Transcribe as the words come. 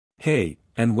Hey,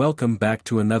 and welcome back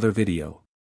to another video.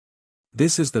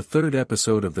 This is the third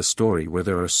episode of the story where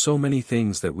there are so many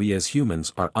things that we as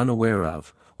humans are unaware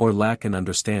of, or lack an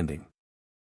understanding.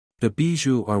 The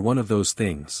bijou are one of those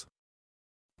things.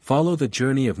 Follow the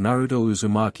journey of Naruto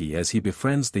Uzumaki as he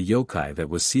befriends the yokai that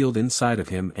was sealed inside of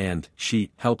him and,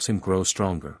 she, helps him grow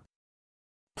stronger.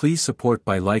 Please support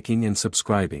by liking and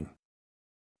subscribing.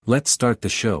 Let's start the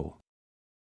show.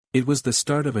 It was the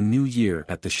start of a new year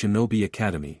at the Shinobi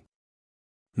Academy.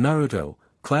 Naruto,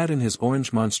 clad in his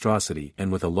orange monstrosity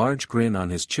and with a large grin on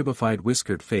his chibified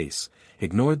whiskered face,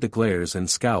 ignored the glares and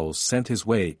scowls sent his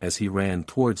way as he ran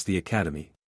towards the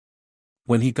academy.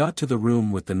 When he got to the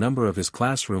room with the number of his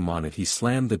classroom on it, he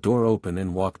slammed the door open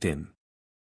and walked in.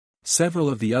 Several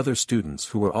of the other students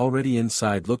who were already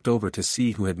inside looked over to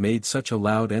see who had made such a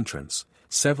loud entrance.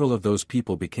 Several of those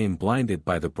people became blinded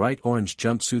by the bright orange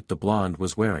jumpsuit the blonde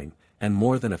was wearing, and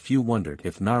more than a few wondered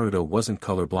if Naruto wasn't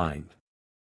colorblind.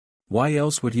 Why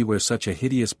else would he wear such a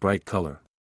hideous bright color?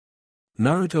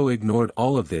 Naruto ignored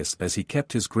all of this as he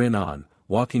kept his grin on,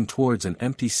 walking towards an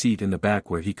empty seat in the back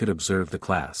where he could observe the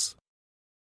class.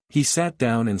 He sat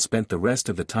down and spent the rest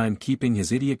of the time keeping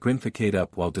his idiot grin facade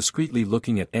up while discreetly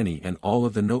looking at any and all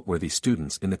of the noteworthy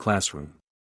students in the classroom.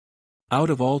 Out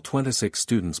of all 26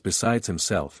 students besides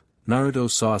himself,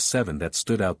 Naruto saw 7 that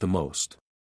stood out the most.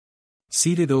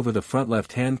 Seated over the front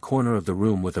left-hand corner of the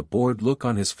room with a bored look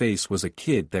on his face was a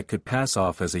kid that could pass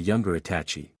off as a younger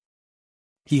Itachi.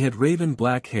 He had raven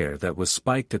black hair that was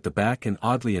spiked at the back and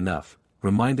oddly enough,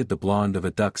 reminded the blonde of a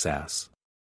duck's ass.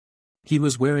 He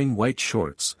was wearing white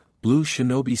shorts, blue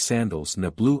shinobi sandals and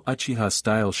a blue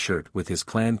Uchiha-style shirt with his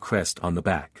clan crest on the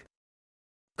back.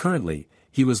 Currently,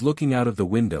 he was looking out of the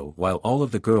window while all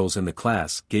of the girls in the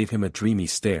class gave him a dreamy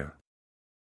stare.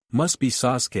 Must be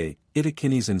Sasuke,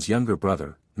 Itakinizan's younger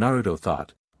brother, Naruto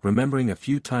thought, remembering a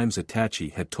few times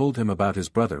Itachi had told him about his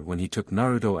brother when he took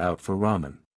Naruto out for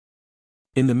ramen.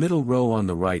 In the middle row on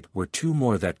the right were 2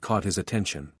 more that caught his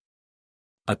attention.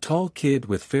 A tall kid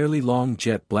with fairly long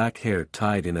jet black hair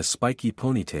tied in a spiky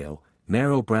ponytail,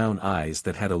 narrow brown eyes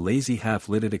that had a lazy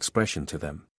half-lidded expression to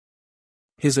them.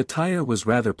 His attire was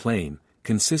rather plain,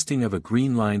 consisting of a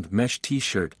green-lined mesh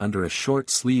t-shirt under a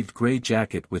short-sleeved gray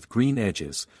jacket with green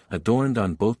edges, adorned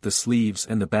on both the sleeves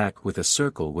and the back with a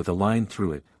circle with a line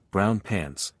through it, brown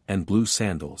pants, and blue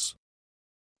sandals.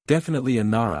 Definitely a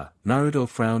Nara, Naruto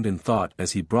frowned in thought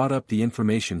as he brought up the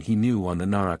information he knew on the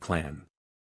Nara clan.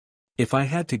 If I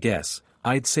had to guess,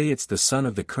 I'd say it's the son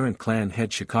of the current clan head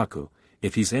Shikaku.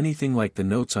 If he's anything like the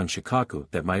notes on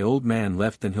Shikaku that my old man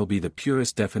left, then he'll be the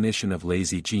purest definition of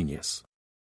lazy genius.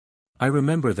 I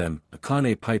remember them,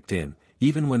 Akane piped in,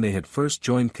 even when they had first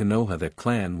joined Konoha. That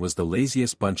clan was the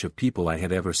laziest bunch of people I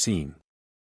had ever seen.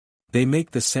 They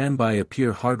make the Sanbai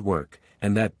appear hard work,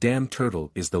 and that damn turtle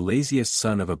is the laziest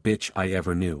son of a bitch I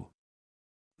ever knew.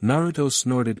 Naruto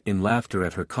snorted in laughter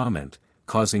at her comment,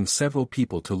 causing several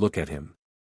people to look at him.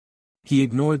 He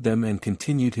ignored them and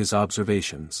continued his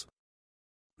observations.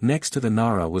 Next to the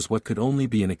Nara was what could only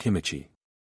be an Akimichi.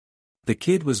 The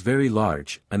kid was very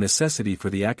large, a necessity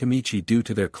for the Akimichi due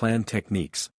to their clan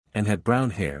techniques, and had brown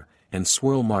hair, and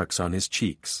swirl marks on his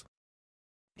cheeks.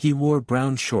 He wore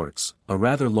brown shorts, a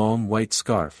rather long white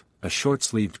scarf, a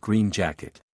short-sleeved green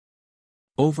jacket.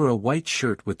 Over a white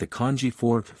shirt with the kanji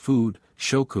for food,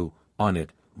 shoku, on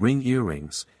it, ring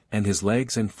earrings, and his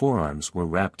legs and forearms were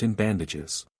wrapped in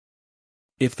bandages.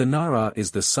 If the Nara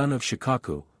is the son of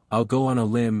Shikaku, I'll go on a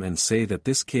limb and say that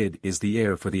this kid is the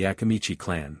heir for the Akimichi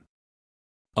clan.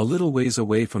 A little ways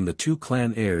away from the 2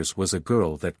 clan heirs was a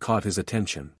girl that caught his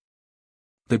attention.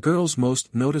 The girl's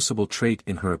most noticeable trait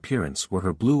in her appearance were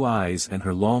her blue eyes and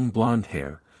her long blonde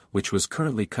hair, which was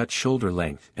currently cut shoulder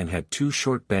length and had 2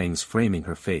 short bangs framing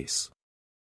her face.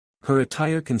 Her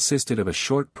attire consisted of a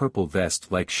short purple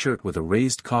vest-like shirt with a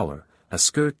raised collar, a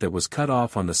skirt that was cut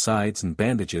off on the sides and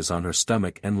bandages on her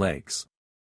stomach and legs.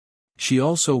 She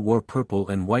also wore purple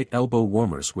and white elbow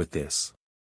warmers with this.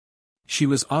 She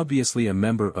was obviously a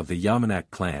member of the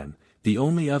Yamanak clan, the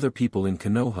only other people in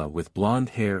Konoha with blonde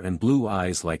hair and blue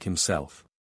eyes like himself.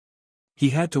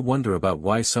 He had to wonder about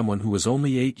why someone who was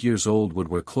only 8 years old would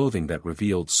wear clothing that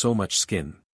revealed so much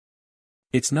skin.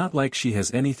 It's not like she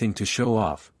has anything to show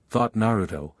off, thought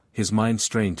Naruto, his mind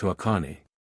straying to Akane.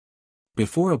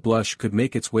 Before a blush could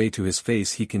make its way to his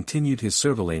face, he continued his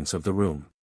surveillance of the room.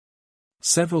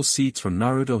 Several seats from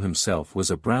Naruto himself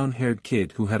was a brown-haired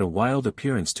kid who had a wild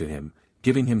appearance to him,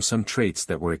 giving him some traits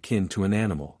that were akin to an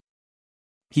animal.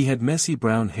 He had messy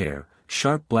brown hair,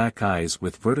 sharp black eyes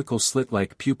with vertical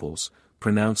slit-like pupils,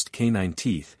 pronounced canine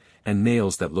teeth, and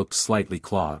nails that looked slightly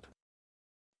clawed.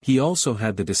 He also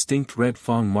had the distinct red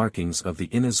fang markings of the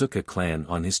Inuzuka clan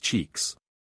on his cheeks.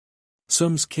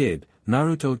 Sum's kid,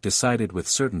 Naruto decided with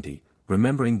certainty,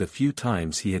 remembering the few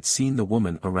times he had seen the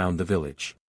woman around the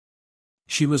village.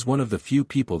 She was one of the few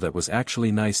people that was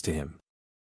actually nice to him.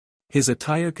 His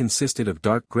attire consisted of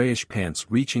dark grayish pants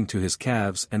reaching to his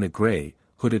calves and a gray,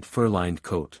 hooded fur-lined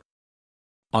coat.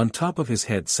 On top of his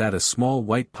head sat a small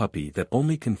white puppy that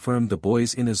only confirmed the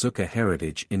boy's Inuzuka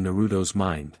heritage in Naruto's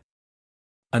mind.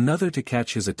 Another to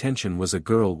catch his attention was a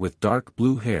girl with dark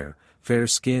blue hair, fair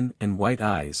skin and white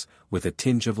eyes, with a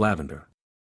tinge of lavender.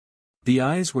 The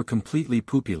eyes were completely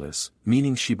pupilless,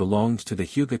 meaning she belonged to the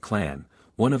Hyuga clan,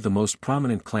 one of the most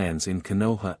prominent clans in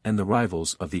Konoha and the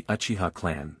rivals of the Uchiha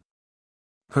clan.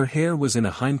 Her hair was in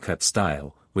a hindcut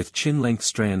style, with chin-length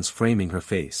strands framing her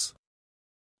face.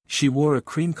 She wore a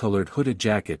cream-colored hooded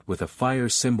jacket with a fire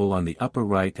symbol on the upper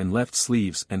right and left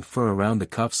sleeves and fur around the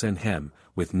cuffs and hem,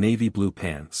 with navy blue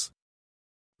pants.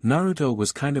 Naruto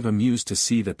was kind of amused to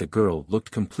see that the girl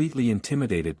looked completely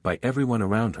intimidated by everyone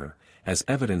around her, as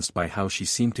evidenced by how she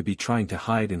seemed to be trying to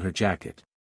hide in her jacket.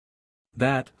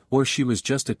 That, or she was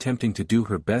just attempting to do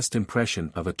her best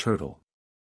impression of a turtle.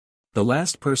 The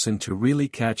last person to really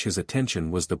catch his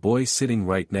attention was the boy sitting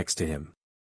right next to him.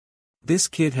 This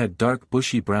kid had dark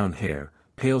bushy brown hair,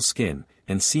 pale skin,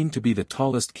 and seemed to be the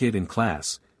tallest kid in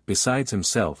class, besides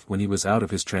himself when he was out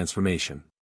of his transformation.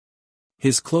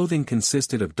 His clothing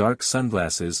consisted of dark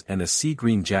sunglasses and a sea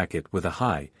green jacket with a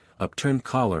high, upturned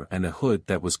collar and a hood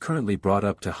that was currently brought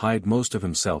up to hide most of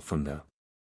himself from the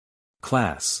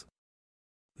class.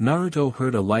 Naruto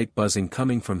heard a light buzzing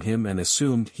coming from him and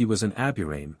assumed he was an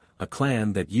Aburame, a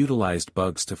clan that utilized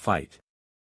bugs to fight.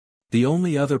 The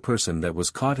only other person that was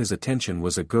caught his attention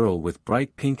was a girl with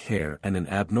bright pink hair and an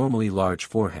abnormally large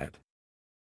forehead.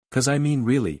 'Cause I mean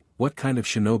really, what kind of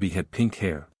shinobi had pink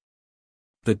hair?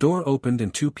 The door opened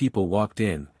and two people walked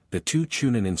in, the two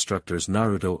Chunin instructors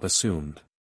Naruto assumed.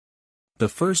 The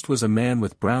first was a man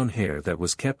with brown hair that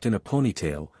was kept in a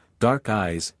ponytail, dark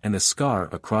eyes and a scar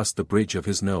across the bridge of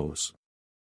his nose.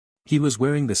 He was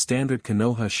wearing the standard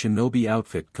Konoha shinobi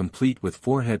outfit complete with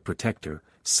forehead protector,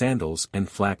 sandals and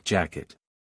flak jacket.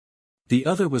 The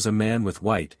other was a man with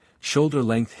white,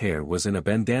 shoulder-length hair was in a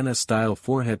bandana-style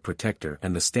forehead protector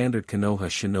and the standard Konoha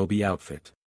shinobi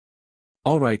outfit.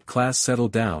 "Alright class, settle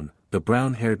down," the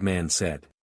brown-haired man said.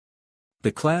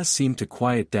 The class seemed to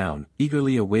quiet down,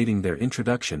 eagerly awaiting their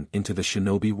introduction into the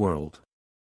shinobi world.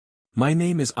 "My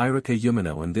name is Iruka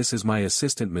Yumino and this is my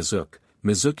assistant Mizuki."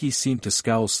 Mizuki seemed to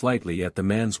scowl slightly at the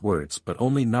man's words but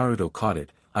only Naruto caught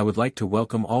it. "I would like to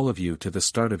welcome all of you to the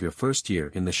start of your first year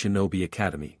in the Shinobi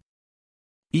Academy.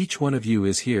 Each one of you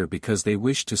is here because they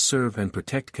wish to serve and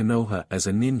protect Konoha as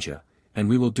a ninja, and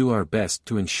we will do our best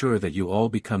to ensure that you all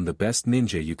become the best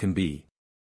ninja you can be."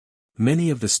 Many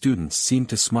of the students seemed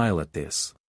to smile at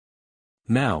this.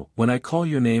 "Now, when I call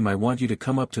your name I want you to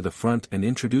come up to the front and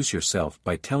introduce yourself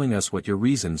by telling us what your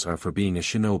reasons are for being a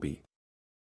shinobi."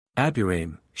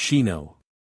 Aburame, Shino.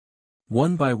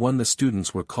 One by one the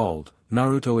students were called.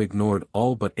 Naruto ignored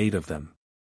all but 8 of them.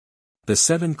 The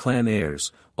 7 clan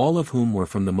heirs, all of whom were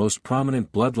from the most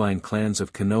prominent bloodline clans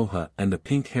of Konoha and the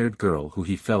pink-haired girl who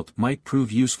he felt might prove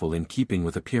useful in keeping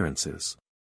with appearances.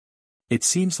 It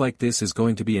seems like this is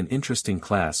going to be an interesting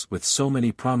class with so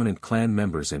many prominent clan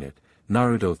members in it,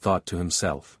 Naruto thought to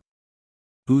himself.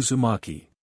 Uzumaki.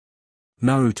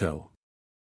 Naruto.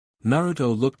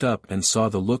 Naruto looked up and saw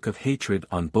the look of hatred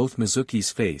on both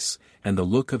Mizuki's face, and the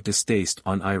look of distaste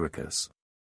on Iruka's.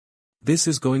 "This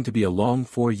is going to be a long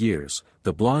 4 years,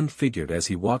 the blonde figured as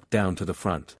he walked down to the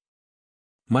front.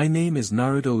 "My name is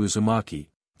Naruto Uzumaki,"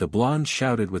 the blonde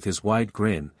shouted with his wide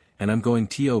grin, "and I'm going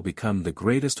to become the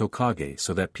greatest Hokage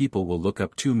so that people will look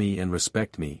up to me and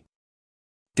respect me.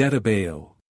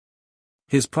 Detabeo."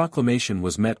 His proclamation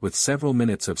was met with several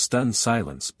minutes of stunned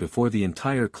silence before the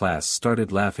entire class started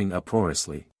laughing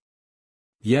uproariously.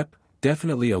 "Yep,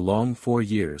 definitely a long 4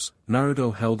 years,"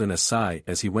 Naruto held in a sigh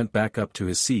as he went back up to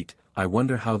his seat. "I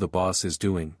wonder how the boss is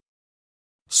doing."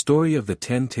 Story of the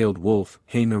Ten-Tailed Wolf.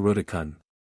 "Hey Naruto-kun,"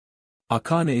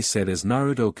 Akane said as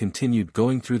Naruto continued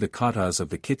going through the katas of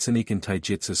the Kitsuniken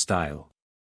Taijutsu style.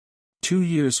 2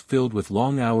 years filled with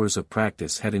long hours of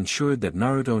practice had ensured that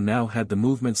Naruto now had the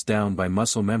movements down by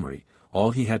muscle memory.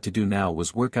 All he had to do now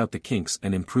was work out the kinks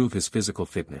and improve his physical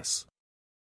fitness.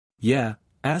 "Yeah?"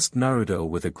 asked Naruto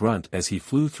with a grunt as he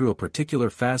flew through a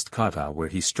particular fast kata where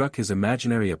he struck his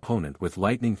imaginary opponent with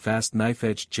lightning-fast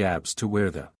knife-edged jabs to where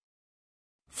the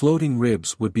floating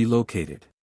ribs would be located.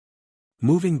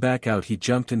 Moving back out he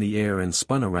jumped in the air and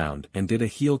spun around and did a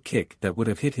heel kick that would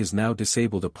have hit his now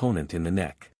disabled opponent in the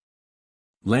neck.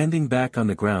 Landing back on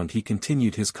the ground he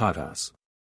continued his katas.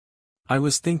 I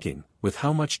was thinking, with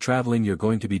how much traveling you're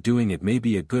going to be doing, it may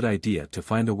be a good idea to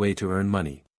find a way to earn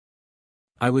money.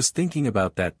 I was thinking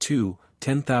about that too.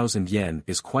 10,000 yen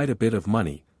is quite a bit of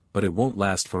money, but it won't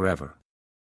last forever.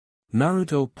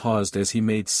 Naruto paused as he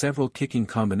made several kicking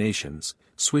combinations,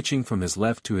 switching from his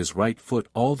left to his right foot,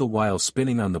 all the while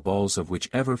spinning on the balls of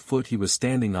whichever foot he was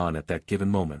standing on at that given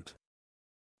moment.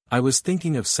 I was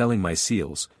thinking of selling my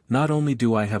seals. Not only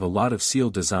do I have a lot of seal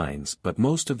designs, but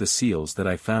most of the seals that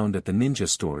I found at the ninja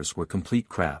stores were complete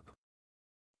crap.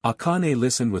 Akane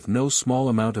listened with no small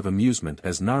amount of amusement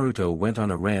as Naruto went on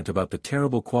a rant about the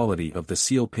terrible quality of the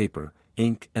seal paper,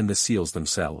 ink and the seals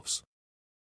themselves.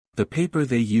 The paper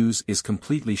they use is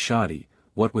completely shoddy,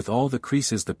 what with all the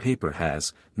creases the paper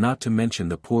has, not to mention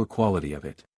the poor quality of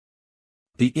it.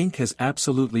 The ink has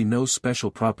absolutely no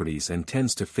special properties and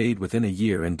tends to fade within a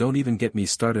year, and don't even get me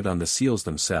started on the seals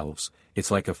themselves, it's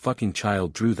like a fucking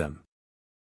child drew them.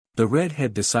 The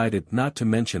redhead decided not to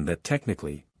mention that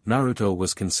technically, Naruto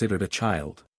was considered a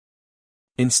child.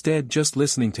 Instead, just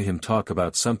listening to him talk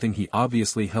about something he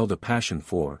obviously held a passion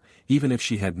for, even if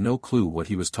she had no clue what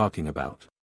he was talking about.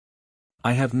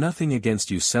 I have nothing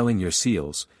against you selling your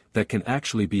seals, that can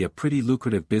actually be a pretty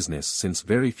lucrative business since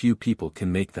very few people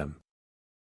can make them.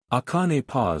 Akane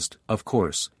paused. Of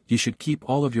course, you should keep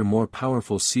all of your more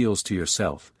powerful seals to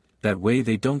yourself, that way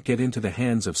they don't get into the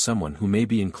hands of someone who may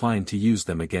be inclined to use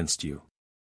them against you.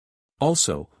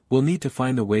 Also, we'll need to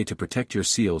find a way to protect your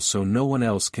seals so no one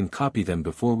else can copy them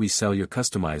before we sell your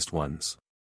customized ones.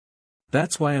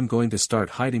 That's why I'm going to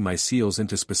start hiding my seals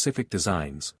into specific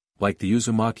designs, like the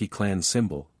Uzumaki clan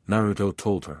symbol, Naruto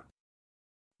told her.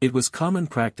 It was common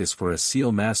practice for a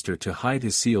seal master to hide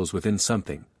his seals within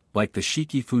something, like the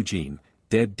Shiki Fujin,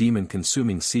 dead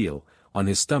demon-consuming seal, on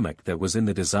his stomach that was in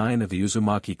the design of the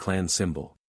Uzumaki clan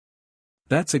symbol.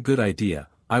 That's a good idea.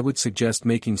 I would suggest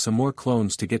making some more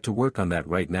clones to get to work on that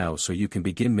right now so you can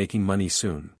begin making money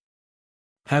soon.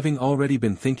 Having already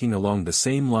been thinking along the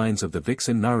same lines of the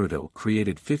vixen, Naruto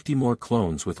created 50 more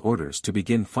clones with orders to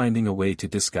begin finding a way to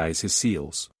disguise his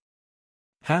seals.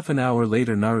 Half an hour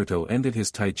later Naruto ended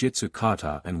his taijutsu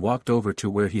kata and walked over to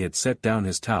where he had set down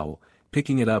his towel,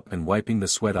 picking it up and wiping the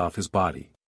sweat off his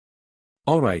body.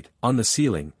 Alright, on the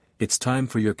ceiling, it's time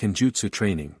for your kenjutsu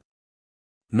training.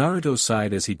 Naruto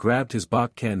sighed as he grabbed his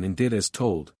bakken and did as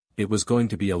told. It was going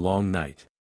to be a long night.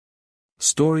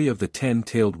 Story of the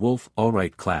Ten-Tailed Wolf.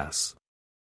 Alright class.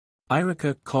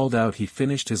 Irika called out. He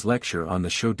finished his lecture on the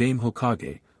Shodame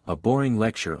Hokage, a boring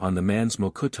lecture on the man's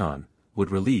Mokuton,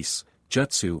 would release,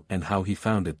 jutsu and how he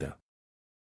founded the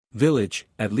village.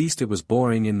 At least it was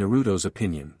boring in Naruto's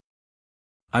opinion.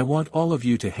 I want all of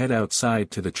you to head outside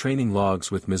to the training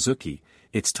logs with Mizuki.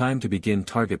 It's time to begin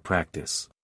target practice.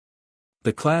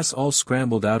 The class all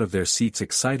scrambled out of their seats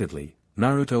excitedly,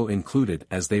 Naruto included,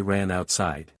 as they ran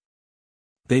outside.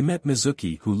 They met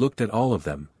Mizuki, who looked at all of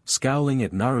them, scowling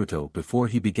at Naruto before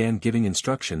he began giving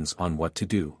instructions on what to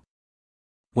do.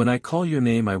 When I call your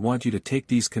name I want you to take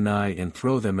these kunai and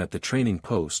throw them at the training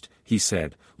post, he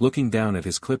said, looking down at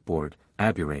his clipboard.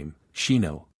 Aburame,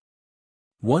 Shino.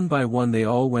 One by one they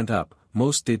all went up.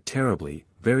 Most did terribly,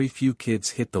 very few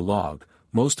kids hit the log,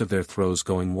 most of their throws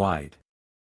going wide.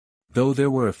 Though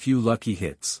there were a few lucky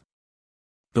hits.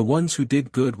 The ones who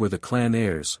did good were the clan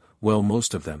heirs, well,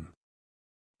 most of them.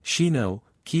 Shino,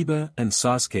 Kiba and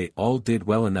Sasuke all did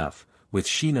well enough, with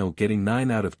Shino getting 9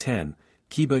 out of 10,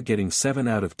 Kiba getting 7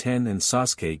 out of 10 and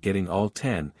Sasuke getting all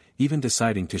 10, even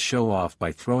deciding to show off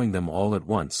by throwing them all at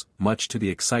once, much to the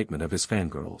excitement of his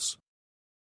fangirls.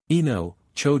 Ino,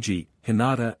 Choji,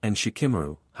 Hinata and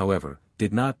Shikamaru, however,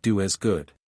 did not do as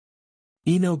good.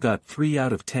 Ino got 3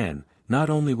 out of 10, not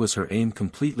only was her aim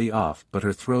completely off but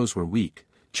her throws were weak.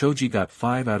 Choji got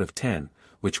 5 out of 10,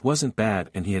 which wasn't bad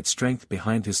and he had strength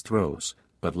behind his throws,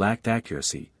 but lacked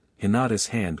accuracy. Hinata's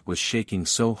hand was shaking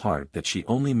so hard that she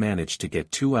only managed to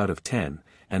get 2 out of 10,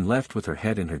 and left with her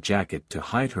head in her jacket to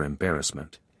hide her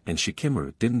embarrassment, and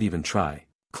Shikamaru didn't even try,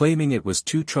 claiming it was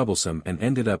too troublesome and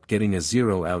ended up getting a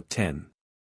 0 out of 10.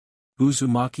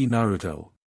 Uzumaki Naruto.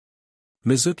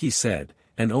 Mizuki said,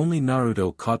 and only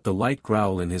Naruto caught the light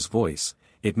growl in his voice.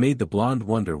 It made the blonde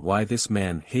wonder why this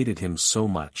man hated him so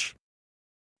much.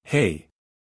 Hey!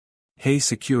 Hey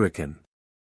Sakura-kun!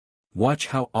 Watch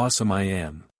how awesome I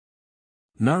am!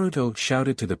 Naruto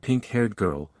shouted to the pink-haired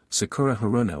girl, Sakura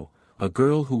Haruno, a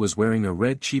girl who was wearing a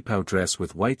red cheapao dress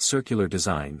with white circular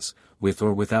designs, with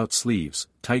or without sleeves,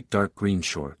 tight dark green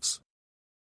shorts.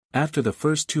 After the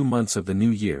first 2 months of the new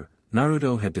year,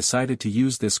 Naruto had decided to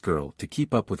use this girl to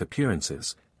keep up with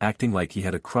appearances, acting like he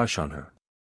had a crush on her.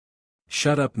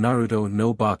 Shut up Naruto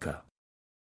no baka.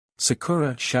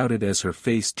 Sakura shouted as her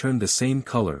face turned the same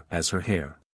color as her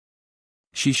hair.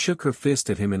 She shook her fist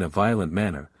at him in a violent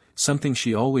manner, something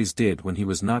she always did when he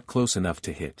was not close enough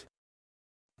to hit.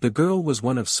 The girl was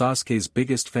one of Sasuke's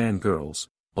biggest fan girls,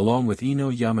 along with Ino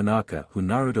Yamanaka, who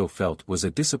Naruto felt was a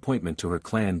disappointment to her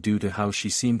clan due to how she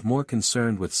seemed more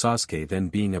concerned with Sasuke than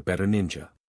being a better ninja.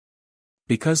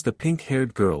 Because the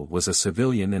pink-haired girl was a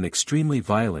civilian and extremely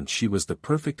violent, she was the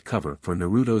perfect cover for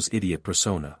Naruto's idiot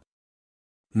persona.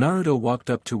 Naruto walked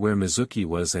up to where Mizuki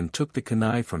was and took the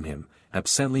kunai from him,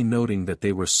 absently noting that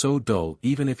they were so dull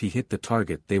even if he hit the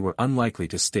target they were unlikely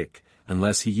to stick,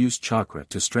 unless he used chakra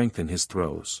to strengthen his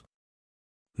throws.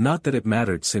 Not that it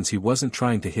mattered since he wasn't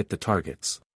trying to hit the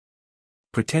targets.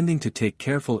 Pretending to take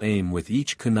careful aim with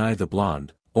each kunai, the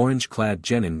blonde, orange-clad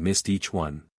genin missed each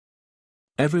one.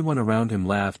 Everyone around him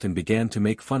laughed and began to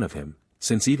make fun of him,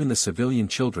 since even the civilian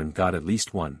children got at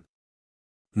least one.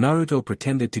 Naruto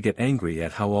pretended to get angry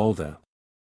at how all the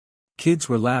kids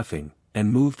were laughing,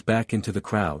 and moved back into the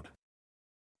crowd.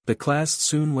 The class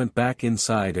soon went back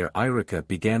inside ere Irika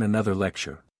began another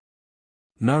lecture.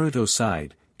 Naruto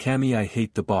sighed, "Kami, I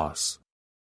hate the boss.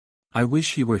 I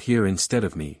wish he were here instead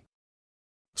of me."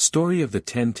 Story of the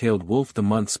Ten-Tailed Wolf. The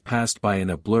months passed by in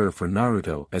a blur for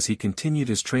Naruto as he continued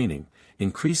his training,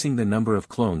 increasing the number of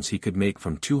clones he could make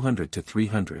from 200 to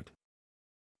 300.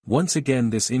 Once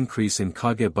again, this increase in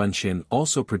Kage Bunshin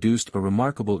also produced a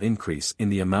remarkable increase in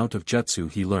the amount of jutsu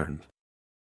he learned.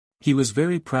 He was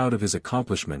very proud of his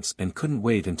accomplishments and couldn't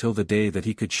wait until the day that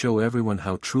he could show everyone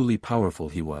how truly powerful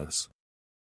he was.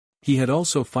 He had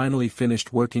also finally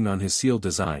finished working on his seal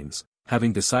designs,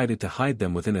 having decided to hide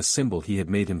them within a symbol he had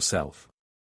made himself.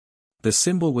 The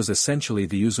symbol was essentially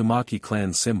the Uzumaki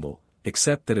clan symbol,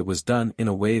 except that it was done in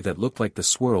a way that looked like the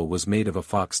swirl was made of a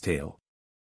fox tail.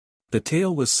 The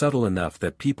tail was subtle enough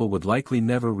that people would likely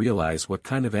never realize what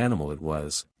kind of animal it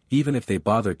was, even if they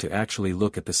bothered to actually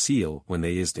look at the seal when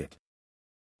they used it.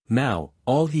 Now,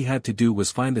 all he had to do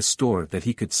was find a store that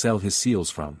he could sell his seals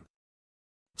from.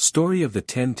 Story of the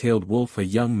Ten-Tailed Wolf. A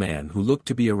young man who looked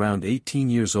to be around 18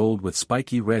 years old with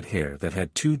spiky red hair that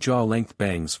had two jaw-length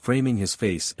bangs framing his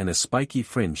face and a spiky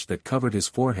fringe that covered his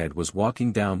forehead was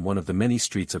walking down one of the many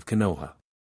streets of Konoha.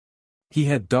 He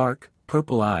had dark,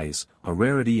 purple eyes, a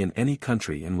rarity in any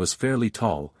country, and was fairly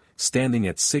tall, standing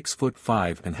at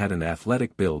 6'5" and had an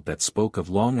athletic build that spoke of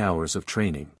long hours of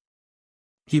training.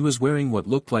 He was wearing what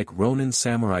looked like Ronin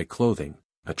samurai clothing,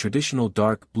 a traditional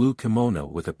dark blue kimono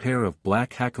with a pair of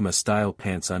black hakama-style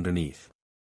pants underneath.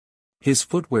 His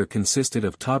footwear consisted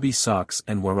of tabi socks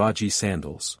and waraji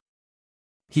sandals.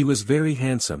 He was very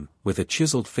handsome, with a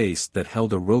chiseled face that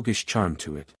held a roguish charm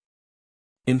to it.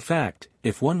 In fact,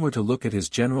 if one were to look at his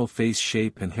general face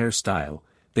shape and hairstyle,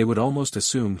 they would almost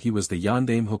assume he was the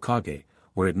Yondaime Hokage,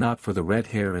 were it not for the red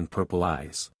hair and purple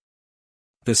eyes.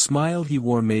 The smile he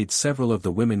wore made several of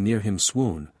the women near him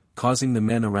swoon, causing the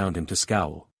men around him to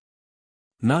scowl.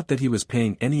 Not that he was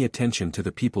paying any attention to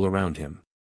the people around him.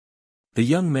 The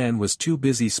young man was too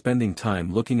busy spending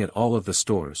time looking at all of the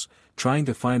stores, trying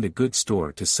to find a good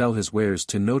store to sell his wares,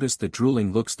 to notice the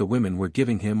drooling looks the women were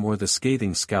giving him or the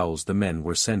scathing scowls the men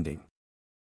were sending.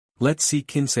 Let's see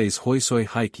Kinsei's Hoisoi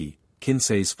Haiki,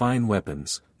 Kinsei's fine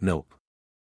weapons, nope.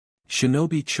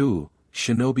 Shinobi Chu,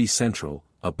 Shinobi Central,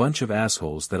 a bunch of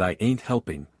assholes that I ain't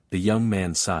helping, the young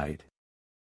man sighed.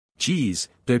 Geez,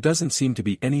 there doesn't seem to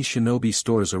be any shinobi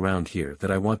stores around here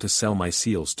that I want to sell my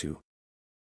seals to.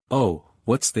 Oh,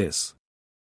 what's this?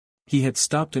 He had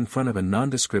stopped in front of a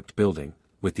nondescript building,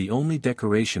 with the only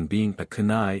decoration being a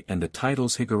kunai and the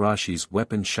titles Higarashi's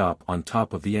weapon shop on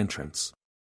top of the entrance.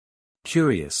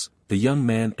 Curious, the young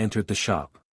man entered the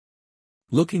shop.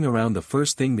 Looking around, the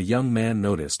first thing the young man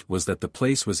noticed was that the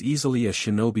place was easily a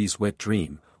shinobi's wet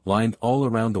dream, lined all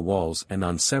around the walls and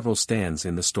on several stands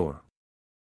in the store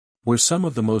were some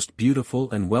of the most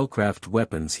beautiful and well-crafted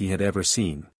weapons he had ever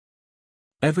seen.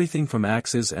 Everything from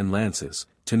axes and lances,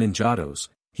 to ninjados.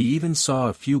 He even saw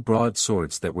a few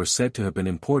broadswords that were said to have been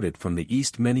imported from the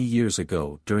East many years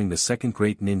ago during the Second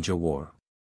Great Ninja War.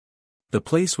 The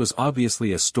place was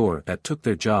obviously a store that took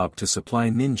their job to supply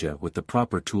ninja with the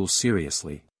proper tools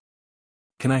seriously.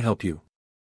 Can I help you?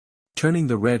 Turning,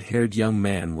 the red-haired young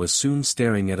man was soon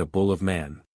staring at a bull of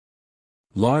man.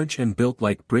 Large and built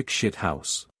like brick shit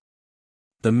house.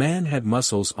 The man had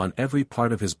muscles on every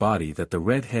part of his body that the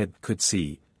redhead could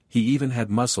see, he even had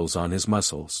muscles on his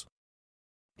muscles.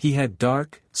 He had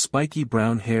dark, spiky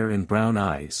brown hair and brown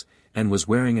eyes, and was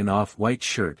wearing an off-white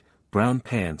shirt, brown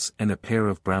pants and a pair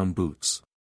of brown boots.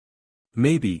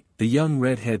 Maybe, the young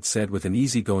redhead said with an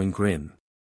easygoing grin.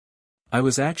 I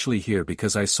was actually here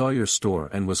because I saw your store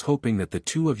and was hoping that the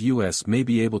two of us may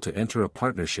be able to enter a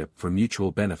partnership for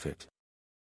mutual benefit.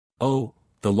 Oh,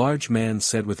 the large man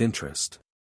said with interest.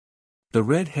 The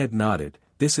redhead nodded,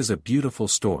 this is a beautiful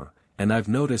store, and I've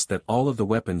noticed that all of the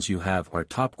weapons you have are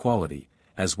top quality,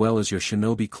 as well as your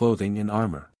shinobi clothing and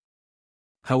armor.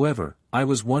 However, I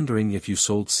was wondering if you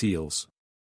sold seals.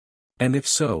 And if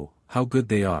so, how good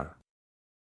they are.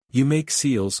 You make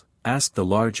seals? Asked the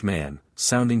large man,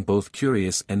 sounding both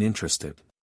curious and interested.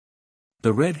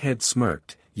 The redhead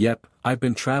smirked, yep, I've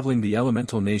been traveling the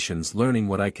elemental nations learning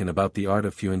what I can about the art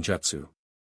of fuinjutsu.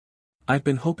 I've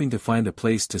been hoping to find a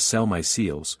place to sell my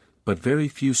seals, but very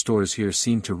few stores here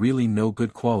seem to really know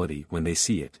good quality when they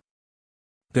see it.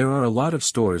 There are a lot of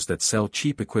stores that sell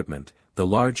cheap equipment, the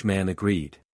large man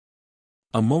agreed.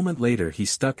 A moment later he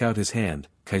stuck out his hand,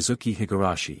 Kaizuki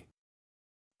Higurashi.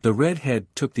 The redhead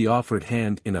took the offered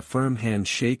hand in a firm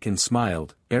handshake and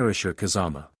smiled, Arashir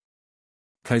Kazama.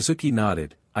 Kaizuki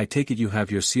nodded, I take it you have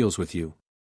your seals with you.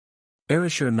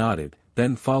 Arashir nodded,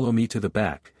 then follow me to the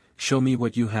back, show me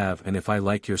what you have and if I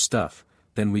like your stuff,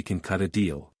 then we can cut a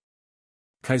deal.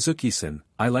 Kaizuki-san,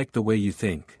 I like the way you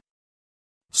think.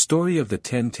 Story of the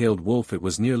Ten-Tailed Wolf. It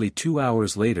was nearly 2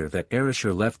 hours later that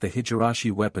Arashir left the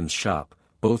Higurashi weapons shop,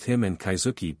 both him and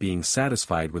Kaizuki being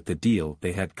satisfied with the deal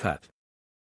they had cut.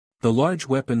 The large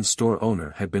weapons store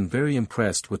owner had been very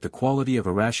impressed with the quality of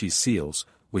Arashi's seals,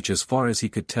 which as far as he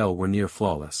could tell were near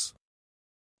flawless.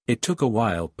 It took a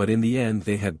while but in the end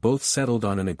they had both settled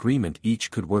on an agreement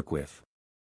each could work with.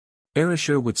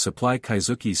 Arashir would supply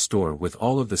Kaizuki's store with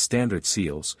all of the standard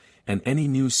seals, and any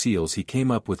new seals he came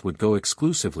up with would go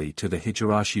exclusively to the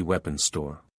Higurashi weapons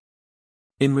store.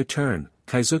 In return,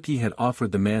 Kaizuki had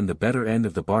offered the man the better end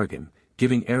of the bargain,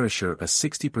 giving Arashir a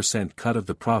 60% cut of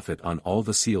the profit on all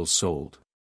the seals sold.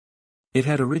 It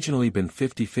had originally been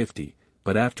 50-50,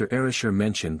 but after Arashir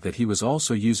mentioned that he was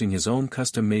also using his own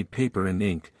custom-made paper and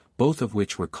ink, both of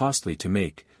which were costly to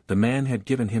make, the man had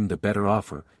given him the better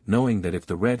offer, knowing that if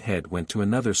the redhead went to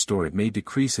another store it may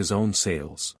decrease his own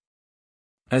sales.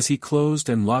 As he closed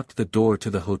and locked the door to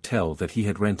the hotel that he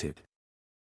had rented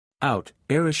out,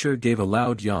 Arashir gave a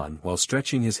loud yawn while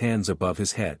stretching his hands above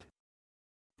his head.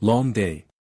 Long day.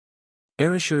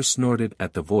 Arashir snorted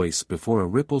at the voice before a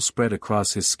ripple spread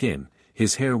across his skin,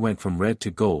 his hair went from red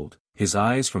to gold, his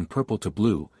eyes from purple to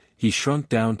blue, he shrunk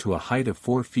down to a height of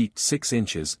 4 feet 6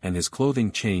 inches and his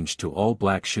clothing changed to all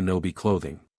black shinobi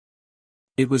clothing.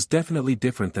 It was definitely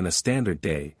different than a standard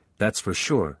day, that's for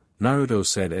sure, Naruto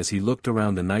said as he looked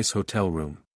around the nice hotel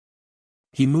room.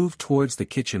 He moved towards the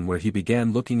kitchen where he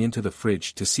began looking into the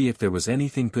fridge to see if there was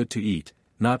anything good to eat,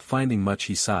 not finding much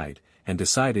he sighed, and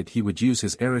decided he would use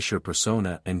his Arashir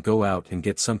persona and go out and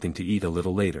get something to eat a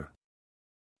little later.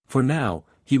 For now,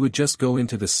 he would just go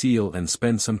into the seal and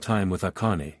spend some time with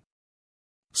Akane.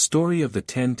 Story of the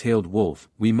Ten-Tailed Wolf.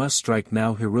 We must strike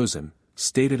now, Hiruzen,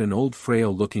 stated an old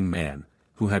frail-looking man,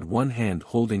 who had one hand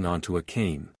holding onto a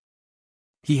cane.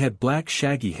 He had black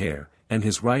shaggy hair, and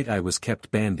his right eye was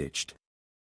kept bandaged.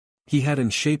 He had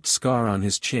an shaped scar on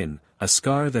his chin, a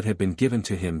scar that had been given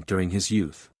to him during his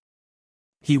youth.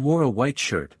 He wore a white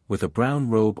shirt, with a brown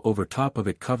robe over top of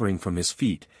it covering from his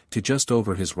feet, to just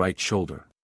over his right shoulder.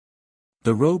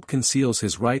 The robe conceals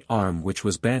his right arm which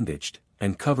was bandaged,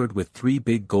 and covered with 3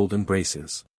 big golden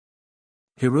braces.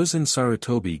 Hiruzen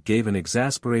Sarutobi gave an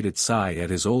exasperated sigh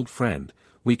at his old friend.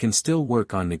 We can still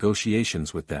work on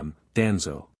negotiations with them,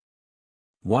 Danzo.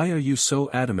 Why are you so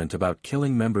adamant about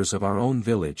killing members of our own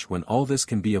village when all this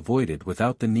can be avoided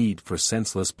without the need for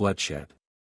senseless bloodshed?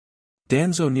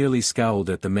 Danzo nearly scowled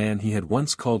at the man he had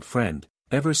once called friend.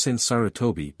 Ever since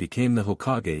Sarutobi became the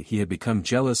Hokage he had become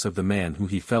jealous of the man who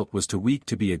he felt was too weak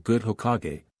to be a good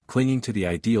Hokage, clinging to the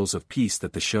ideals of peace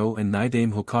that the Sho and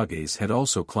Nidaime Hokages had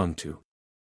also clung to.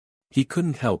 He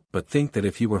couldn't help but think that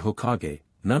if he were Hokage,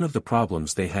 none of the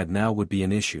problems they had now would be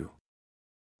an issue.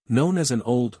 Known as an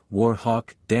old war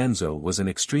hawk, Danzo was an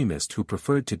extremist who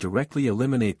preferred to directly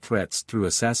eliminate threats through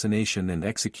assassination and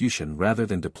execution rather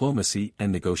than diplomacy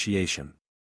and negotiation.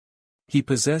 He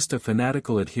possessed a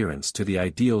fanatical adherence to the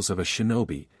ideals of a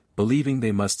shinobi, believing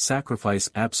they must sacrifice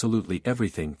absolutely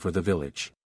everything for the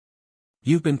village.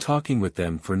 You've been talking with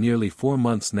them for nearly 4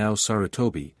 months now,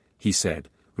 Sarutobi, he said,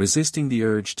 resisting the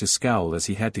urge to scowl as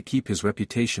he had to keep his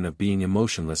reputation of being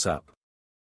emotionless up.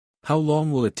 How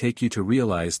long will it take you to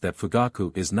realize that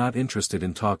Fugaku is not interested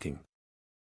in talking?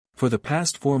 For the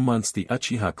past 4 months the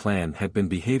Uchiha clan had been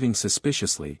behaving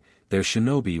suspiciously, their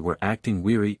shinobi were acting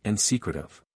weary and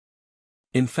secretive.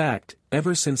 In fact,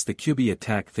 ever since the Kyuubi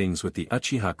attack, things with the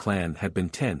Uchiha clan had been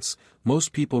tense.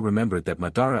 Most people remembered that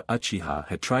Madara Uchiha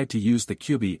had tried to use the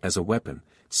Kyuubi as a weapon,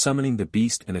 summoning the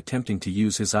beast and attempting to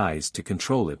use his eyes to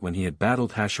control it when he had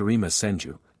battled Hashirama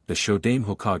Senju, the Shodame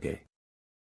Hokage.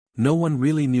 No one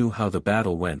really knew how the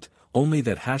battle went, only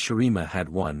that Hashirama had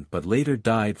won but later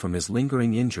died from his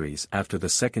lingering injuries after the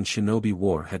Second Shinobi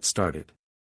War had started.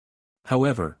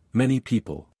 However, many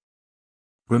people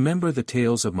remember the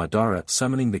tales of Madara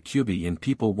summoning the Kyuubi, and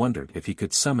people wondered if he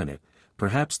could summon it.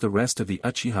 Perhaps the rest of the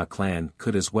Uchiha clan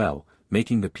could as well,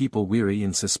 making the people weary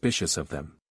and suspicious of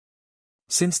them.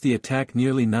 Since the attack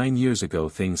nearly 9 years ago,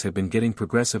 things had been getting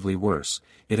progressively worse.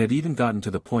 It had even gotten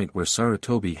to the point where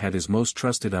Sarutobi had his most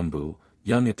trusted umbu,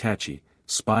 young Itachi,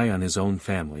 spy on his own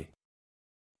family.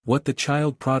 What the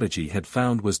child prodigy had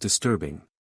found was disturbing.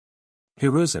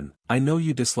 "Hiruzen, I know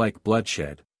you dislike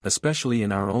bloodshed, especially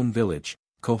in our own village."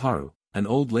 Koharu, an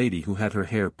old lady who had her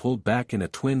hair pulled back in a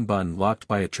twin bun locked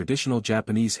by a traditional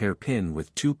Japanese hairpin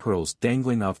with 2 pearls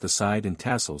dangling off the side and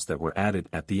tassels that were added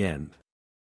at the end.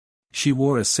 She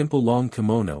wore a simple long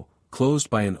kimono, closed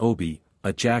by an obi,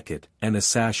 a jacket, and a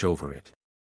sash over it.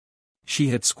 She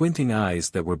had squinting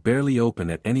eyes that were barely open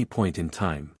at any point in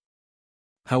time.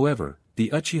 "However, the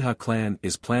Uchiha clan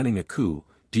is planning a coup.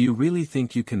 Do you really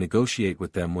think you can negotiate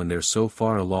with them when they're so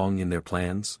far along in their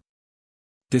plans?"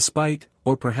 Despite,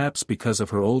 or perhaps because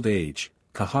of her old age,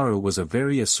 Koharu was a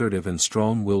very assertive and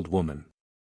strong-willed woman.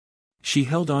 She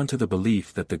held on to the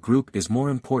belief that the group is more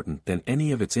important than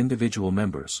any of its individual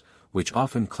members, which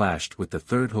often clashed with the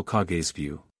third Hokage's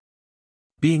view.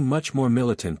 Being much more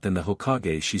militant than the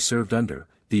Hokage she served under,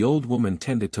 the old woman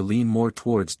tended to lean more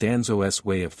towards Danzo's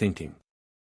way of thinking.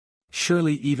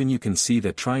 "Surely even you can see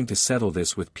that trying to settle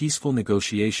this with peaceful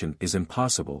negotiation is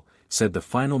impossible," said the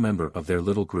final member of their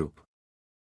little group.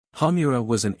 Hamura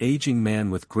was an aging man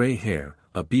with gray hair,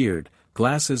 a beard,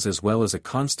 glasses, as well as a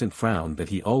constant frown that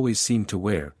he always seemed to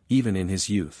wear, even in his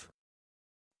youth.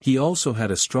 He also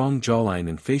had a strong jawline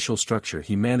and facial structure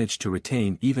he managed to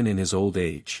retain even in his old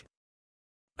age.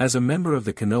 As a member of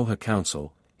the Konoha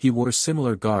Council, he wore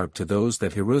similar garb to those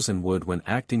that Hiruzen would when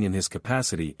acting in his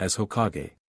capacity as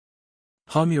Hokage.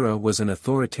 Hamura was an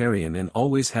authoritarian and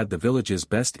always had the village's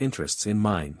best interests in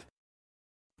mind.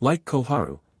 Like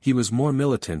Koharu, he was more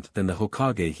militant than the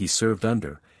Hokage he served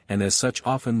under, and as such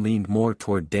often leaned more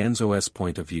toward Danzo's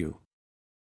point of view.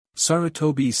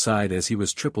 Sarutobi sighed as he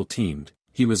was triple-teamed.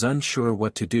 He was unsure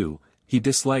what to do. He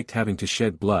disliked having to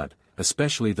shed blood,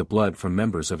 especially the blood from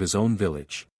members of his own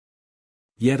village.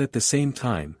 Yet at the same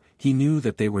time, he knew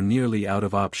that they were nearly out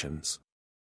of options.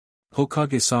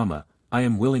 "Hokage-sama, I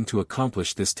am willing to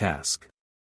accomplish this task."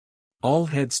 All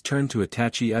heads turned to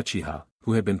Itachi Uchiha,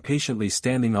 who had been patiently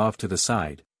standing off to the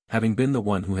side, having been the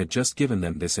one who had just given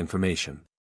them this information.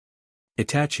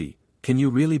 "Itachi, can you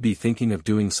really be thinking of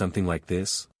doing something like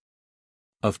this?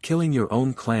 Of killing your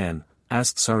own clan?"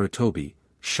 asked Sarutobi,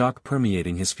 shock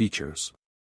permeating his features.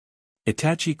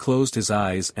 Itachi closed his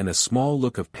eyes and a small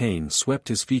look of pain swept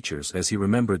his features as he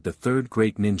remembered the Third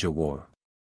Great Ninja War.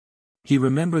 He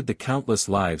remembered the countless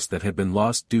lives that had been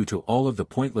lost due to all of the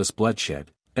pointless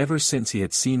bloodshed. Ever since he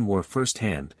had seen war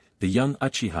firsthand, the young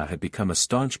Uchiha had become a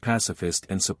staunch pacifist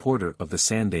and supporter of the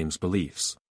Sandame's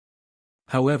beliefs.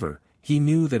 However, he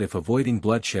knew that if avoiding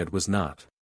bloodshed was not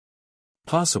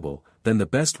possible, then the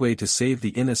best way to save the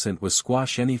innocent was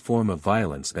squash any form of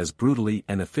violence as brutally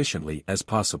and efficiently as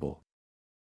possible.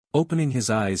 Opening his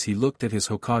eyes, he looked at his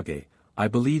Hokage. "I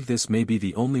believe this may be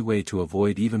the only way to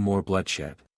avoid even more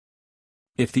bloodshed.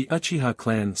 If the Uchiha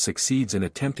clan succeeds in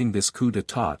attempting this coup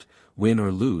d'état, win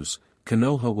or lose,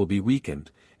 Konoha will be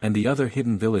weakened, and the other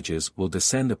hidden villages will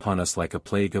descend upon us like a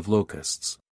plague of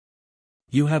locusts."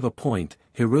 "You have a point,"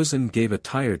 Hiruzen gave a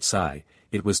tired sigh.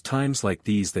 It was times like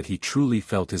these that he truly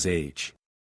felt his age.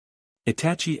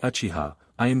 "Itachi Uchiha,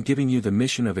 I am giving you the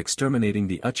mission of exterminating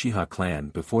the Uchiha clan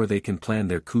before they can plan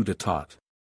their coup d'état.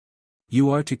 You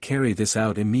are to carry this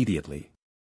out immediately."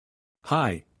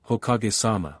 "Hi,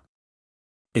 Hokage-sama,"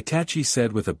 Itachi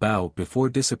said with a bow before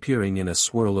disappearing in a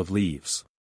swirl of leaves.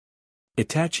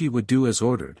 Itachi would do as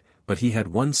ordered, but he had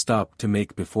one stop to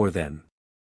make before then.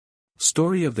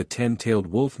 Story of the Ten-Tailed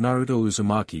Wolf. Naruto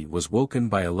Uzumaki was woken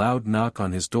by a loud knock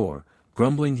on his door.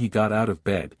 Grumbling, he got out of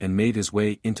bed and made his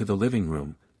way into the living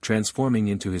room, transforming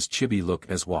into his chibi look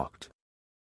as walked.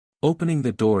 Opening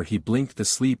the door, he blinked the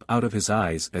sleep out of his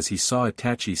eyes as he saw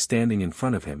Itachi standing in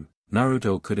front of him.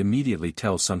 Naruto could immediately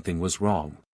tell something was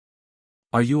wrong.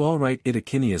 "Are you alright,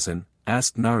 Itachi-san?"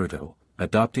 asked Naruto,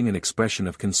 adopting an expression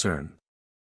of concern.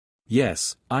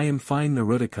 "Yes, I am fine,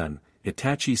 Naruto-kun,"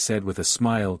 Itachi said with a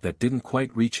smile that didn't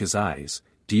quite reach his eyes.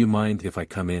 "Do you mind if I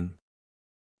come in?"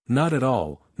 Not at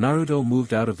all. Naruto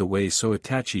moved out of the way so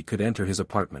Itachi could enter his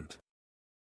apartment.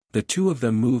 The two of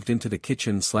them moved into the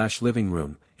kitchen/living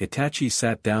room. Itachi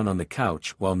sat down on the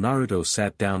couch while Naruto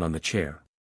sat down on the chair.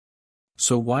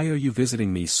 So why are you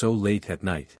visiting me so late at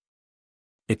night?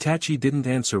 Itachi didn't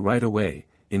answer right away,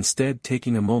 instead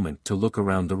taking a moment to look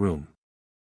around the room.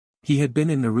 He had been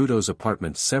in Naruto's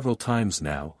apartment several times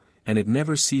now, and it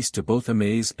never ceased to both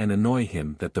amaze and annoy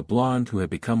him that the blonde who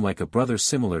had become like a brother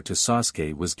similar to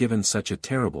Sasuke was given such a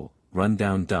terrible,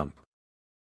 run-down dump.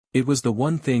 It was the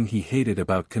one thing he hated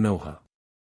about Konoha.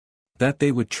 That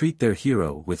they would treat their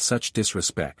hero with such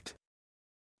disrespect.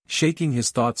 Shaking his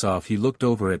thoughts off, he looked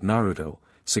over at Naruto.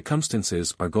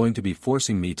 Circumstances are going to be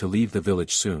forcing me to leave the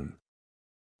village soon.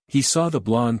 He saw the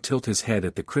blonde tilt his head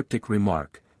at the cryptic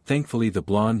remark. Thankfully the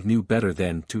blonde knew better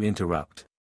than to interrupt.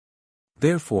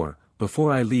 Therefore,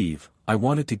 before I leave, I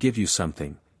wanted to give you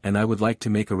something, and I would like to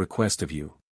make a request of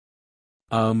you.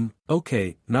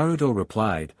 Okay, Naruto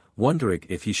replied, wondering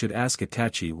if he should ask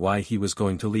Itachi why he was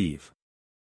going to leave.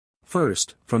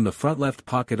 First, from the front left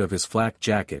pocket of his flak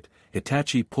jacket,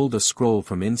 Itachi pulled a scroll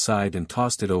from inside and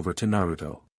tossed it over to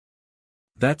Naruto.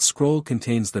 That scroll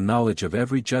contains the knowledge of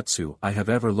every jutsu I have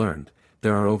ever learned.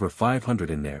 There are over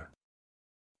 500 in there.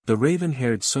 The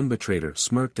raven-haired Sunbatrader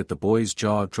smirked at the boy's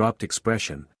jaw-dropped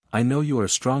expression. I know you are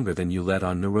stronger than you let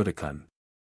on, Naruto-kun.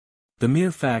 The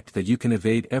mere fact that you can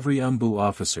evade every Umbu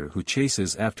officer who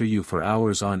chases after you for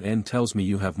hours on end tells me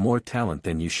you have more talent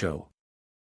than you show.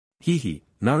 Hee.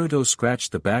 Naruto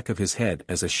scratched the back of his head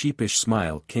as a sheepish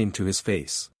smile came to his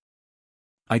face.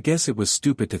 I guess it was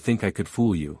stupid to think I could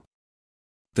fool you.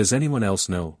 Does anyone else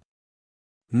know?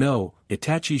 No,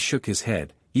 Itachi shook his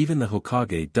head. Even the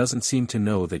Hokage doesn't seem to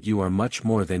know that you are much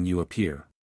more than you appear.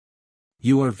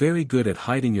 You are very good at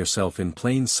hiding yourself in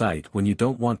plain sight when you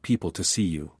don't want people to see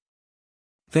you.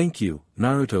 Thank you,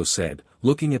 Naruto said,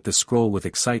 looking at the scroll with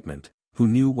excitement. Who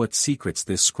knew what secrets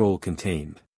this scroll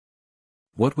contained?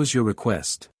 What was your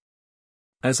request?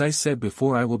 As I said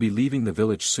before, I will be leaving the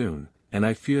village soon, and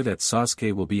I fear that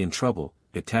Sasuke will be in trouble.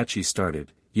 Itachi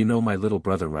started. You know my little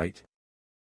brother, right?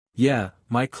 Yeah,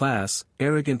 my class,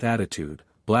 arrogant attitude,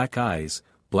 black eyes,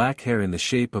 black hair in the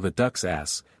shape of a duck's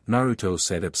ass, Naruto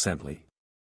said absently.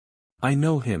 I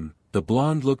know him. The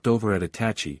blonde looked over at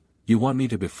Itachi. You want me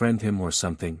to befriend him or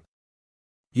something?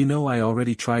 You know I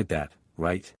already tried that,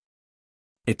 right?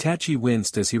 Itachi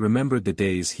winced as he remembered the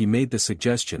days he made the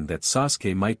suggestion that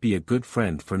Sasuke might be a good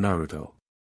friend for Naruto.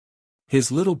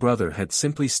 His little brother had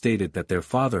simply stated that their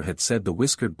father had said the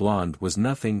whiskered blonde was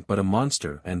nothing but a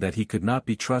monster and that he could not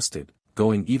be trusted,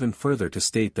 going even further to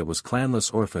state that was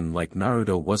clanless orphan like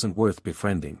Naruto wasn't worth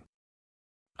befriending.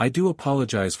 I do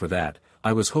apologize for that.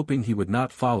 I was hoping he would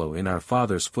not follow in our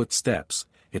father's footsteps.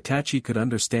 Itachi could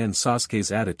understand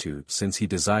Sasuke's attitude since he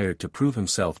desired to prove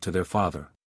himself to their father.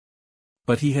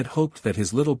 But he had hoped that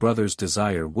his little brother's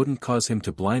desire wouldn't cause him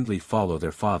to blindly follow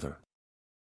their father.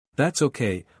 That's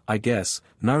okay, I guess,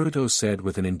 Naruto said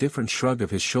with an indifferent shrug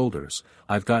of his shoulders.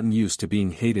 I've gotten used to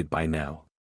being hated by now.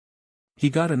 He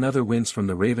got another wince from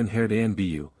the raven-haired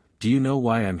Anbu. Do you know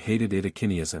why I'm hated,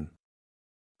 Itachi-san?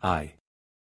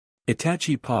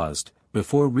 Itachi paused,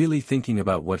 before really thinking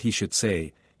about what he should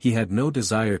say. He had no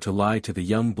desire to lie to the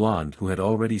young blonde who had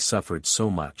already suffered so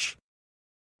much.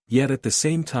 Yet at the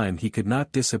same time he could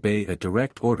not disobey a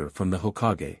direct order from the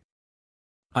Hokage.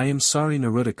 I am sorry,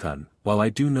 Naruto-kun, while I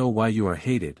do know why you are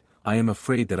hated, I am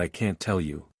afraid that I can't tell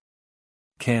you.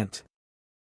 Can't?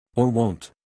 Or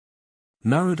won't?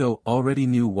 Naruto already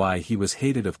knew why he was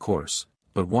hated, of course,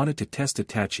 but wanted to test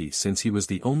Itachi since he was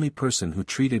the only person who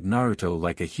treated Naruto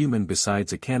like a human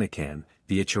besides Akane-kan,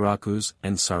 the Ichirakus,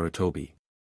 and Sarutobi.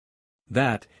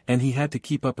 That, and he had to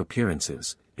keep up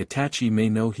appearances. Itachi may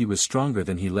know he was stronger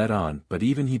than he let on, but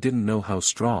even he didn't know how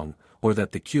strong, or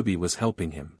that the Kyuubi was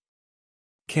helping him.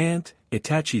 Can't,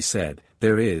 Itachi said,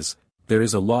 there is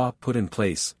a law put in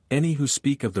place. Any who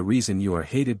speak of the reason you are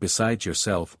hated besides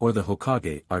yourself or the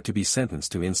Hokage are to be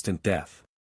sentenced to instant death.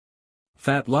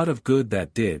 Fat lot of good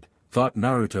that did, thought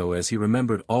Naruto as he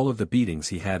remembered all of the beatings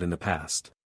he had in the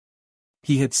past.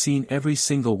 He had seen every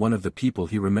single one of the people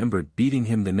he remembered beating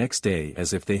him the next day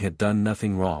as if they had done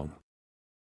nothing wrong.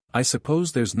 I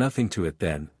suppose there's nothing to it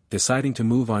then. Deciding to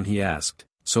move on, he asked,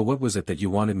 so what was it that you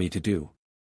wanted me to do?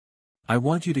 I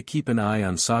want you to keep an eye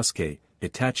on Sasuke,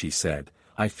 Itachi said.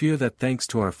 I fear that thanks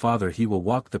to our father he will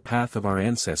walk the path of our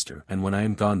ancestor, and when I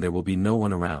am gone there will be no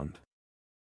one around.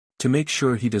 To make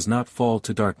sure he does not fall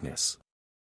to darkness.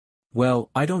 Well,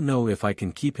 I don't know if I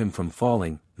can keep him from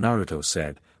falling, Naruto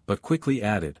said, but quickly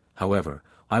added, however,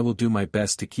 I will do my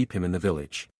best to keep him in the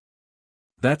village.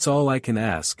 That's all I can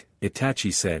ask,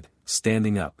 Itachi said,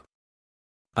 standing up.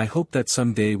 I hope that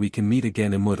someday we can meet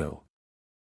again Imuto.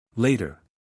 Later.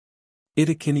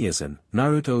 Itakiniazan,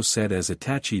 Naruto said as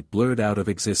Itachi blurred out of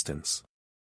existence.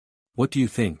 What do you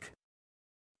think?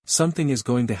 Something is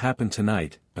going to happen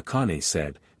tonight, Akane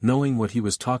said, knowing what he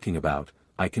was talking about.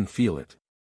 I can feel it.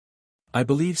 I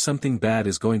believe something bad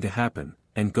is going to happen,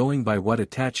 and going by what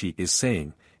Itachi is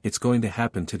saying, it's going to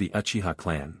happen to the Uchiha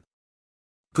clan.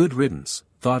 Good riddance,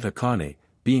 thought Akane,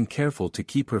 being careful to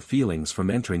keep her feelings from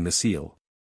entering the seal.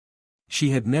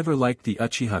 She had never liked the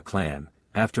Uchiha clan,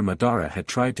 after Madara had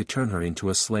tried to turn her into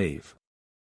a slave.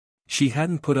 She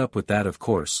hadn't put up with that of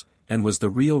course, and was the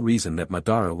real reason that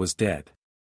Madara was dead.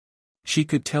 She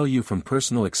could tell you from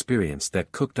personal experience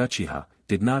that cooked Uchiha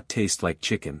did not taste like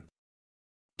chicken.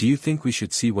 Do you think we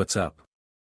should see what's up?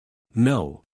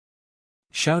 No.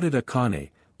 Shouted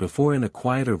Akane, before in a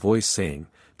quieter voice saying,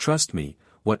 trust me,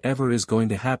 whatever is going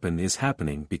to happen is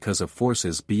happening because of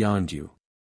forces beyond you.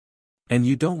 And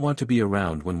you don't want to be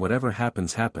around when whatever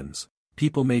happens happens.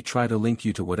 People may try to link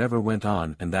you to whatever went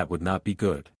on and that would not be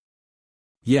good.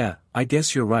 Yeah, I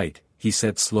guess you're right, he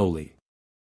said slowly.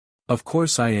 Of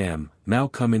course I am, now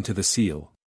come into the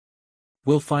seal.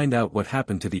 We'll find out what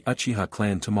happened to the Uchiha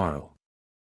clan tomorrow.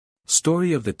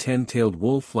 Story of the Ten-Tailed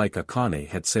Wolf. Like Akane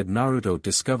had said, Naruto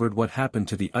discovered what happened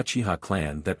to the Uchiha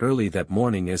clan that early that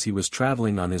morning as he was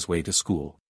traveling on his way to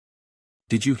school.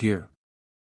 Did you hear?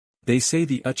 They say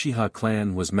the Uchiha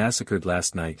clan was massacred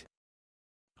last night.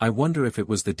 I wonder if it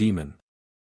was the demon.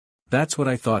 That's what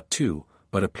I thought too,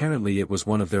 but apparently it was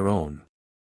one of their own.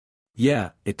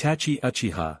 Yeah, Itachi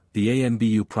Uchiha, the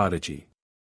ANBU prodigy.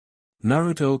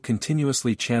 Naruto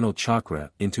continuously channeled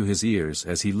chakra into his ears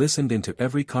as he listened into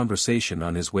every conversation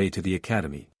on his way to the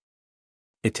academy.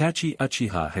 Itachi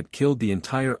Uchiha had killed the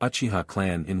entire Uchiha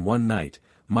clan in one night,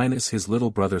 minus his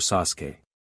little brother Sasuke.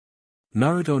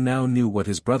 Naruto now knew what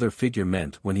his brother figure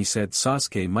meant when he said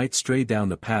Sasuke might stray down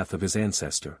the path of his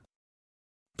ancestor.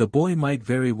 The boy might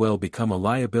very well become a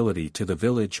liability to the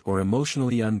village or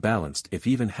emotionally unbalanced if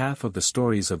even half of the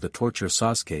stories of the torture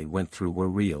Sasuke went through were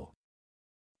real.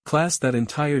 Class. That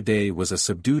entire day was a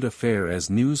subdued affair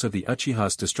as news of the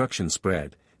Uchiha's destruction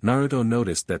spread. Naruto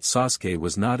noticed that Sasuke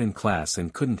was not in class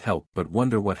and couldn't help but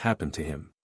wonder what happened to him.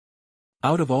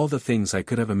 Out of all the things I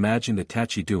could have imagined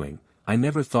Itachi doing, I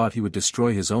never thought he would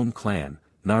destroy his own clan,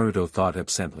 Naruto thought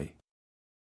absently.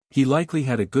 He likely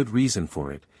had a good reason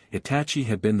for it. Itachi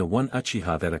had been the one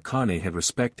Uchiha that Akane had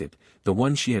respected, the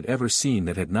one she had ever seen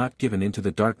that had not given into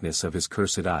the darkness of his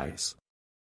cursed eyes.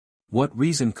 What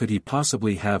reason could he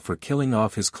possibly have for killing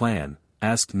off his clan?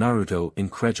 Asked Naruto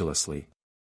incredulously.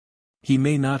 He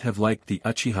may not have liked the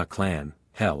Uchiha clan,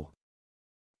 hell.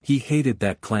 He hated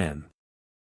that clan.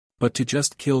 But to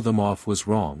just kill them off was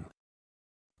wrong.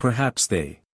 Perhaps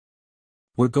they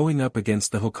were going up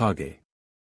against the Hokage.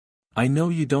 I know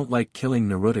you don't like killing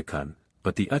Naruto-kun,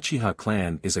 but the Uchiha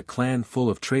clan is a clan full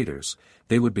of traitors.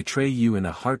 They would betray you in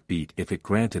a heartbeat if it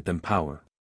granted them power.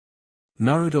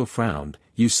 Naruto frowned.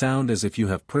 You sound as if you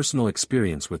have personal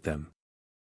experience with them.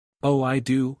 Oh, I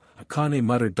do, Akane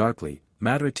muttered darkly.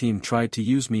 Madara team tried to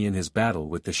use me in his battle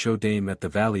with the Shodaime at the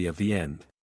Valley of the End.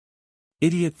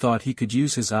 Idiot thought he could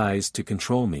use his eyes to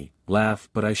control me, laugh,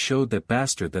 but I showed that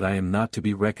bastard that I am not to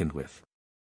be reckoned with.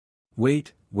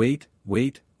 Wait,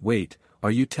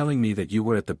 are you telling me that you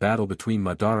were at the battle between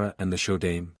Madara and the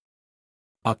Shodaime?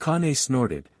 Akane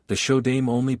snorted. The Shodaime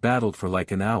only battled for like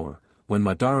an hour. When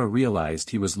Madara realized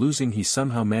he was losing, he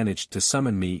somehow managed to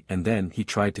summon me and then he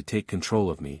tried to take control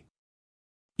of me.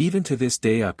 Even to this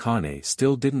day Akane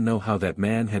still didn't know how that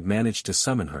man had managed to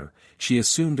summon her. She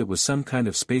assumed it was some kind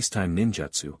of spacetime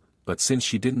ninjutsu, but since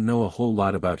she didn't know a whole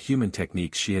lot about human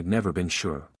techniques she had never been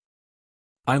sure.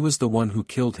 I was the one who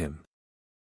killed him.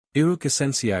 Iruka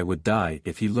Sensei would die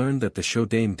if he learned that the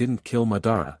Shodaime didn't kill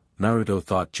Madara, Naruto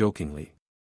thought jokingly.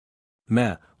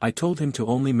 Meh, I told him to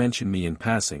only mention me in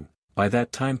passing. By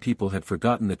that time people had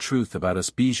forgotten the truth about us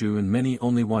Bijou and many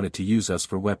only wanted to use us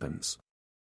for weapons.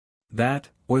 That,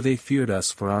 or they feared us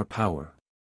for our power.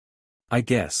 I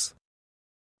guess.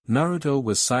 Naruto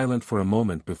was silent for a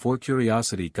moment before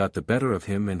curiosity got the better of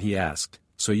him and he asked,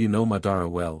 so you know Madara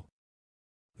well?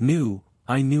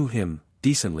 I knew him,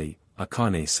 decently,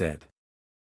 Akane said.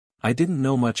 I didn't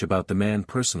know much about the man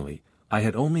personally. I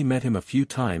had only met him a few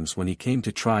times when he came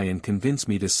to try and convince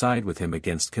me to side with him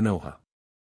against Konoha.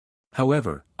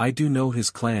 However, I do know his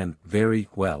clan very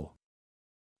well.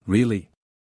 Really?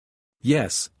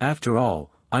 Yes, after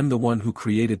all, I'm the one who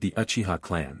created the Uchiha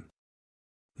clan.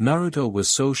 Naruto was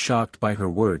so shocked by her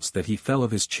words that he fell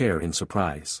of his chair in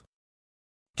surprise.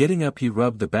 Getting up, he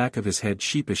rubbed the back of his head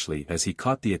sheepishly as he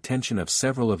caught the attention of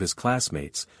several of his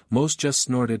classmates. Most just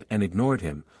snorted and ignored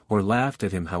him, or laughed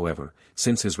at him. However,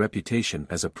 since his reputation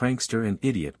as a prankster and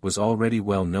idiot was already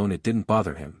well known, it didn't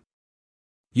bother him.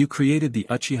 "You created the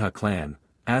Uchiha clan?"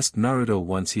 asked Naruto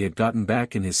once he had gotten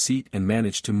back in his seat and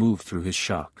managed to move through his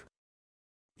shock.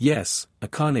 "Yes,"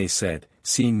 Akane said,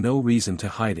 seeing no reason to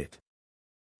hide it.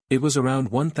 "It was around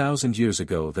 1,000 years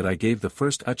ago that I gave the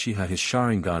first Uchiha his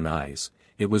Sharingan eyes.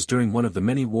 It was during one of the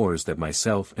many wars that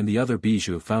myself and the other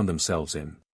Bijou found themselves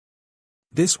in.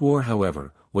 This war,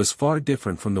 however, was far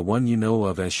different from the one you know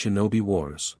of as shinobi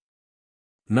wars."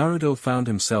 Naruto found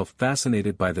himself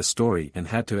fascinated by the story and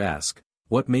had to ask,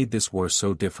 what made this war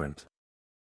so different?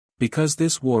 Because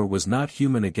this war was not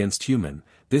human against human,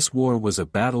 this war was a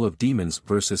battle of demons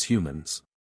versus humans.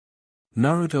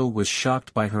 Naruto was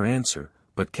shocked by her answer,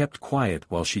 but kept quiet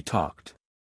while she talked.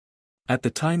 At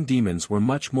the time, demons were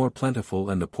much more plentiful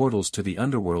and the portals to the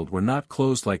underworld were not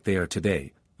closed like they are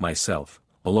today. Myself,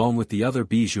 along with the other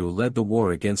Bijou, led the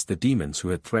war against the demons who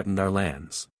had threatened our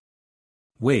lands.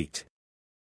 "Wait.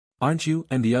 Aren't you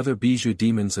and the other Bijou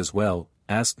demons as well?"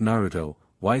 asked Naruto.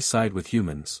 "Why side with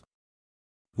humans?"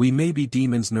 "We may be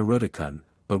demons, Naruto-kun,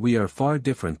 but we are far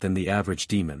different than the average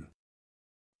demon."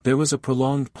 There was a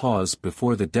prolonged pause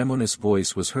before the demoness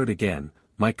voice was heard again.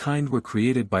 "My kind were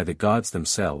created by the gods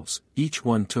themselves, each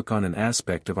one took on an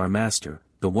aspect of our master,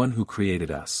 the one who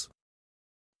created us.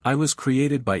 I was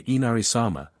created by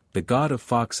Inari-sama, the god of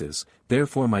foxes,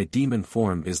 therefore my demon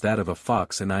form is that of a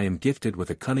fox, and I am gifted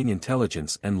with a cunning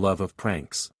intelligence and love of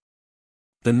pranks.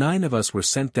 The 9 of us were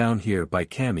sent down here by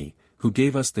Kami, who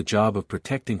gave us the job of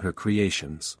protecting her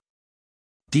creations.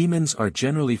 Demons are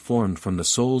generally formed from the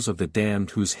souls of the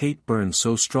damned whose hate burned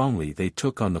so strongly they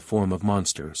took on the form of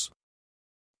monsters.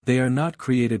 They are not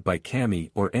created by Kami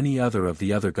or any other of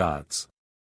the other gods.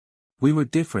 We were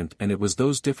different, and it was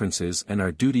those differences and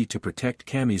our duty to protect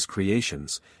Kami's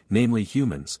creations, namely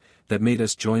humans, that made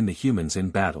us join the humans in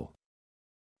battle.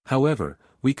 However,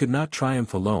 we could not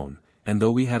triumph alone, and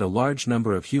though we had a large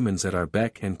number of humans at our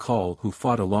beck and call who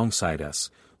fought alongside us,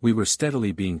 we were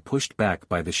steadily being pushed back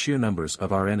by the sheer numbers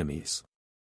of our enemies.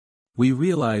 We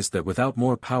realized that without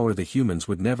more power the humans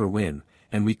would never win,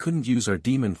 and we couldn't use our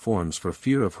demon forms for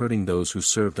fear of hurting those who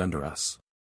served under us.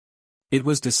 It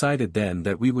was decided then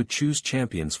that we would choose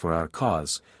champions for our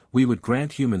cause. We would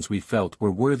grant humans we felt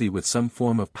were worthy with some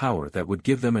form of power that would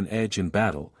give them an edge in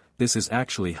battle. This is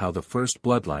actually how the first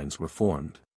bloodlines were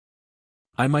formed.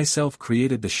 I myself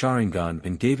created the Sharingan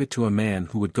and gave it to a man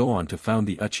who would go on to found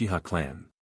the Uchiha clan."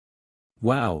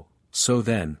 "Wow, so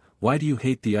then, why do you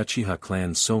hate the Uchiha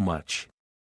clan so much?"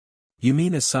 "You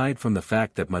mean aside from the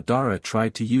fact that Madara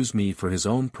tried to use me for his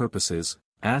own purposes?"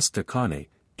 asked Akane,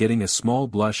 getting a small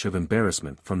blush of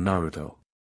embarrassment from Naruto.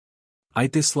 "I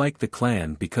dislike the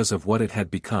clan because of what it had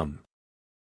become.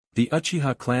 The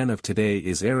Uchiha clan of today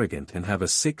is arrogant and have a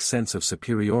sick sense of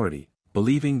superiority,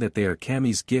 believing that they are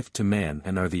Kami's gift to man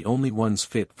and are the only ones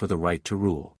fit for the right to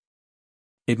rule.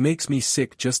 It makes me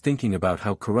sick just thinking about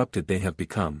how corrupted they have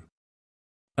become.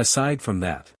 Aside from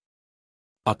that."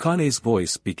 Akane's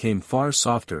voice became far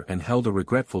softer and held a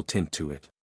regretful tint to it.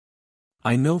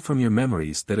 "I know from your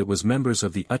memories that it was members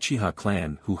of the Uchiha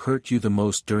clan who hurt you the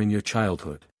most during your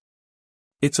childhood."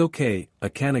 "It's okay,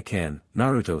 Akane-kan,"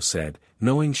 Naruto said,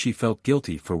 knowing she felt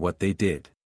guilty for what they did.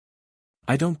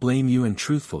 "I don't blame you, and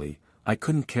truthfully, I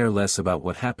couldn't care less about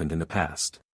what happened in the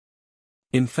past.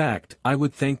 In fact, I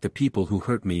would thank the people who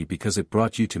hurt me because it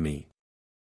brought you to me."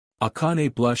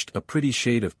 Akane blushed a pretty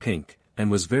shade of pink, and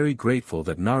was very grateful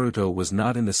that Naruto was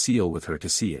not in the seal with her to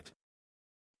see it.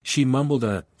 She mumbled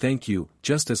a "thank you"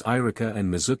 just as Irika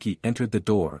and Mizuki entered the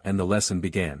door and the lesson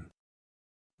began.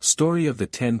 Story of the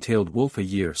 10-tailed wolf. A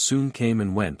year soon came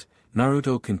and went.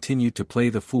 Naruto continued to play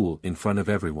the fool in front of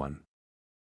everyone.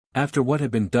 After what had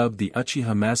been dubbed the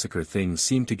Uchiha massacre, things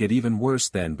seemed to get even worse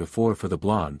than before for the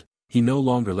blonde. He no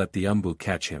longer let the Umbu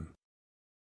catch him.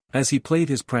 As he played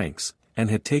his pranks, and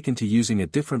had taken to using a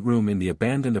different room in the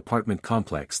abandoned apartment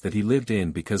complex that he lived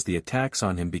in because the attacks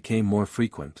on him became more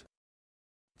frequent.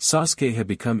 Sasuke had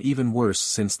become even worse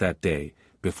since that day.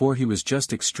 Before he was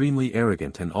just extremely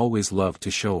arrogant and always loved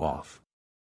to show off.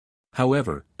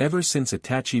 However, ever since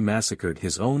Itachi massacred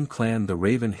his own clan, the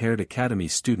raven-haired academy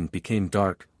student became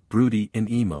dark, broody and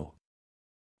emo.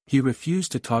 He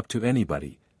refused to talk to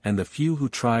anybody, and the few who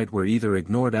tried were either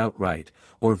ignored outright,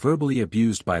 or verbally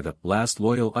abused by the last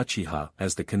loyal Uchiha,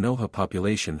 as the Konoha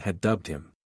population had dubbed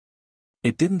him.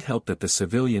 It didn't help that the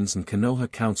civilians and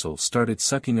Konoha Council started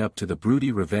sucking up to the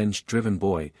broody revenge-driven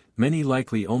boy, many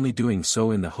likely only doing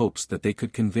so in the hopes that they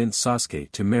could convince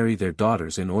Sasuke to marry their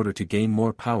daughters in order to gain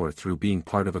more power through being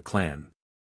part of a clan.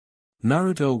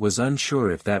 Naruto was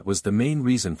unsure if that was the main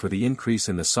reason for the increase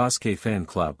in the Sasuke fan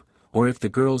club, or if the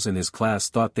girls in his class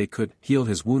thought they could heal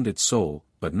his wounded soul,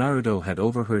 but Naruto had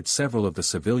overheard several of the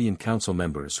civilian council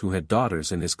members who had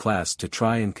daughters in his class to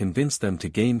try and convince them to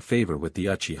gain favor with the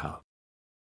Uchiha.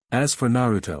 As for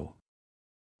Naruto,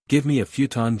 give me a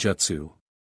futon jutsu.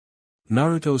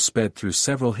 Naruto sped through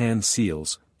several hand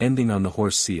seals, ending on the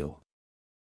horse seal.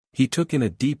 He took in a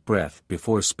deep breath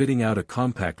before spitting out a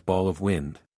compact ball of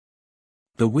wind.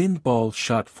 The wind ball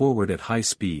shot forward at high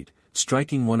speed,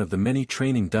 striking one of the many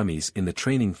training dummies in the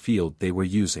training field they were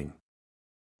using.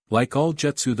 Like all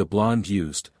jutsu the blonde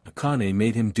used, Akane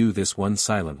made him do this one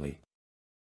silently.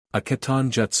 A katan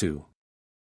jutsu.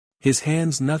 His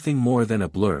hands nothing more than a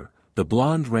blur, the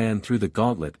blonde ran through the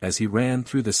gauntlet as he ran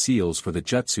through the seals for the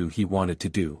jutsu he wanted to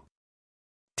do.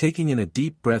 Taking in a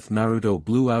deep breath, Naruto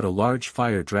blew out a large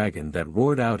fire dragon that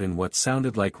roared out in what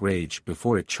sounded like rage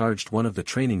before it charged one of the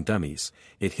training dummies.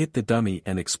 It hit the dummy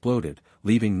and exploded,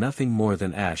 leaving nothing more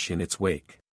than ash in its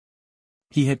wake.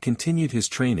 He had continued his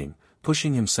training,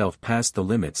 pushing himself past the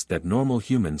limits that normal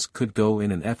humans could go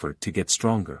in an effort to get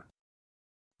stronger.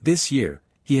 This year,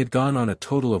 he had gone on a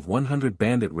total of 100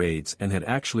 bandit raids and had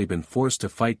actually been forced to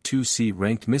fight 2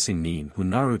 C-ranked missing nin who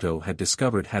Naruto had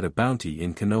discovered had a bounty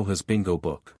in Konoha's bingo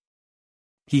book.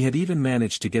 He had even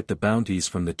managed to get the bounties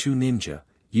from the 2 ninja,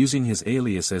 using his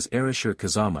alias as Erasure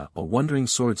Kazama, a wandering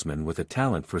swordsman with a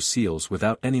talent for seals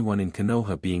without anyone in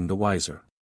Konoha being the wiser.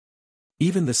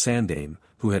 Even the Sandaime,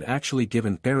 who had actually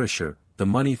given Erasure the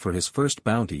money for his first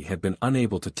bounty, had been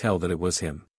unable to tell that it was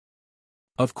him.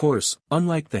 Of course,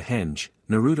 unlike the henge,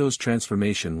 Naruto's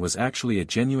transformation was actually a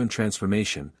genuine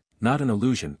transformation, not an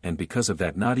illusion, and because of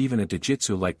that not even a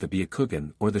Dojutsu like the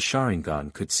Byakugan or the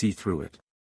Sharingan could see through it.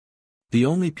 The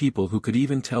only people who could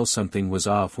even tell something was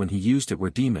off when he used it were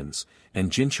demons,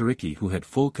 and Jinchuriki who had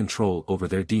full control over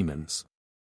their demons.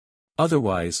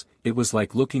 Otherwise, it was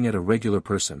like looking at a regular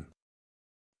person.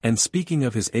 And speaking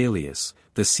of his alias,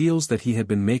 the seals that he had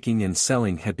been making and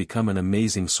selling had become an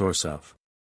amazing source of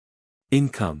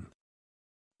income.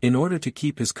 In order to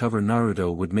keep his cover,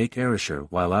 Naruto would make Erasure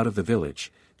while out of the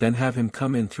village, then have him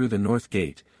come in through the north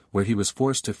gate, where he was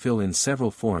forced to fill in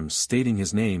several forms stating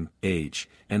his name, age,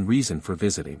 and reason for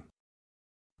visiting.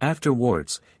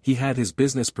 Afterwards, he had his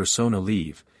business persona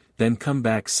leave, then come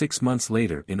back 6 months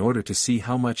later in order to see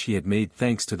how much he had made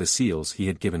thanks to the seals he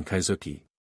had given Kaizuki.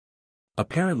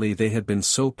 Apparently they had been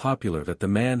so popular that the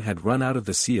man had run out of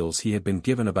the seals he had been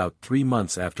given about 3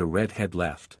 months after Red had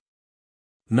left.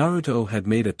 Naruto had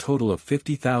made a total of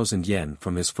 50,000 yen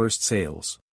from his first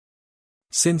sales.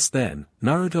 Since then,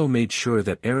 Naruto made sure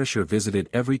that Erasure visited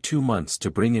every 2 months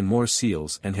to bring in more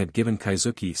seals and had given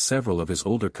Kaizuki several of his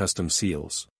older custom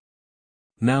seals.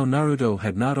 Now Naruto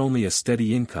had not only a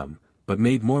steady income, but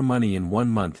made more money in 1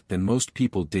 month than most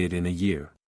people did in a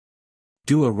year.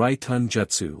 Do a Raitun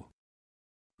Jutsu.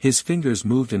 His fingers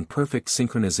moved in perfect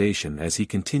synchronization as he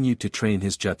continued to train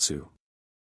his jutsu.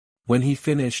 When he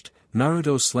finished,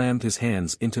 Naruto slammed his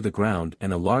hands into the ground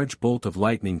and a large bolt of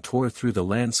lightning tore through the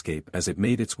landscape as it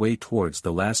made its way towards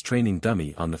the last training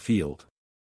dummy on the field.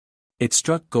 It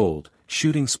struck gold,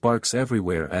 shooting sparks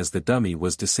everywhere as the dummy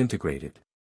was disintegrated.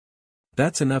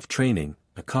 That's enough training,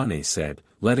 Akane said,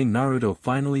 letting Naruto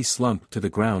finally slump to the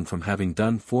ground from having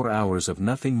done 4 hours of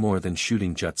nothing more than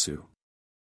shooting jutsu.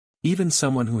 Even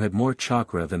someone who had more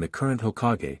chakra than the current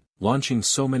Hokage, launching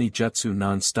so many jutsu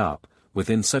non-stop,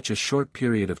 within such a short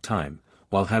period of time,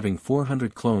 while having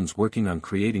 400 clones working on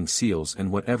creating seals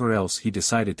and whatever else he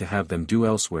decided to have them do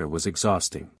elsewhere, was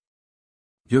exhausting.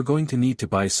 You're going to need to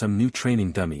buy some new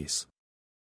training dummies.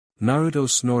 Naruto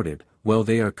snorted, well,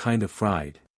 they are kind of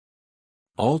fried.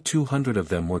 All 200 of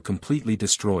them were completely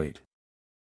destroyed.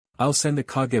 I'll send a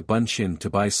Kage Bunshin to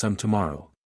buy some tomorrow.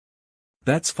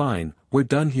 That's fine, we're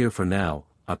done here for now,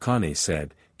 Akane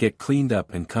said, get cleaned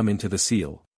up and come into the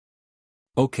seal.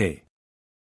 Okay.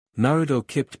 Naruto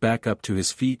kipped back up to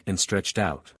his feet and stretched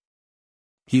out.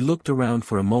 He looked around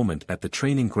for a moment at the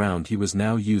training ground he was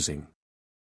now using.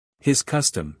 His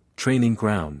custom, training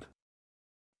ground.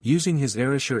 Using his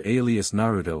Erasure alias,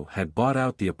 Naruto had bought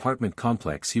out the apartment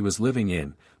complex he was living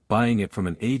in, buying it from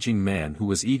an aging man who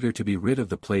was eager to be rid of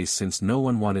the place since no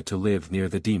one wanted to live near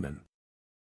the demon.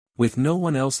 With no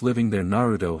one else living there,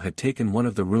 Naruto had taken one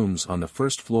of the rooms on the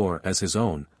first floor as his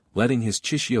own, letting his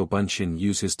Chishio Bunshin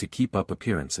use his to keep up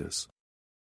appearances.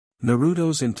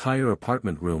 Naruto's entire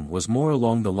apartment room was more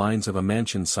along the lines of a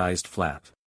mansion-sized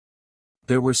flat.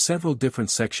 There were several different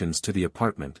sections to the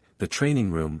apartment: the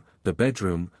training room, the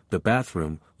bedroom, the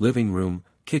bathroom, living room,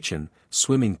 kitchen,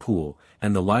 swimming pool,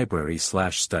 and the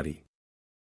library/study.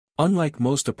 Unlike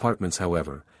most apartments,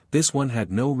 however, this one had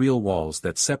no real walls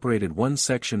that separated one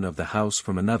section of the house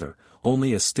from another,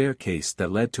 only a staircase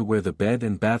that led to where the bed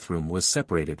and bathroom was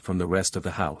separated from the rest of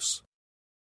the house.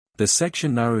 The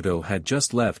section Naruto had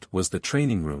just left was the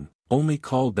training room, only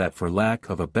called that for lack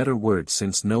of a better word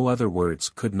since no other words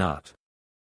could not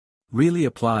really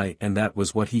apply, and that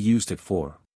was what he used it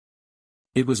for.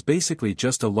 It was basically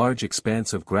just a large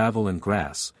expanse of gravel and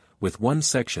grass, with one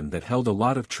section that held a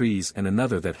lot of trees and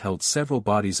another that held several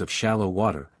bodies of shallow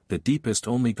water, the deepest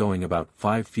only going about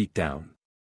 5 feet down.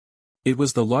 It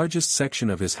was the largest section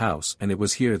of his house, and it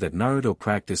was here that Naruto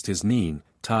practiced his nin,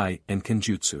 tai, and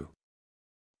kenjutsu.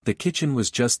 The kitchen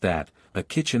was just that, a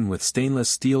kitchen with stainless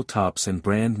steel tops and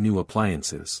brand new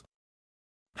appliances.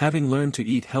 Having learned to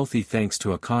eat healthy thanks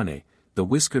to Akane, the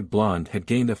whiskered blonde had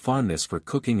gained a fondness for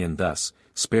cooking and thus,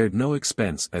 spared no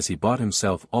expense as he bought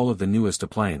himself all of the newest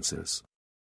appliances.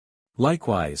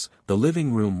 Likewise, the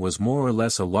living room was more or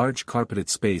less a large carpeted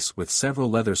space with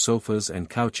several leather sofas and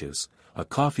couches, a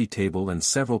coffee table and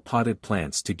several potted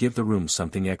plants to give the room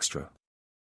something extra.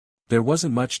 There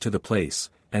wasn't much to the place,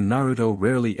 and Naruto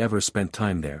rarely ever spent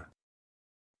time there.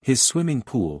 His swimming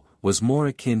pool was more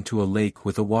akin to a lake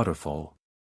with a waterfall.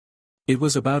 It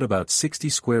was about 60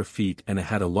 square feet and it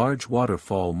had a large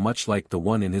waterfall much like the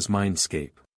one in his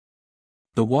mindscape.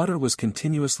 The water was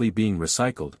continuously being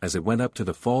recycled as it went up to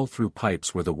the fall through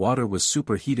pipes where the water was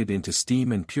superheated into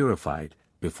steam and purified,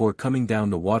 before coming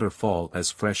down the waterfall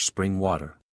as fresh spring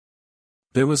water.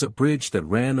 There was a bridge that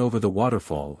ran over the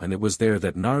waterfall, and it was there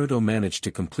that Naruto managed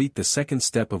to complete the second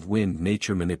step of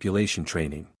wind-nature manipulation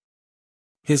training.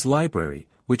 His library,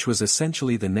 which was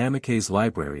essentially the Namake's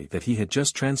library that he had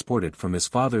just transported from his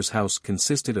father's house,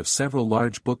 consisted of several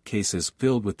large bookcases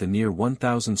filled with the near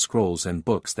 1,000 scrolls and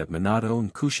books that Minato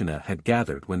and Kushina had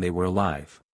gathered when they were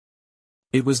alive.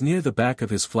 It was near the back of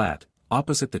his flat,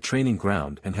 opposite the training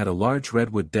ground, and had a large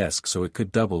redwood desk so it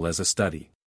could double as a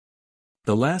study.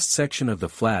 The last section of the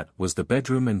flat was the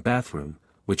bedroom and bathroom,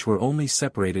 which were only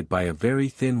separated by a very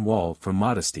thin wall for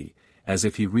modesty, as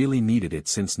if he really needed it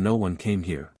since no one came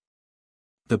here.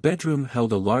 The bedroom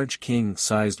held a large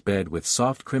king-sized bed with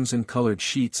soft crimson-colored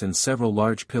sheets and several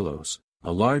large pillows,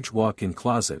 a large walk-in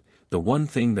closet, the one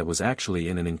thing that was actually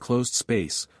in an enclosed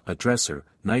space, a dresser,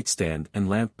 nightstand and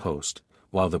lamp post,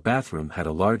 while the bathroom had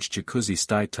a large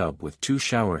jacuzzi-style tub with 2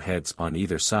 shower heads on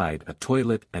either side, a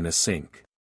toilet and a sink.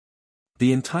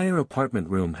 The entire apartment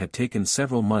room had taken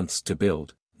several months to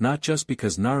build, not just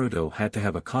because Naruto had to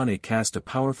have Akane cast a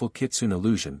powerful kitsune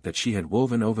illusion that she had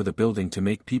woven over the building to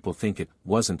make people think it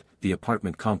wasn't the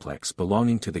apartment complex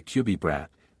belonging to the Kyuubi brat,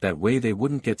 that way they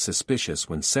wouldn't get suspicious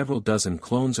when several dozen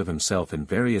clones of himself in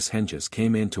various henges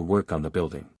came in to work on the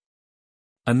building.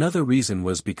 Another reason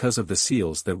was because of the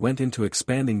seals that went into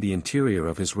expanding the interior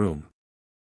of his room.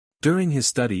 During his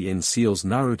study in seals,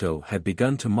 Naruto had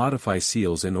begun to modify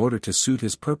seals in order to suit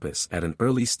his purpose at an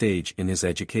early stage in his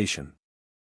education.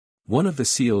 One of the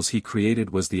seals he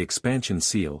created was the expansion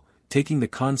seal, taking the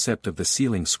concept of the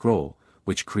sealing scroll,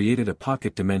 which created a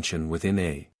pocket dimension within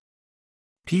a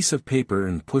piece of paper,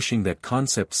 and pushing that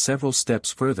concept several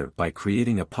steps further by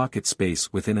creating a pocket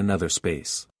space within another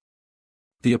space.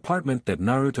 The apartment that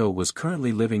Naruto was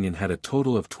currently living in had a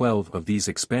total of 12 of these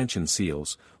expansion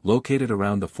seals, located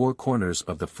around the 4 corners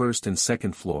of the first and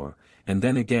second floor, and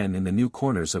then again in the new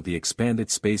corners of the expanded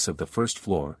space of the first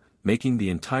floor, making the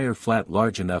entire flat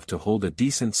large enough to hold a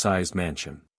decent-sized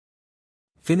mansion.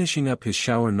 Finishing up his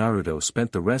shower, Naruto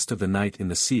spent the rest of the night in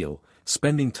the seal,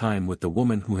 spending time with the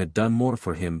woman who had done more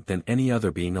for him than any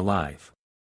other being alive.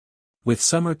 With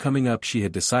summer coming up, she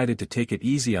had decided to take it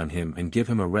easy on him and give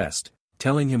him a rest,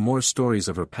 telling him more stories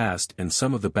of her past and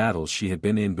some of the battles she had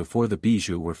been in before the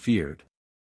Bijou were feared.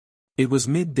 It was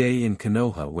midday in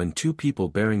Konoha when 2 people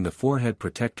bearing the forehead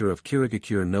protector of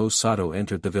Kirigakure no Sato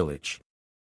entered the village.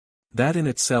 That in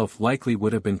itself likely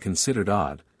would have been considered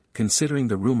odd, considering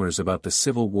the rumors about the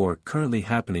civil war currently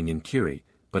happening in Kiri,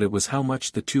 but it was how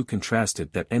much the two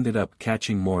contrasted that ended up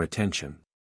catching more attention.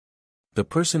 The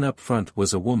person up front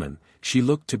was a woman. She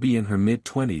looked to be in her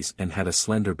mid-20s and had a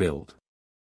slender build.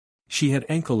 She had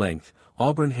ankle-length,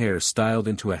 auburn hair styled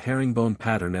into a herringbone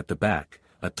pattern at the back,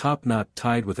 a top knot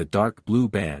tied with a dark blue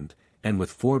band, and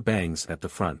with 4 bangs at the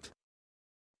front.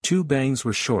 2 bangs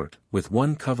were short, with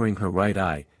one covering her right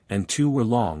eye, and 2 were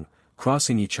long,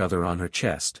 crossing each other on her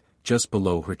chest, just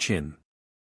below her chin.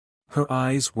 Her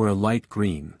eyes were a light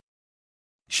green.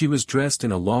 She was dressed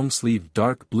in a long-sleeved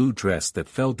dark blue dress that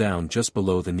fell down just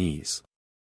below the knees.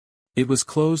 It was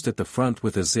closed at the front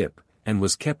with a zip, and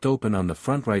was kept open on the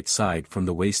front right side from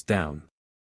the waist down.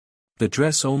 The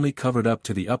dress only covered up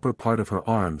to the upper part of her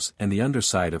arms and the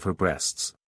underside of her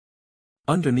breasts.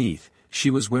 Underneath,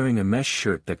 she was wearing a mesh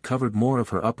shirt that covered more of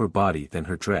her upper body than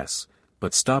her dress,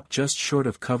 but stopped just short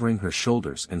of covering her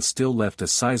shoulders and still left a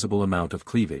sizable amount of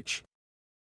cleavage.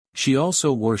 She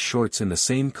also wore shorts in the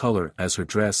same color as her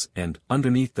dress and,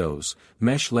 underneath those,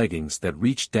 mesh leggings that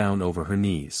reached down over her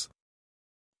knees.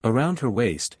 Around her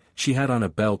waist, she had on a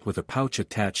belt with a pouch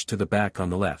attached to the back on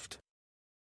the left.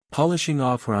 Polishing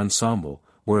off her ensemble,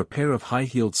 were a pair of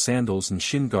high-heeled sandals and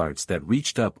shin guards that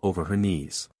reached up over her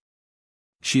knees.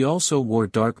 She also wore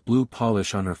dark blue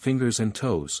polish on her fingers and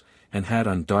toes, and had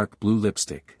on dark blue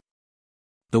lipstick.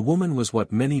 The woman was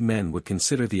what many men would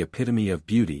consider the epitome of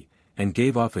beauty, and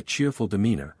gave off a cheerful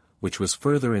demeanor, which was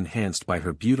further enhanced by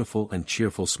her beautiful and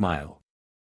cheerful smile.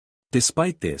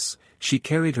 Despite this, she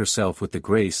carried herself with the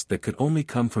grace that could only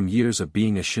come from years of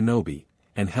being a shinobi,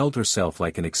 and held herself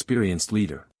like an experienced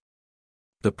leader.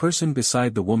 The person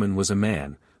beside the woman was a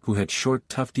man, who had short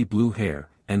tufty blue hair,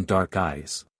 and dark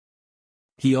eyes.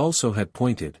 He also had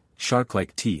pointed,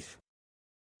 shark-like teeth.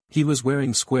 He was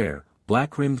wearing square,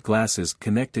 black-rimmed glasses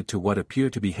connected to what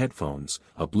appeared to be headphones,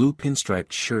 a blue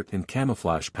pinstriped shirt and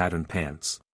camouflage-patterned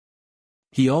pants.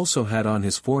 He also had on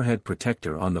his forehead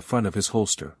protector on the front of his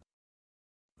holster,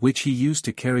 which he used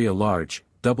to carry a large,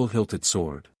 double-hilted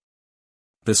sword.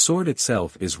 The sword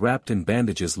itself is wrapped in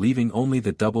bandages leaving only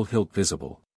the double hilt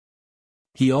visible.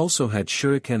 He also had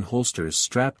shuriken holsters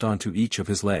strapped onto each of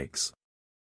his legs.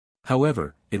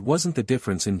 However, it wasn't the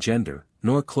difference in gender,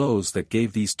 nor clothes that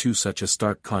gave these two such a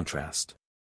stark contrast.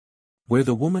 Where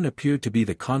the woman appeared to be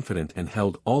the confident and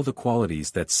held all the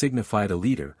qualities that signified a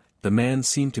leader, the man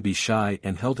seemed to be shy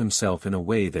and held himself in a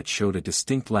way that showed a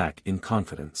distinct lack in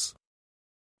confidence.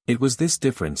 It was this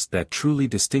difference that truly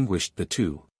distinguished the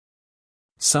two.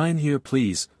 "Sign here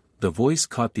please." The voice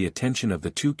caught the attention of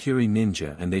the two Kiri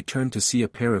ninja and they turned to see a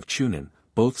pair of chunin,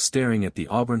 both staring at the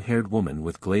auburn-haired woman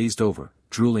with glazed-over,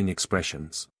 drooling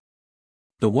expressions.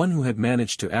 The one who had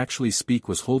managed to actually speak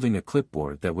was holding a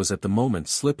clipboard that was at the moment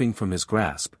slipping from his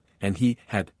grasp, and he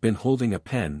had been holding a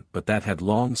pen but that had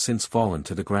long since fallen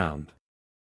to the ground.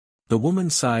 The woman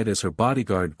sighed as her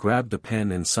bodyguard grabbed the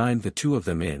pen and signed the two of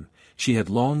them in. She had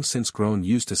long since grown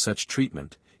used to such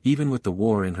treatment. Even with the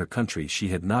war in her country she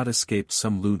had not escaped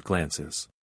some lewd glances.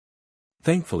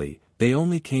 Thankfully, they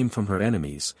only came from her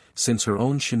enemies, since her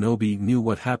own shinobi knew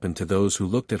what happened to those who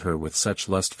looked at her with such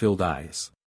lust-filled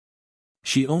eyes.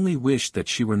 She only wished that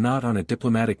she were not on a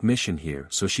diplomatic mission here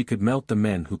so she could melt the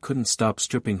men who couldn't stop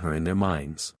stripping her in their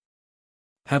minds.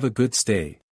 "Have a good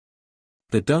stay."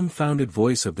 The dumbfounded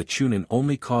voice of the chunin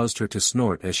only caused her to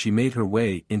snort as she made her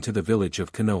way into the village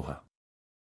of Konoha.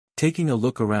 Taking a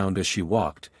look around as she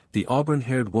walked, the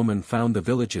auburn-haired woman found the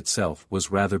village itself was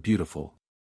rather beautiful.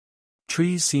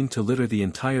 Trees seemed to litter the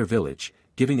entire village,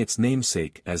 giving its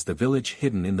namesake as the village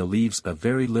hidden in the leaves a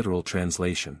very literal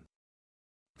translation.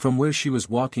 From where she was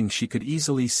walking she could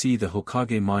easily see the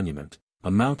Hokage monument,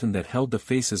 a mountain that held the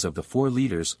faces of the four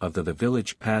leaders of the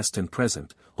village past and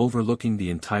present, overlooking the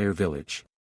entire village.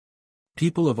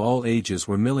 People of all ages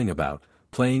were milling about,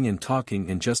 playing and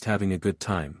talking and just having a good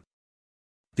time.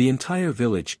 The entire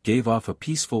village gave off a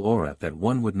peaceful aura that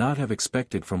one would not have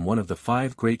expected from one of the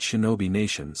 5 great shinobi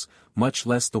nations, much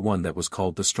less the one that was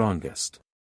called the strongest.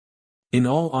 In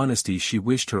all honesty she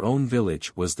wished her own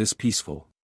village was this peaceful.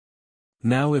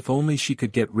 Now if only she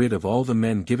could get rid of all the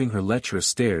men giving her lecherous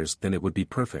stares then it would be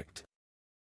perfect.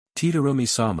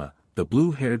 "Tadanomi-sama," the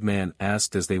blue-haired man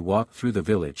asked as they walked through the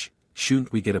village,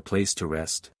 "shouldn't we get a place to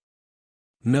rest?"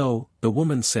 "No," the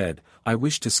woman said, "I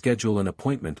wish to schedule an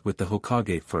appointment with the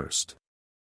Hokage first."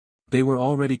 They were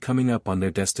already coming up on their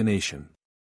destination.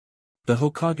 The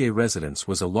Hokage residence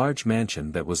was a large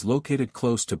mansion that was located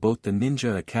close to both the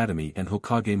Ninja Academy and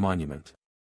Hokage Monument.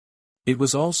 It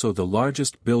was also the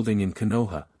largest building in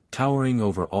Konoha, towering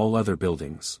over all other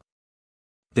buildings.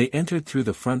 They entered through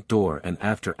the front door and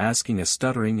after asking a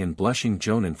stuttering and blushing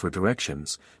Jonin for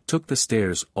directions, took the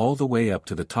stairs all the way up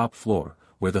to the top floor,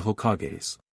 where the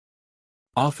Hokage's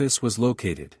office was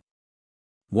located.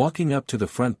 Walking up to the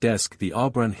front desk the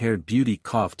auburn-haired beauty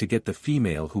coughed to get the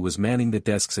female who was manning the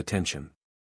desk's attention.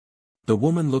 The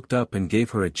woman looked up and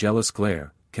gave her a jealous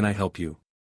glare. "Can I help you?"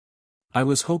 "I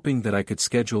was hoping that I could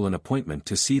schedule an appointment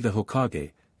to see the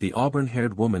Hokage," the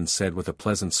auburn-haired woman said with a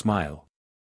pleasant smile.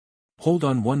 "Hold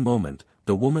on one moment."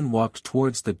 The woman walked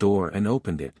towards the door and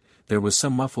opened it. There was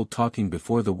some muffled talking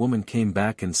before the woman came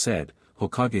back and said,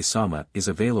 "Hokage-sama is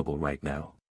available right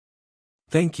now."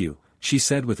 "Thank you," she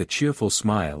said with a cheerful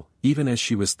smile, even as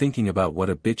she was thinking about what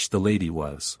a bitch the lady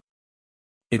was.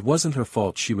 It wasn't her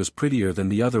fault she was prettier than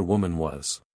the other woman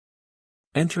was.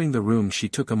 Entering the room, she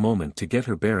took a moment to get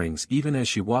her bearings even as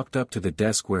she walked up to the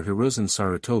desk where Hiruzen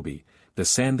Sarutobi, the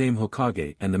Sandaime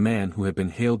Hokage, and the man who had been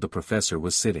hailed the professor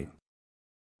was sitting.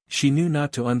 She knew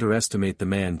not to underestimate the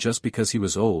man just because he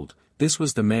was old. This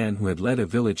was the man who had led a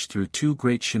village through 2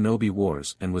 great shinobi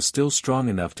wars and was still strong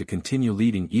enough to continue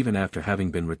leading even after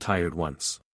having been retired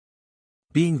once.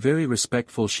 Being very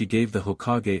respectful, she gave the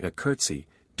Hokage a curtsy,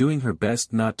 doing her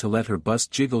best not to let her bust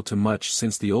jiggle too much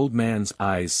since the old man's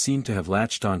eyes seemed to have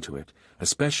latched onto it,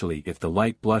 especially if the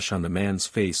light blush on the man's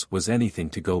face was anything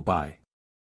to go by.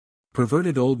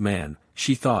 Perverted old man,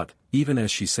 she thought, even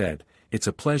as she said, "It's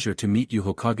a pleasure to meet you,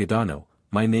 Hokage-dano.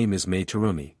 My name is Mei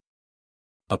Terumi."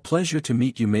 "A pleasure to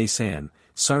meet you, Mei-san,"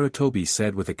 Sarutobi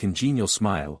said with a congenial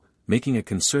smile, making a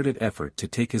concerted effort to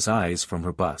take his eyes from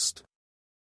her bust.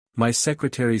 "My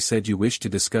secretary said you wished to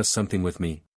discuss something with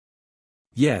me."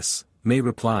 "Yes," Mei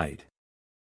replied.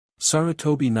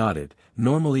 Sarutobi nodded.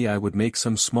 "Normally I would make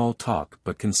some small talk,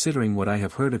 but considering what I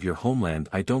have heard of your homeland,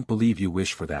 I don't believe you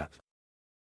wish for that."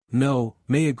 "No,"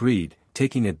 Mei agreed,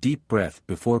 taking a deep breath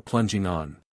before plunging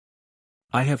on.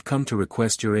 "I have come to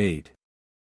request your aid.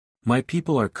 My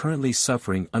people are currently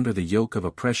suffering under the yoke of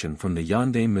oppression from the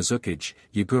Yondaime Mizukage,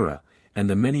 Yagura, and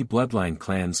the many bloodline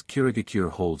clans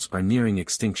Kirigakure holds are nearing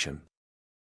extinction.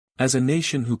 As a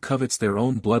nation who covets their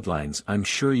own bloodlines, I'm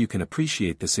sure you can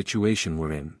appreciate the situation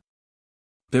we're in."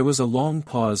 There was a long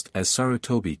pause as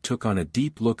Sarutobi took on a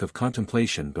deep look of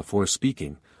contemplation before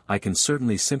speaking. "I can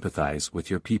certainly sympathize with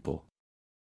your people.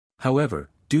 However,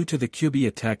 due to the Kyubi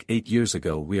attack 8 years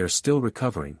ago, we are still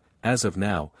recovering. As of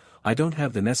now, I don't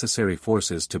have the necessary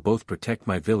forces to both protect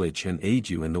my village and aid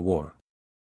you in the war."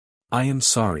 "I am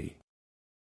sorry."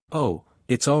 "Oh,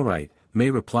 it's all right,"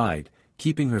 Mei replied,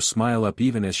 keeping her smile up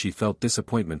even as she felt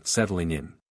disappointment settling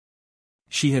in.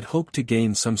 She had hoped to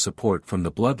gain some support from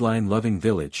the bloodline-loving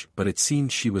village, but it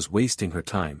seemed she was wasting her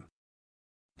time.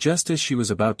 Just as she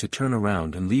was about to turn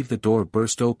around and leave, the door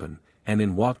burst open, and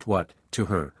in walked what, to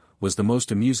her, was the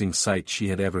most amusing sight she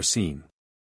had ever seen.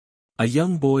 A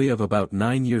young boy of about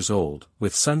 9 years old,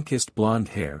 with sun-kissed blonde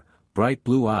hair, bright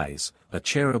blue eyes, a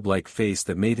cherub-like face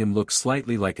that made him look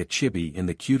slightly like a chibi in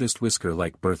the cutest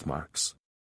whisker-like birthmarks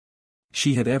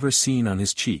she had ever seen on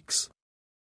his cheeks.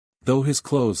 Though his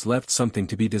clothes left something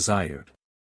to be desired.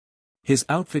 His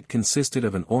outfit consisted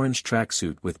of an orange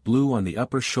tracksuit with blue on the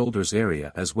upper shoulders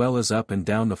area as well as up and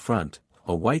down the front,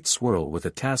 a white swirl with a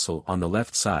tassel on the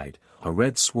left side, a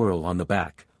red swirl on the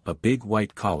back, a big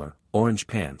white collar, orange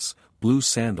pants, blue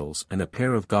sandals and a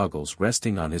pair of goggles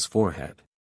resting on his forehead.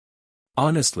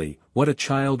 Honestly, what a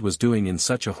child was doing in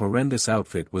such a horrendous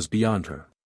outfit was beyond her.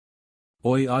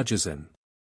 "Oi Ajisen.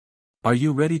 Are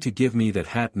you ready to give me that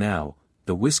hat now?"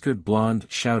 the whiskered blonde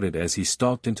shouted as he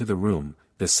stalked into the room,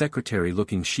 the secretary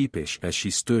looking sheepish as she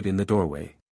stood in the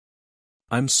doorway.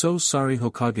 "I'm so sorry,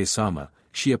 Hokage-sama,"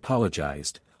 she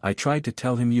apologized. "I tried to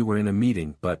tell him you were in a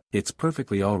meeting, but it's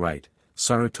perfectly all right,"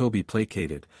 Sarutobi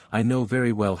placated. "I know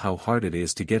very well how hard it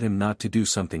is to get him not to do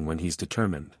something when he's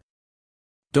determined."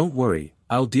 "Don't worry,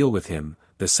 I'll deal with him,"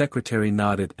 the secretary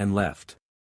nodded and left.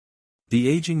 The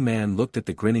aging man looked at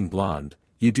the grinning blonde.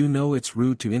 "You do know it's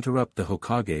rude to interrupt the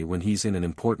Hokage when he's in an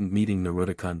important meeting,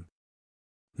 Naruto-kun?"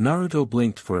 Naruto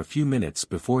blinked for a few minutes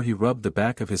before he rubbed the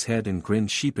back of his head and grinned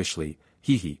sheepishly.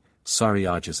 Hee, sorry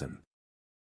Ajisen."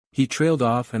 He trailed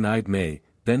off and eyed Mei,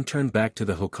 then turned back to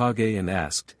the Hokage and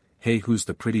asked, "Hey, who's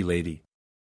the pretty lady?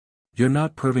 You're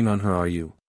not perving on her, are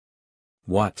you?"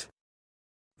 "What?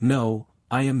 No,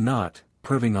 I am not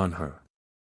perving on her,"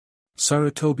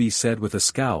 Sarutobi said with a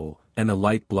scowl and a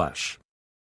light blush.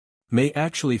 Mei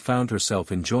actually found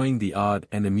herself enjoying the odd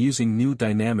and amusing new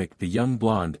dynamic the young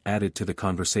blonde added to the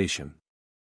conversation.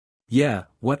 "Yeah,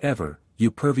 whatever,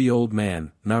 you pervy old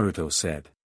man," Naruto said.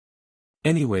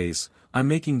 "Anyways, I'm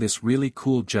making this really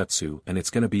cool jutsu and it's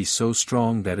gonna be so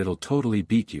strong that it'll totally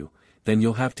beat you, then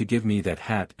you'll have to give me that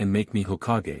hat and make me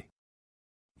Hokage."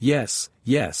 Yes,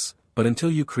 but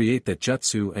until you create that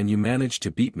jutsu and you manage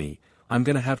to beat me, I'm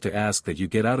gonna have to ask that you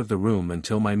get out of the room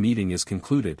until my meeting is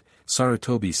concluded,"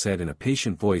 Sarutobi said in a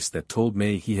patient voice that told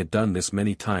Mei he had done this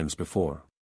many times before.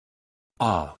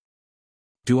 "Ah.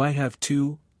 Do I have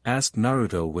to?" asked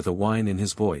Naruto with a whine in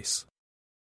his voice.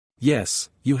 "Yes,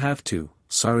 you have to,"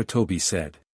 Sarutobi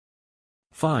said.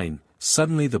 "Fine."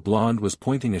 Suddenly the blonde was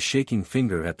pointing a shaking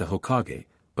finger at the Hokage,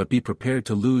 "but be prepared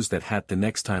to lose that hat the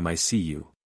next time I see you."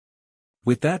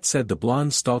 With that said, the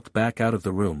blonde stalked back out of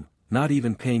the room, not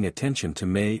even paying attention to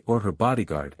Mei or her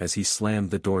bodyguard as he slammed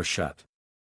the door shut.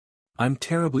 "I'm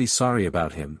terribly sorry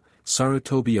about him,"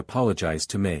 Sarutobi apologized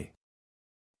to Mei.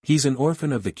 He's an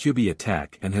orphan of the Kyubi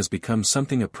attack and has become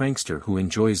something a prankster who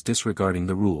enjoys disregarding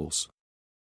the rules.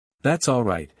 That's all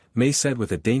right, Mei said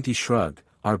with a dainty shrug,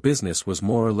 our business was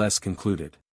more or less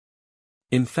concluded.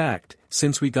 In fact,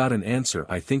 since we got an answer,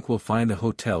 I think we'll find a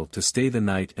hotel to stay the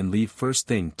night and leave first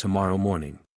thing tomorrow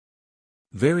morning.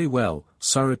 Very well,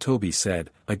 Sarutobi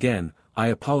said, again, I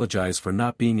apologize for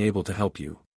not being able to help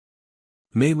you.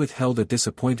 Mei withheld a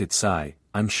disappointed sigh,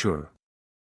 I'm sure.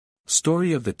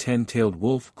 Story of the Ten-Tailed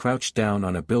Wolf. Crouched down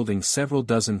on a building several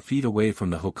dozen feet away from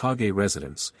the Hokage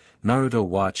residence, Naruto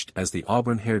watched as the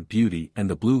auburn-haired beauty and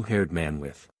the blue-haired man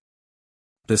with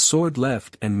the sword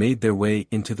left and made their way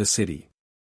into the city.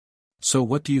 So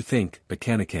what do you think,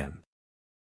 Bakanikan?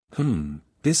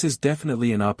 This is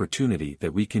definitely an opportunity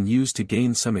that we can use to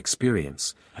gain some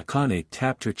experience. Akane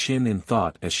tapped her chin in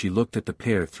thought as she looked at the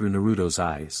pair through Naruto's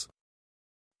eyes.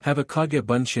 Have a Kage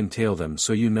Bunshin tail them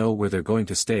so you know where they're going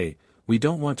to stay. We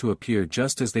don't want to appear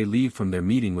just as they leave from their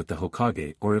meeting with the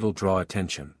Hokage or it'll draw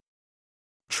attention.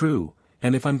 True,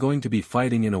 and if I'm going to be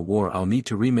fighting in a war I'll need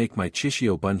to remake my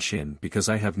Chishio Bunshin because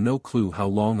I have no clue how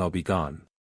long I'll be gone.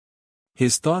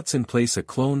 His thoughts in place. A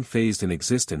clone phased in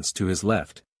existence to his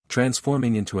left,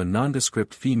 transforming into a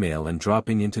nondescript female and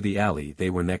dropping into the alley they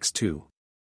were next to.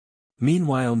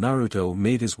 Meanwhile Naruto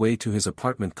made his way to his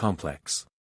apartment complex.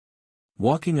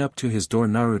 Walking up to his door,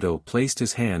 Naruto placed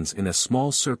his hands in a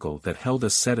small circle that held a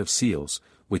set of seals,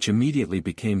 which immediately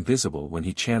became visible when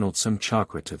he channeled some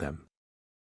chakra to them.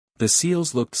 The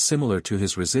seals looked similar to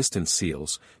his resistance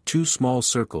seals, two small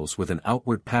circles with an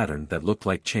outward pattern that looked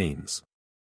like chains.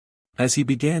 As he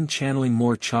began channeling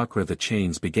more chakra, the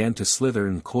chains began to slither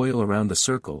and coil around the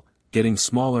circle, getting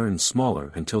smaller and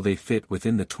smaller until they fit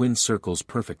within the twin circles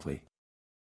perfectly.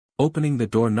 Opening the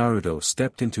door, Naruto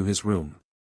stepped into his room.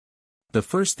 The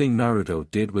first thing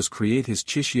Naruto did was create his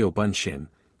Chishio Bunshin.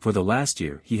 For the last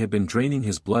year he had been draining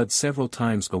his blood several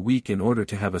times a week in order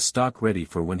to have a stock ready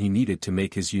for when he needed to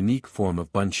make his unique form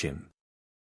of Bunshin.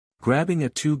 Grabbing a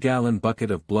 2-gallon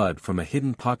bucket of blood from a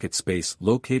hidden pocket space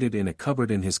located in a cupboard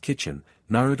in his kitchen,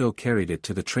 Naruto carried it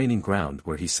to the training ground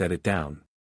where he set it down.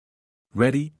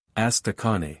 Ready? Asked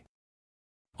Akane.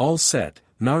 All set,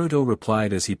 Naruto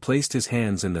replied as he placed his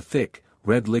hands in the thick,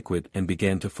 red liquid and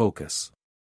began to focus.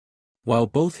 While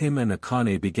both him and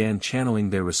Akane began channeling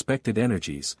their respected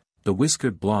energies, the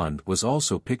whiskered blonde was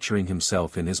also picturing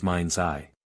himself in his mind's eye.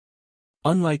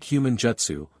 Unlike human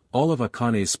jutsu, all of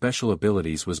Akane's special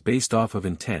abilities was based off of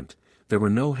intent. There were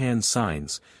no hand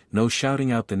signs, no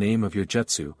shouting out the name of your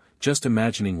jutsu, just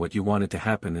imagining what you wanted to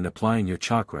happen and applying your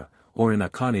chakra, or in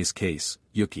Akane's case,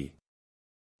 Yuki.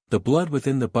 The blood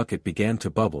within the bucket began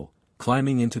to bubble,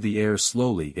 climbing into the air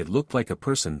slowly. It looked like a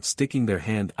person sticking their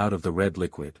hand out of the red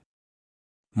liquid.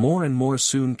 More and more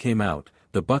soon came out.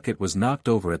 The bucket was knocked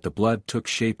over as the blood took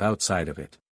shape outside of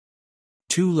it.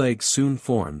 2 legs soon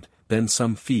formed, then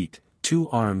some feet, 2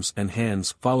 arms and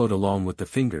hands followed along with the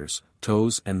fingers,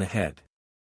 toes and the head.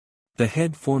 The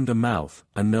head formed a mouth,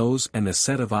 a nose and a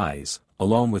set of eyes,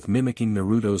 along with mimicking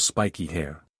Naruto's spiky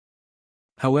hair.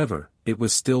 However, it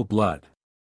was still blood.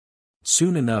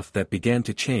 Soon enough that began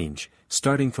to change.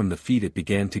 Starting from the feet it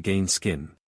began to gain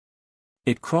skin.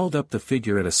 It crawled up the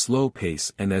figure at a slow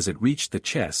pace, and as it reached the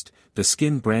chest, the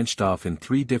skin branched off in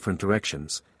 3 different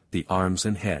directions, the arms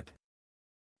and head.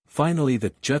 Finally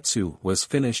the jutsu was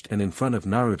finished and in front of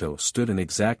Naruto stood an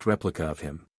exact replica of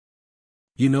him.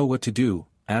 You know what to do?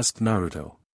 Asked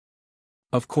Naruto.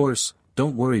 Of course,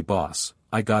 don't worry boss,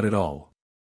 I got it all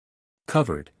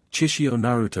covered, Chishio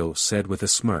Naruto said with a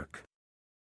smirk.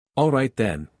 Alright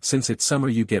then, since it's summer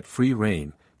you get free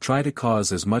rein, try to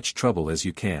cause as much trouble as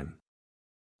you can.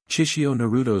 Chishio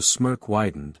Naruto's smirk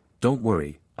widened, don't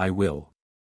worry, I will.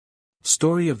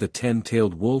 Story of the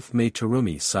Ten-Tailed Wolf. Mei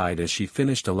Terumi sighed as she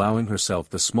finished allowing herself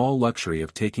the small luxury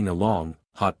of taking a long,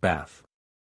 hot bath.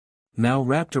 Now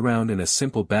wrapped around in a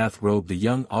simple bathrobe, the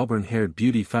young auburn-haired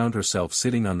beauty found herself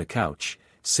sitting on the couch,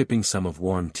 sipping some of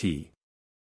warm tea.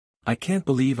 I can't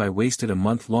believe I wasted a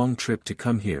month-long trip to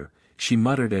come here, she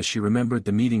muttered as she remembered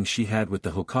the meeting she had with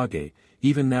the Hokage.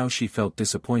 Even now she felt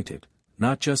disappointed,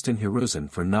 not just in Hiruzen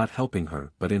for not helping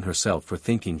her but in herself for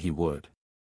thinking he would.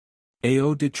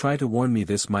 Ao did try to warn me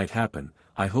this might happen.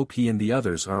 I hope he and the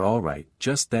others are alright.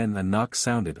 Just then a knock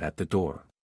sounded at the door.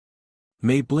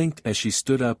 Mei blinked as she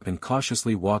stood up and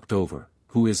cautiously walked over.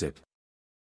 Who is it?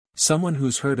 Someone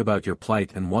who's heard about your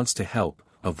plight and wants to help,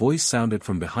 a voice sounded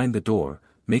from behind the door,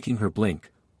 making her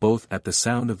blink, both at the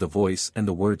sound of the voice and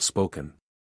the words spoken.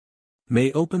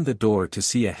 Mei opened the door to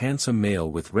see a handsome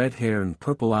male with red hair and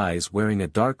purple eyes wearing a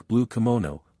dark blue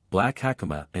kimono, black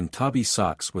hakama and tabi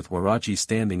socks with waraji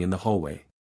standing in the hallway.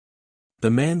 The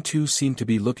man too seemed to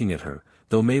be looking at her,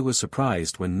 though Mei was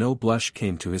surprised when no blush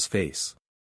came to his face.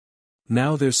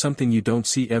 "Now there's something you don't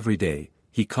see every day,"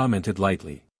 he commented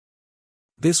lightly.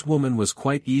 This woman was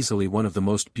quite easily one of the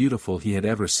most beautiful he had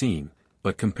ever seen,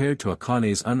 but compared to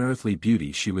Akane's unearthly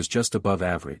beauty she was just above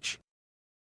average.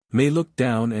 Mei looked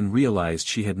down and realized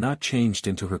she had not changed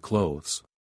into her clothes.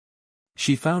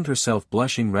 She found herself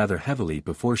blushing rather heavily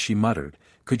before she muttered,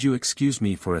 "Could you excuse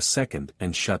me for a second?"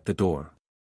 and shut the door.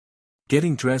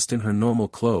 Getting dressed in her normal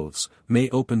clothes, Mei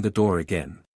opened the door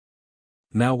again.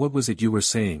 "Now what was it you were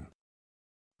saying?"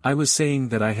 "I was saying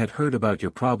that I had heard about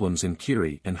your problems in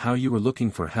Kiri and how you were looking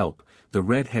for help," the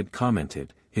redhead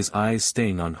commented, his eyes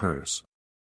staying on hers.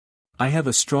 "I have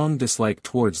a strong dislike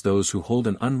towards those who hold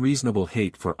an unreasonable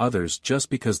hate for others just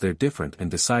because they're different and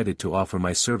decided to offer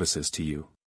my services to you."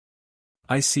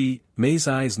 "I see," Mei's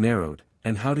eyes narrowed,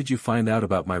 "and how did you find out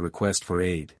about my request for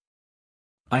aid?"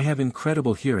 "I have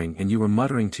incredible hearing and you were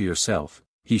muttering to yourself,"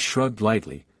 he shrugged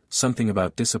lightly, "something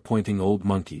about disappointing old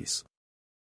monkeys."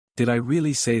 "Did I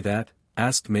really say that?"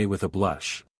 asked Mei with a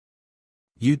blush.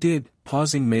 "You did."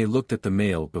 Pausing, Mei looked at the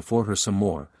male before her some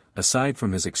more. Aside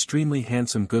from his extremely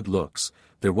handsome good looks,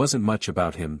 there wasn't much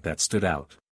about him that stood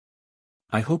out.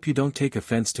 "I hope you don't take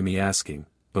offense to me asking,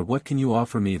 but what can you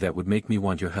offer me that would make me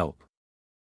want your help?"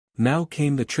 Now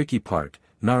came the tricky part.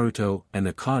 Naruto and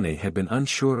Akane had been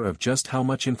unsure of just how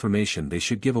much information they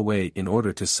should give away in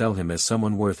order to sell him as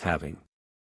someone worth having.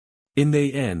 In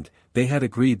the end, they had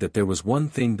agreed that there was one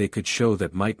thing they could show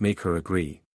that might make her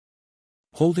agree.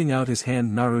 Holding out his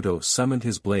hand, Naruto summoned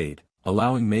his blade,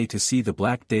 allowing Mei to see the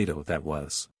black dado that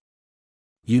was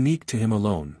unique to him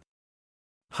alone.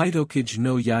 "Hitokage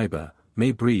no Yaiba,"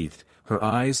 Mei breathed, her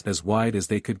eyes as wide as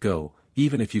they could go,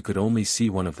 even if you could only see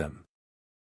one of them.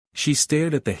 She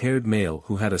stared at the haired male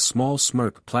who had a small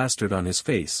smirk plastered on his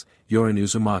face. "You're an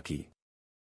Uzumaki."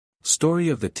 "Story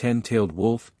of the Ten-Tailed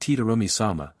Wolf."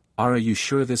 "Tadanomi-sama, are you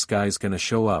sure this guy's gonna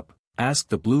show up?" asked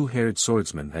the blue-haired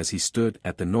swordsman as he stood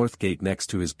at the north gate next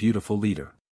to his beautiful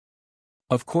leader.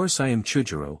 "Of course I am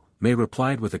Chujiro," Mei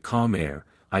replied with a calm air.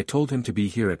 "I told him to be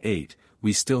here at 8,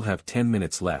 we still have 10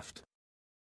 minutes left.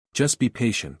 Just be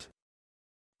patient."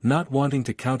 Not wanting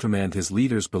to countermand his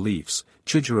leader's beliefs,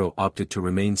 Chujiro opted to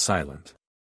remain silent.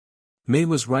 Mei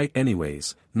was right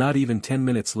anyways. Not even 10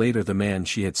 minutes later the man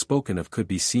she had spoken of could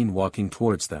be seen walking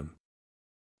towards them.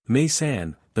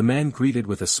 "Mei-san," the man greeted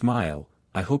with a smile,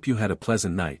 "I hope you had a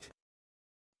pleasant night."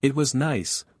 "It was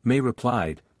nice," Mei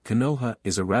replied. "Konoha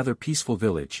is a rather peaceful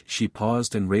village." She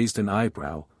paused and raised an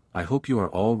eyebrow. "I hope you are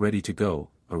all ready to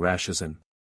go, Arashizan."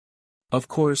 "Of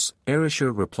course,"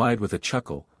 Arashir replied with a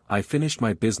chuckle. "I finished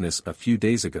my business a few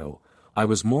days ago. I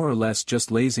was more or less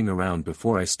just lazing around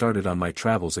before I started on my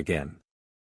travels again."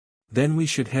 "Then we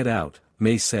should head out,"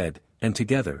 Mei said, and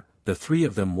together, the three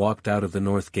of them walked out of the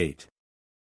north gate.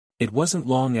 It wasn't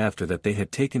long after that they had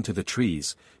taken to the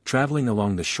trees, traveling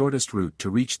along the shortest route to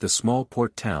reach the small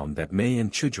port town that Mei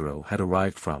and Chujiro had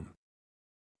arrived from.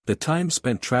 The time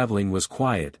spent traveling was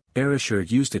quiet. Arashir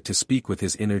used it to speak with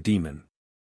his inner demon.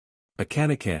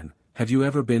 "Akane-kan, have you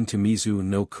ever been to Mizu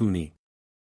no Kuni?"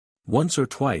 "Once or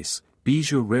twice."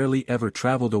 Bijou rarely ever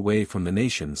traveled away from the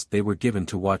nations they were given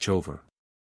to watch over.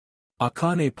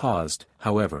 Akane paused.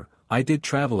 "However, I did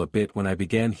travel a bit when I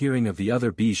began hearing of the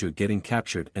other Bijou getting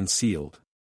captured and sealed.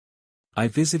 I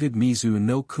visited Mizu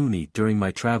no Kuni during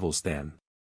my travels then."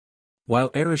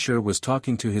 While Arashir was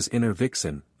talking to his inner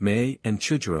vixen, Mei and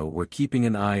Chujiro were keeping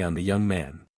an eye on the young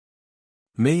man.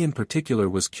 Mei in particular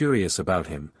was curious about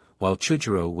him, while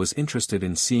Chujiro was interested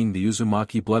in seeing the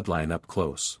Uzumaki bloodline up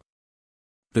close.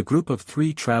 The group of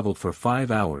three traveled for 5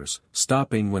 hours,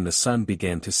 stopping when the sun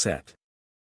began to set.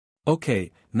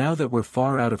 "Okay, now that we're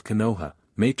far out of Konoha,"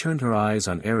 Mei turned her eyes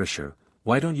on Arashir.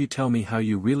 "Why don't you tell me how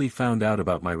you really found out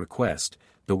about my request?"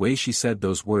 The way she said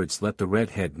those words let the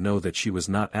redhead know that she was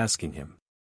not asking him.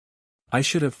 "I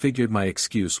should have figured my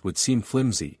excuse would seem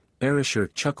flimsy."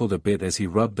 Arashir chuckled a bit as he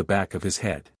rubbed the back of his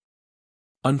head.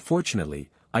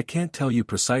 "Unfortunately, I can't tell you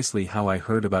precisely how I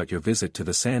heard about your visit to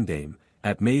the Sandaime."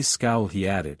 At Mei's scowl he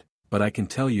added, "but I can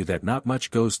tell you that not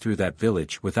much goes through that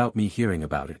village without me hearing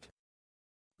about it."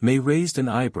 Mei raised an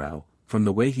eyebrow. From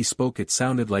the way he spoke it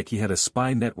sounded like he had a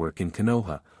spy network in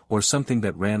Konoha, or something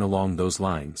that ran along those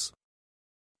lines.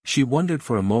 She wondered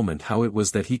for a moment how it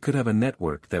was that he could have a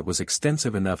network that was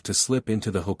extensive enough to slip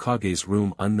into the Hokage's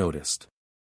room unnoticed.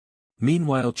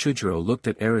 Meanwhile Chujiro looked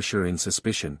at Arashir in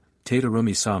suspicion.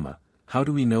 "Tadanomi-sama, how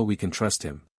do we know we can trust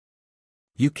him?"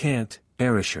 "You can't,"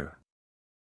 Arashir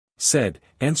said,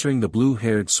 answering the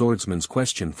blue-haired swordsman's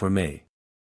question for Mei.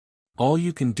 "All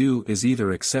you can do is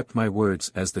either accept my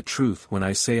words as the truth when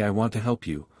I say I want to help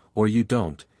you, or you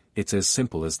don't. It's as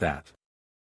simple as that."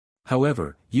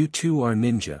 However, you two are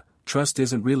ninja, trust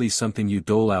isn't really something you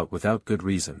dole out without good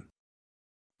reason.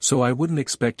 So I wouldn't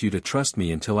expect you to trust me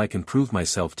until I can prove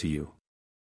myself to you.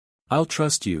 I'll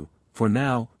trust you, for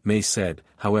now, May said,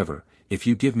 however, if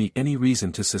you give me any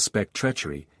reason to suspect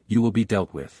treachery, you will be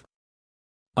dealt with.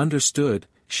 Understood,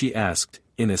 she asked,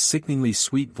 in a sickeningly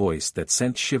sweet voice that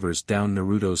sent shivers down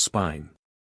Naruto's spine.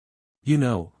 You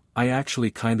know, I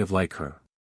actually kind of like her.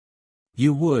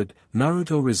 You would,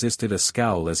 Naruto resisted a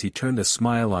scowl as he turned a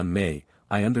smile on May,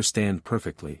 I understand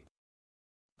perfectly.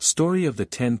 Story of the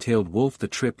 10-tailed wolf. The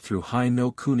trip through High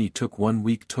no Kuni took 1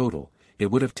 week total.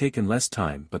 It would have taken less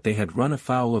time, but they had run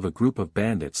afoul of a group of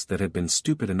bandits that had been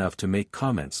stupid enough to make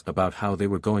comments about how they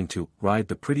were going to ride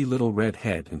the pretty little red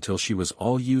head until she was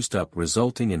all used up,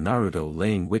 resulting in Naruto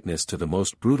laying witness to the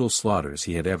most brutal slaughters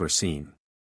he had ever seen.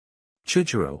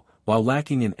 Chujiro, while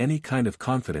lacking in any kind of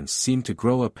confidence, seemed to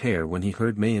grow a pair when he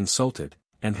heard May insulted,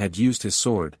 and had used his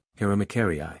sword,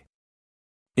 Hiramakerii.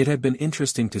 It had been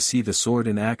interesting to see the sword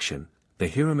in action. The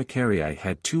Hiramakerii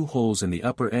had 2 holes in the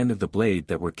upper end of the blade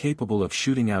that were capable of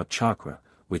shooting out chakra,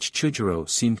 which Chujiro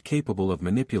seemed capable of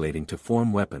manipulating to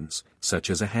form weapons,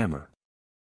 such as a hammer.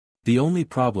 The only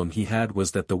problem he had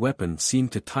was that the weapon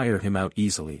seemed to tire him out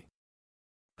easily.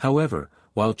 However,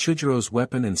 while Chujiro's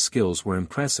weapon and skills were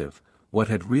impressive, what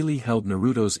had really held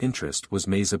Naruto's interest was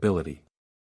May's ability.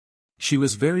 She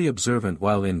was very observant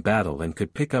while in battle and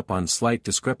could pick up on slight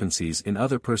discrepancies in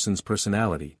other person's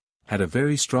personality, had a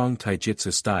very strong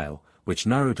taijutsu style, which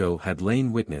Naruto had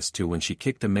lain witness to when she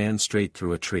kicked a man straight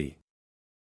through a tree.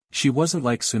 She wasn't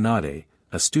like Tsunade,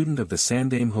 a student of the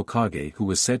Sandaime Hokage who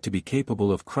was said to be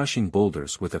capable of crushing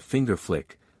boulders with a finger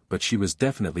flick, but she was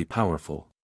definitely powerful.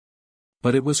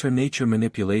 But it was her nature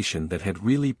manipulation that had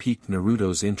really piqued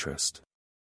Naruto's interest.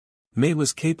 May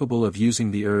was capable of using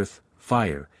the earth,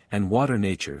 fire, and water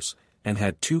natures, and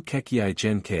had 2 Kekii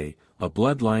Genkei, a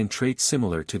bloodline trait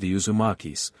similar to the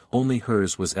Uzumaki's, only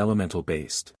hers was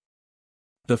elemental-based.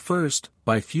 The first,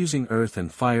 by fusing earth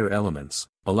and fire elements,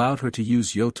 allowed her to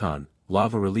use Yotan,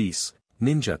 lava release,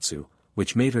 ninjutsu,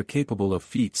 which made her capable of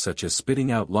feats such as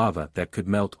spitting out lava that could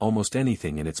melt almost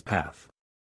anything in its path.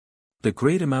 The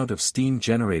great amount of steam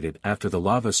generated after the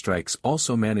lava strikes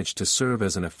also managed to serve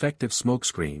as an effective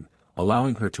smokescreen,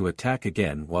 allowing her to attack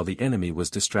again while the enemy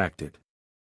was distracted.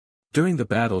 During the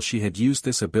battle she had used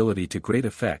this ability to great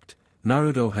effect.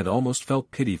 Naruto had almost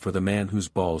felt pity for the man whose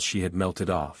balls she had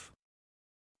melted off.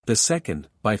 The second,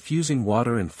 by fusing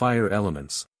water and fire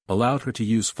elements, allowed her to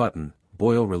use Futon,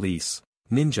 boil release,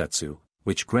 ninjutsu,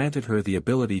 which granted her the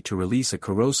ability to release a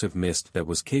corrosive mist that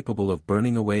was capable of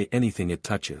burning away anything it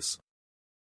touches.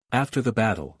 After the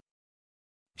battle,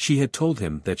 she had told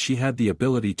him that she had the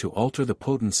ability to alter the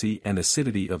potency and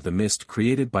acidity of the mist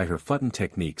created by her Futon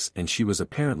techniques, and she was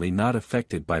apparently not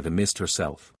affected by the mist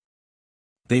herself.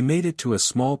 They made it to a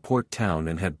small port town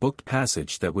and had booked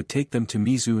passage that would take them to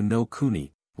Mizu no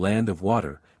Kuni, land of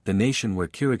water, the nation where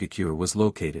Kirigakure was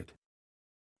located.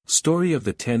 Story of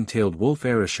the 10-tailed wolf.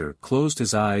 Erasure closed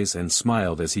his eyes and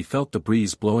smiled as he felt the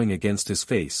breeze blowing against his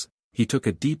face. He took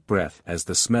a deep breath as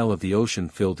the smell of the ocean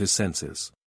filled his senses.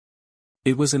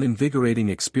 It was an invigorating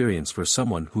experience for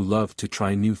someone who loved to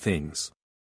try new things.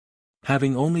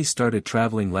 Having only started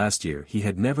traveling last year, he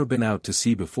had never been out to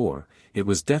sea before. It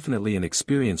was definitely an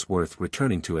experience worth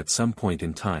returning to at some point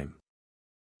in time.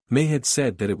 May had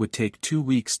said that it would take 2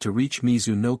 weeks to reach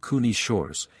Mizu no Kuni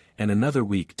shores, and another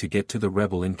week to get to the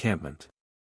rebel encampment.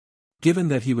 Given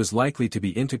that he was likely to be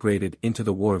integrated into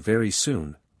the war very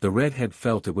soon, the redhead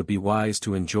felt it would be wise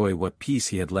to enjoy what peace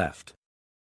he had left.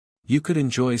 You could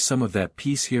enjoy some of that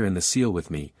peace here in the seal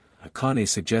with me, Akane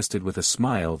suggested with a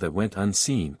smile that went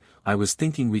unseen. I was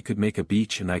thinking we could make a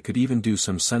beach and I could even do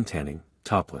some suntanning,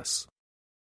 topless.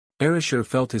 Erasure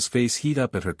felt his face heat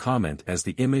up at her comment as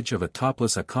the image of a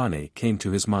topless Akane came to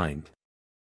his mind.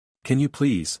 Can you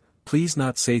please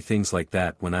not say things like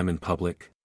that when I'm in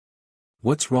public?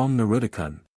 What's wrong,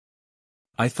 Naruto-kun?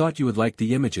 I thought you would like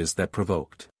the images that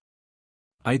provoked.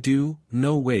 I do.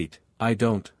 No wait, I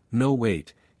don't. No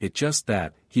wait, it just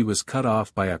that. He was cut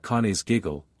off by Akane's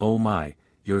giggle. Oh my,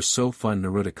 you're so fun,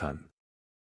 Naruto-kun.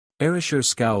 Erasure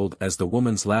scowled as the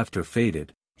woman's laughter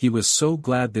faded. He was so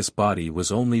glad this body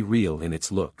was only real in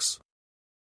its looks.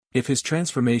 If his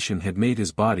transformation had made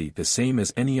his body the same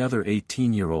as any other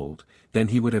 18-year-old, then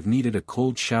he would have needed a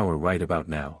cold shower right about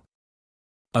now.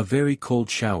 A very cold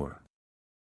shower.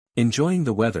 Enjoying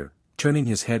the weather, turning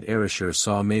his head, Erasure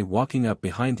saw May walking up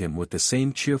behind him with the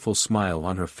same cheerful smile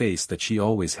on her face that she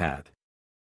always had.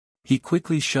 He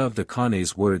quickly shoved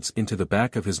Akane's words into the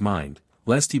back of his mind,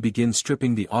 lest he begin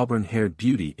stripping the auburn-haired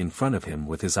beauty in front of him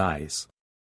with his eyes.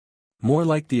 More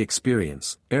like the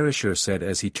experience, Erishur said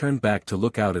as he turned back to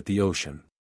look out at the ocean.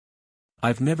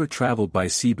 I've never traveled by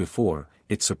sea before,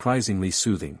 it's surprisingly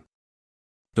soothing.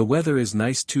 The weather is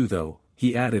nice too though,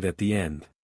 he added at the end.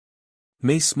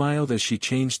 May smiled as she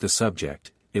changed the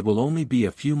subject. It will only be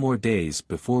a few more days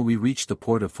before we reach the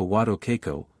port of Fuwado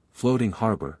Keiko, floating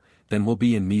harbor, then we'll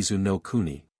be in Mizu no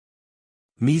Kuni.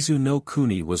 Mizu no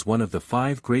Kuni was one of the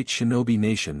 5 great shinobi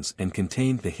nations and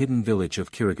contained the hidden village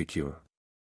of Kirigakure.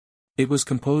 It was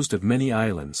composed of many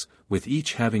islands, with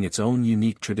each having its own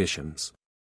unique traditions.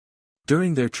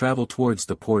 During their travel towards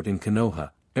the port in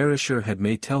Konoha, Erishur had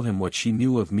May tell him what she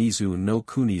knew of Mizu no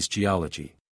Kuni's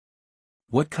geology.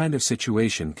 What kind of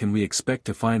situation can we expect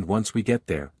to find once we get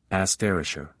there? Asked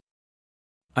Erishur.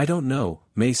 I don't know,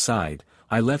 May sighed.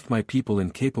 I left my people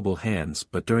in capable hands,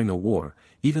 but during a war,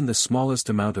 even the smallest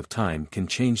amount of time can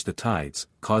change the tides,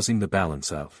 causing the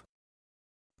balance of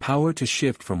power to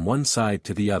shift from one side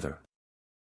to the other.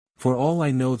 For all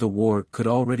I know, the war could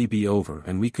already be over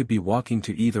and we could be walking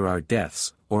to either our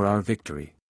deaths, or our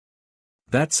victory.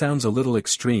 That sounds a little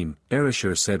extreme,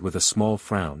 Erishur said with a small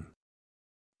frown.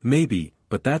 Maybe,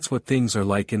 but that's what things are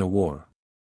like in a war.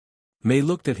 May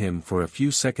looked at him for a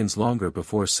few seconds longer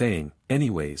before saying,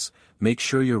 anyways, make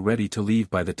sure you're ready to leave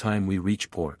by the time we reach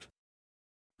port.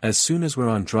 As soon as we're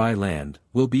on dry land,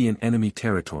 we'll be in enemy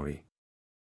territory.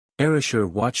 Erishur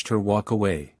watched her walk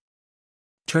away.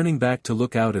 Turning back to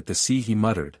look out at the sea, he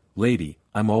muttered, Lady,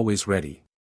 I'm always ready.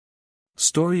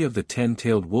 Story of the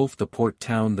 10-tailed wolf. The port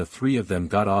town the 3 of them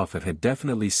got off at had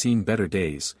definitely seen better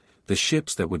days. The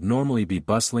ships that would normally be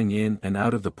bustling in and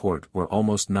out of the port were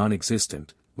almost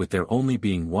non-existent, with there only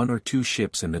being 1 or 2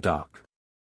 ships in the dock.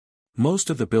 Most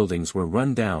of the buildings were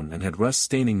run down and had rust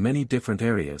staining many different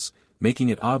areas, making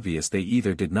it obvious they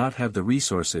either did not have the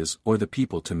resources or the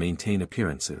people to maintain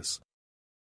appearances.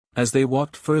 As they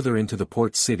walked further into the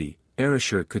port city,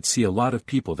 Erishur could see a lot of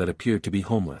people that appeared to be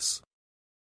homeless.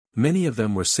 Many of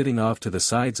them were sitting off to the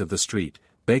sides of the street,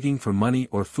 begging for money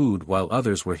or food, while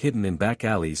others were hidden in back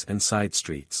alleys and side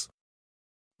streets.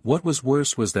 What was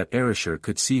worse was that Erishur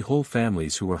could see whole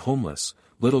families who were homeless,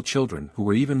 little children who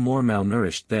were even more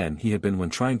malnourished than he had been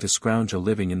when trying to scrounge a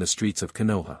living in the streets of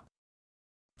Konoha.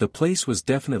 The place was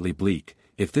definitely bleak.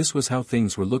 If this was how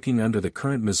things were looking under the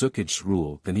current Mizuki's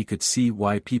rule, then he could see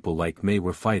why people like May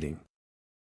were fighting.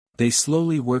 They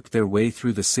slowly worked their way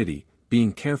through the city,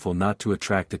 being careful not to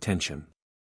attract attention.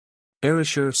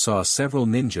 Erishur saw several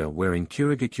ninja wearing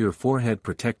Kirigakure forehead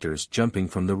protectors jumping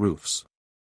from the roofs.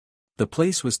 The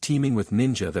place was teeming with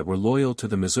ninja that were loyal to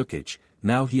the Mizuki.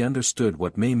 Now he understood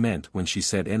what May meant when she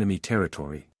said enemy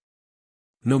territory.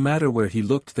 No matter where he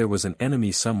looked, there was an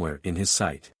enemy somewhere in his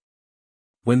sight.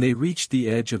 When they reached the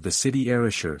edge of the city,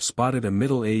 Erishur spotted a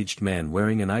middle-aged man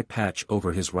wearing an eye patch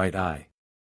over his right eye.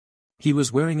 He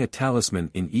was wearing a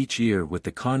talisman in each ear with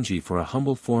the kanji for a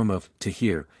humble form of to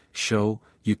hear, sho,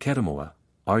 Yuketamoa,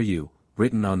 are you,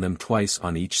 written on them twice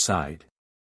on each side.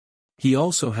 He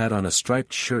also had on a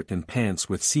striped shirt and pants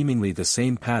with seemingly the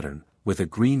same pattern, with a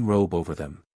green robe over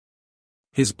them.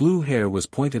 His blue hair was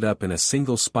pointed up in a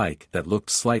single spike that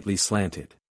looked slightly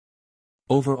slanted.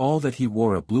 Over all that he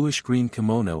wore a bluish-green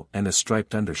kimono and a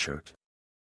striped undershirt.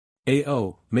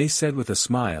 "Ao," May said with a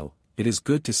smile, "it is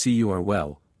good to see you are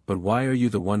well, but why are you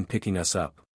the one picking us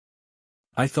up?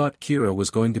 I thought Kira was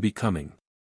going to be coming."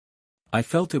 "I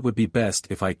felt it would be best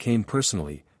if I came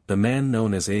personally," the man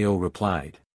known as Ao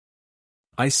replied.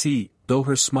 "I see." Though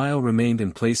her smile remained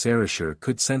in place, Erishur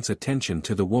could sense attention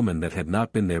to the woman that had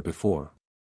not been there before.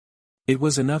 It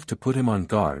was enough to put him on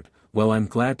guard. "Well, I'm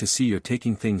glad to see you're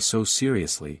taking things so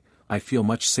seriously. I feel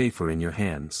much safer in your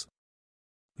hands."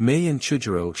 May and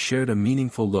Chujiro shared a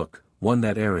meaningful look, one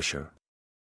that Erishur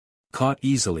caught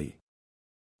easily.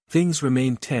 Things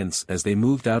remained tense as they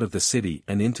moved out of the city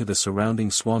and into the surrounding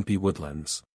swampy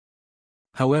woodlands.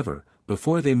 However,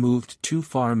 before they moved too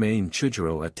far, May and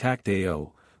Chujiro attacked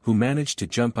Ao, who managed to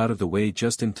jump out of the way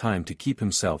just in time to keep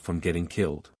himself from getting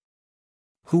killed.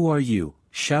 "Who are you?"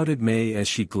 shouted May as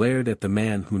she glared at the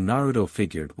man who Naruto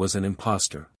figured was an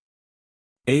imposter.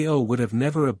 Ao would have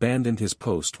never abandoned his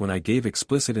post when I gave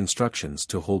explicit instructions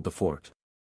to hold the fort.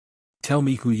 "Tell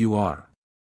me who you are."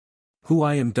 "Who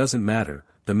I am doesn't matter,"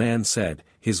 the man said,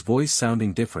 his voice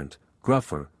sounding different,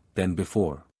 gruffer, than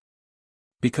before.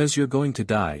 "Because you're going to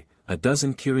die." A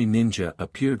dozen Kiri ninja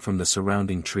appeared from the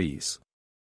surrounding trees.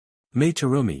 "May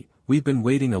Terumi, we've been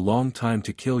waiting a long time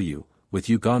to kill you. With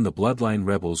you gone, the bloodline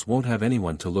rebels won't have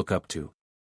anyone to look up to."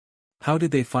 "How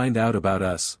did they find out about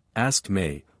us?" asked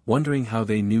May, wondering how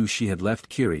they knew she had left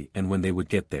Kiri and when they would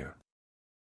get there.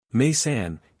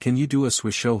 "May-san, can you do a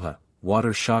Swishoha,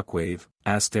 water shockwave?"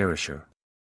 asked Erishur.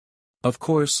 Of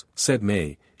course, said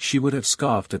Mei, she would have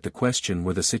scoffed at the question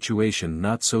were the situation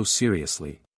not so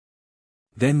seriously.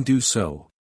 Then do so.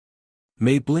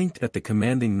 Mei blinked at the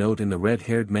commanding note in the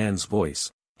red-haired man's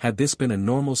voice. Had this been a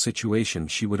normal situation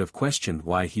she would have questioned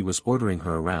why he was ordering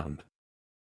her around.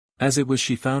 As it was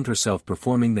she found herself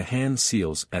performing the hand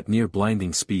seals at near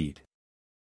blinding speed.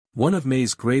 One of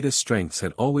Mei's greatest strengths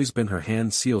had always been her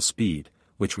hand seal speed,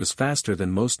 which was faster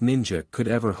than most ninja could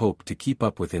ever hope to keep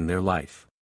up with in their life.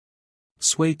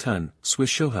 Suitun,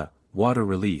 Swishoha, water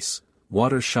release,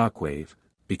 water shockwave,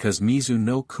 because Mizu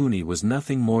no Kuni was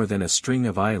nothing more than a string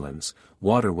of islands,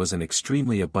 water was an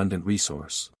extremely abundant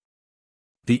resource.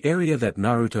 The area that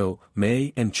Naruto,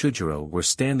 Mei and Chujiro were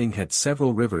standing had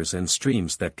several rivers and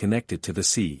streams that connected to the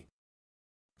sea.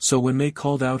 So when Mei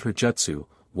called out her jutsu,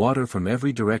 water from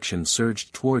every direction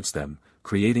surged towards them,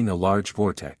 creating a large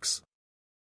vortex.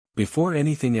 Before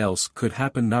anything else could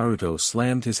happen Naruto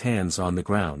slammed his hands on the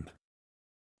ground.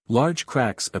 Large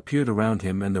cracks appeared around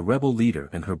him and the rebel leader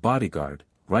and her bodyguard,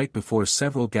 right before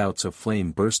several gouts of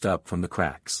flame burst up from the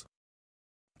cracks.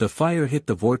 The fire hit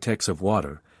the vortex of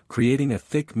water, creating a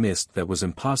thick mist that was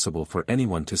impossible for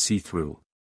anyone to see through.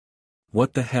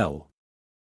 What the hell?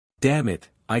 Damn it,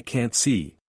 I can't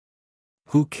see.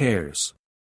 Who cares?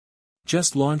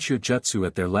 Just launch your jutsu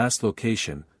at their last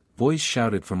location, voice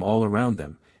shouted from all around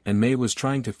them, and Mei was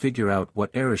trying to figure out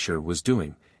what Erasure was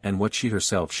doing, and what she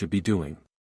herself should be doing.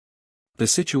 The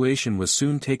situation was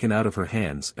soon taken out of her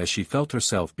hands as she felt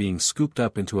herself being scooped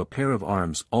up into a pair of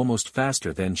arms almost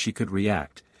faster than she could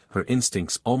react. Her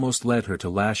instincts almost led her to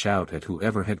lash out at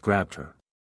whoever had grabbed her.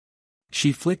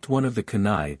 She flicked one of the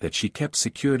kunai that she kept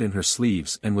secured in her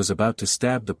sleeves and was about to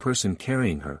stab the person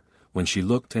carrying her, when she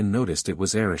looked and noticed it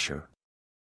was Erasure.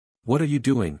 What are you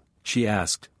doing? She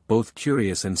asked, both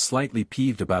curious and slightly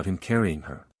peeved about him carrying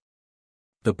her.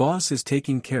 The boss is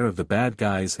taking care of the bad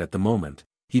guys at the moment,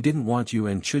 he didn't want you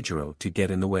and Chujiro to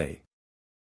get in the way.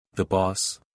 The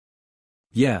boss?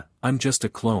 Yeah, I'm just a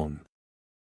clone.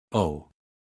 Oh.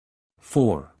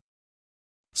 4.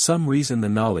 Some reason the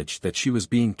knowledge that she was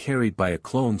being carried by a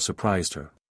clone surprised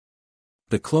her.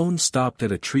 The clone stopped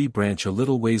at a tree branch a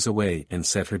little ways away and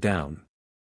set her down.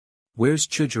 Where's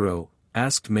Chujiro?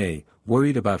 Asked Mei,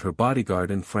 worried about her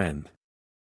bodyguard and friend.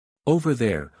 Over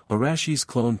there, Arashi's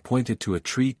clone pointed to a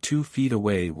tree 2 feet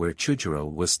away where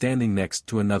Chujiro was standing next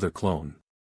to another clone.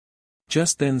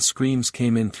 Just then screams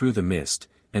came in through the mist,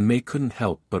 and Mei couldn't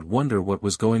help but wonder what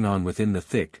was going on within the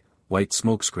thick, white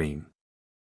smokescreen.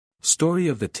 Story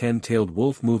of the 10-tailed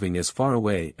wolf. Moving as far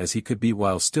away as he could be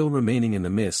while still remaining in the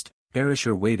mist,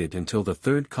 Erasure waited until the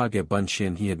third Kage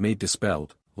Bunshin he had made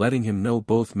dispelled, letting him know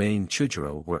both Mei and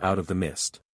Chujiro were out of the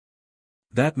mist.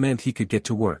 That meant he could get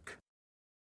to work.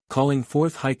 Calling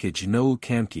forth Hikage no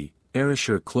Ukamki,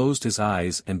 Erasure closed his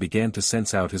eyes and began to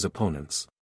sense out his opponents.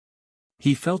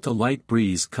 He felt a light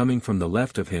breeze coming from the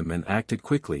left of him and acted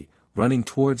quickly, running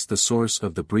towards the source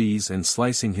of the breeze and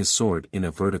slicing his sword in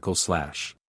a vertical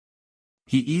slash.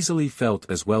 He easily felt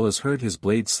as well as heard his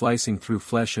blade slicing through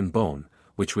flesh and bone,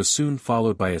 which was soon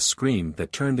followed by a scream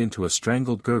that turned into a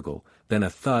strangled gurgle, then a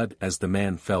thud as the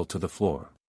man fell to the floor.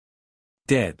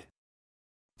 Dead.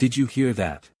 Did you hear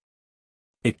that?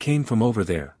 It came from over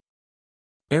there.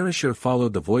 Erasure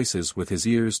followed the voices with his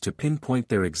ears to pinpoint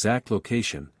their exact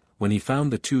location. When he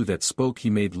found the two that spoke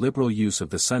he made liberal use of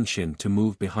the sunshin to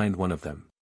move behind one of them.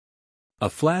 A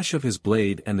flash of his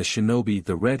blade and the shinobi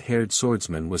the red-haired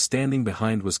swordsman was standing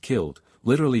behind was killed,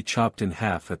 literally chopped in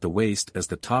half at the waist as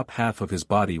the top half of his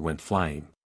body went flying.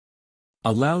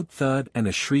 A loud thud and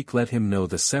a shriek let him know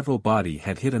the several body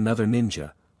had hit another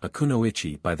ninja, a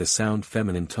kunoichi by the sound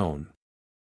feminine tone.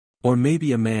 Or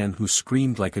maybe a man who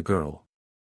screamed like a girl.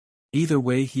 Either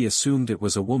way he assumed it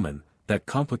was a woman, that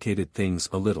complicated things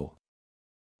a little.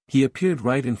 He appeared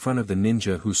right in front of the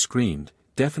ninja who screamed,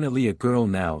 definitely a girl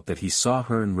now that he saw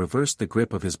her, and reversed the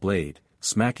grip of his blade,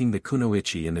 smacking the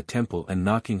kunoichi in the temple and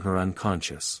knocking her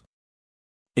unconscious.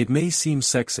 It may seem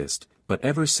sexist, but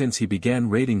ever since he began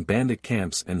raiding bandit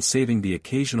camps and saving the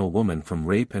occasional woman from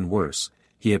rape and worse,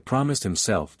 he had promised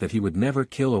himself that he would never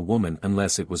kill a woman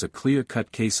unless it was a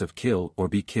clear-cut case of kill or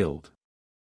be killed.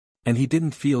 And he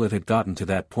didn't feel it had gotten to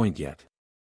that point yet.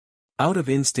 Out of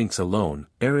instincts alone,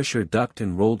 Erasure ducked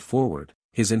and rolled forward.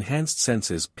 His enhanced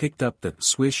senses picked up the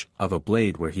swish of a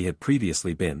blade where he had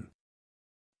previously been.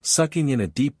 Sucking in a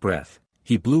deep breath,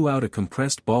 he blew out a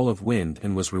compressed ball of wind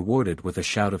and was rewarded with a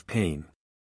shout of pain.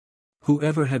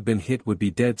 Whoever had been hit would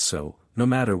be dead, so, no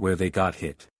matter where they got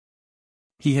hit.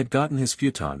 He had gotten his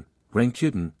futon,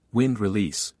 Renkuden, wind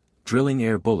release, drilling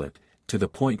air bullet, to the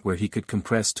point where he could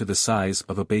compress to the size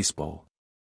of a baseball.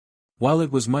 While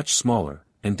it was much smaller,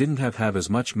 and didn't have as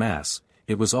much mass,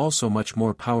 it was also much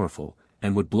more powerful,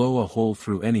 and would blow a hole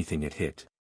through anything it hit.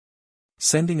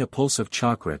 Sending a pulse of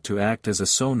chakra to act as a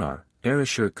sonar,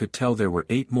 Erashur could tell there were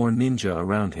 8 more ninja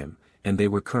around him, and they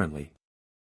were currently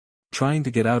trying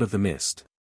to get out of the mist.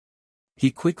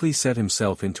 He quickly set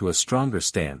himself into a stronger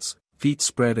stance, feet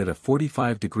spread at a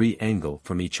 45-degree angle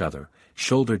from each other,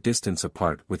 shoulder distance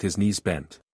apart with his knees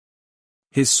bent.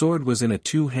 His sword was in a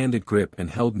two-handed grip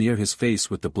and held near his face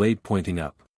with the blade pointing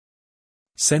up.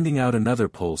 Sending out another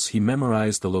pulse, he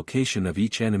memorized the location of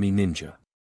each enemy ninja.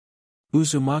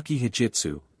 Uzumaki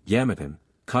Hijitsu, Yamaten,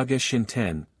 Kage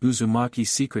Shinten, Uzumaki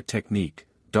Secret Technique,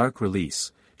 Dark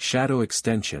Release, Shadow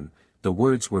Extension. The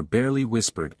words were barely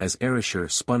whispered as Erashur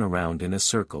spun around in a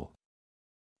circle.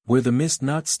 Were the mist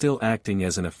not still acting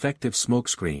as an effective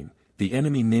smokescreen, the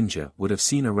enemy ninja would have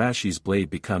seen Arashi's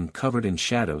blade become covered in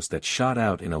shadows that shot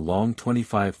out in a long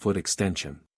 25-foot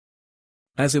extension.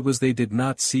 As it was, they did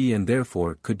not see and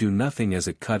therefore could do nothing as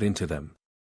it cut into them.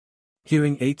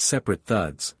 Hearing 8 separate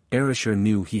thuds, Erashur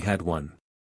knew he had won.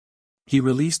 He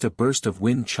released a burst of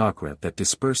wind chakra that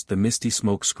dispersed the misty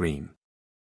smoke screen.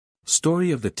 Story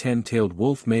of the 10-tailed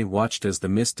wolf. May watched as the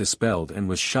mist dispelled and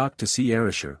was shocked to see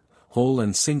Erashur, whole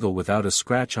and single without a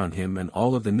scratch on him, and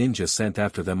all of the ninja sent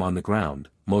after them on the ground,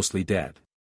 mostly dead.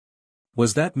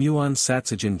 Was that Muon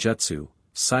Satsujin Jutsu,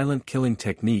 silent killing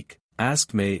technique?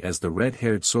 Asked May as the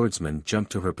red-haired swordsman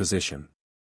jumped to her position.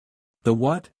 The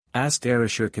what? Asked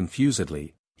Erashur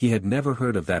confusedly. He had never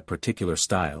heard of that particular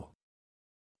style.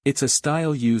 It's a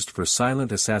style used for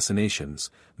silent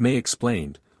assassinations, May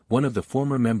explained. One of the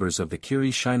former members of the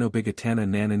Kiri Shinobigatana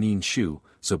Nananin Shu,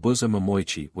 Zabuza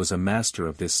Momoichi, was a master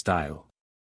of this style.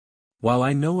 While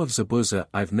I know of Zabuza,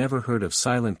 I've never heard of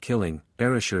silent killing.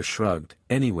 Erashur shrugged.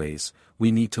 Anyways,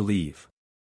 we need to leave.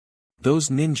 Those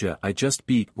ninja I just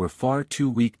beat were far too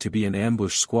weak to be an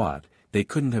ambush squad. They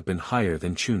couldn't have been higher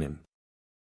than Chunin.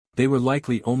 They were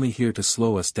likely only here to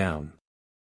slow us down.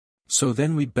 So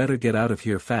then we'd better get out of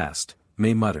here fast,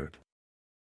 May muttered.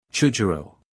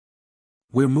 Chujiro.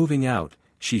 We're moving out,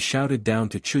 she shouted down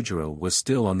to Chujiro, was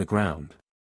still on the ground.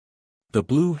 The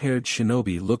blue-haired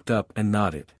shinobi looked up and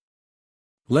nodded.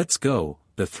 Let's go.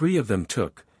 The 3 of them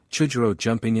took, Chujiro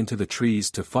jumping into the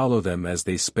trees to follow them as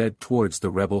they sped towards the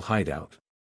rebel hideout.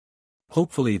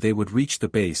 Hopefully they would reach the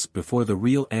base before the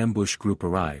real ambush group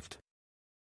arrived.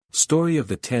 Story of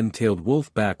the 10-tailed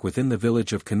wolf. Back within the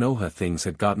village of Konoha, things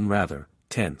had gotten rather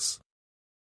tense.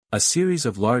 A series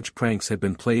of large pranks had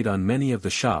been played on many of the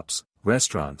shops,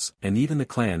 restaurants, and even the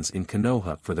clans in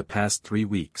Konoha for the past 3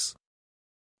 weeks.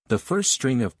 The first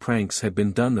string of pranks had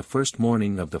been done the first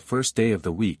morning of the first day of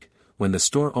the week, when the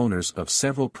store owners of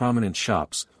several prominent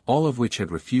shops, all of which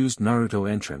had refused Naruto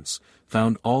entrance,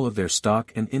 found all of their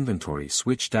stock and inventory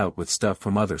switched out with stuff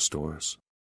from other stores.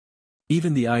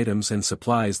 Even the items and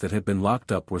supplies that had been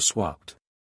locked up were swapped.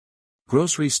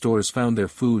 Grocery stores found their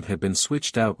food had been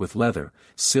switched out with leather,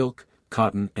 silk,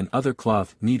 cotton, and other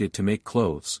cloth needed to make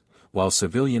clothes, while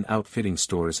civilian outfitting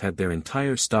stores had their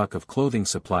entire stock of clothing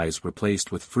supplies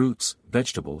replaced with fruits,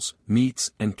 vegetables,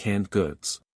 meats, and canned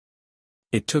goods.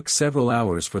 It took several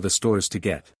hours for the stores to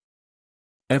get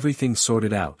everything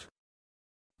sorted out.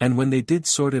 And when they did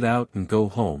sort it out and go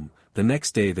home, the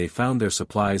next day they found their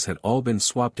supplies had all been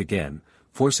swapped again,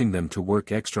 forcing them to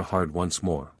work extra hard once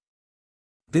more.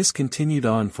 This continued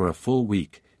on for a full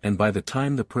week, and by the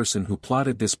time the person who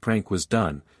plotted this prank was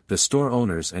done, the store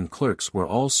owners and clerks were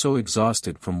all so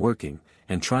exhausted from working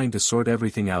and trying to sort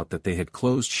everything out that they had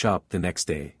closed shop the next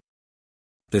day.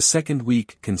 The second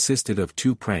week consisted of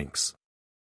 2 pranks.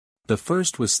 The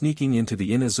first was sneaking into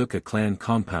the Inazuka clan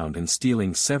compound and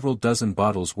stealing several dozen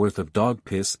bottles worth of dog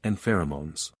piss and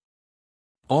pheromones.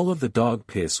 All of the dog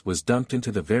piss was dumped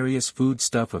into the various food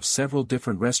stuff of several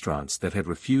different restaurants that had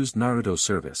refused Naruto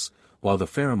service, while the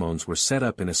pheromones were set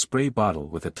up in a spray bottle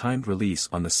with a timed release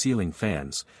on the ceiling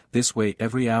fans. This way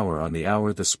every hour on the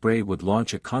hour the spray would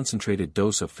launch a concentrated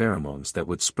dose of pheromones that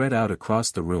would spread out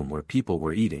across the room where people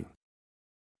were eating.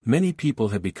 Many people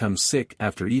had become sick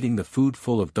after eating the food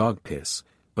full of dog piss,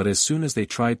 but as soon as they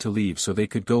tried to leave so they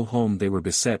could go home they were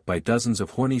beset by dozens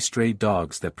of horny stray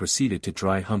dogs that proceeded to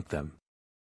dry hump them.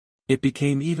 It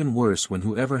became even worse when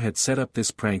whoever had set up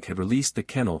this prank had released the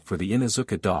kennel for the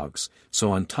Inazuka dogs,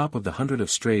 so on top of the 100 of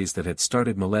strays that had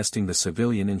started molesting the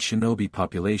civilian and shinobi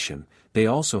population, they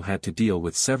also had to deal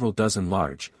with several dozen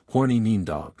large, horny mean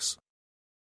dogs.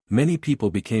 Many people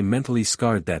became mentally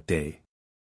scarred that day.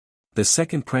 The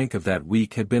second prank of that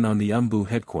week had been on the Umbu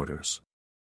headquarters.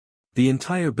 The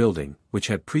entire building, which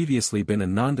had previously been a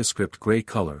nondescript gray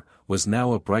color, was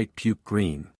now a bright puke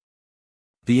green.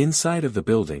 The inside of the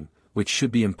building, which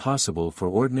should be impossible for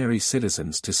ordinary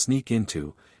citizens to sneak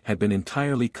into, had been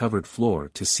entirely covered floor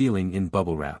to ceiling in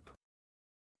bubble wrap.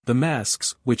 The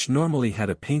masks, which normally had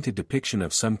a painted depiction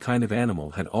of some kind of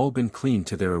animal, had all been cleaned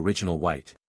to their original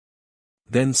white.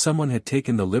 Then someone had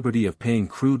taken the liberty of painting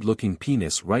crude-looking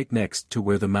penis right next to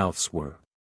where the mouths were.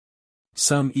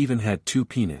 Some even had two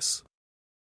penis.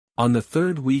 On the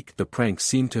third week the prank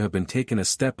seemed to have been taken a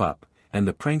step up, and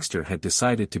the prankster had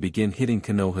decided to begin hitting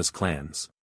Konoha's clans.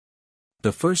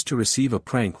 The first to receive a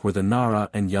prank were the Nara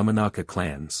and Yamanaka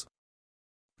clans.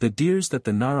 The deers that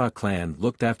the Nara clan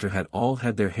looked after had all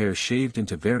had their hair shaved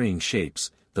into varying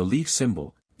shapes, the leaf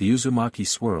symbol, the Uzumaki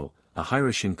swirl, a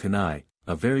Hiroshin kunai,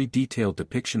 a very detailed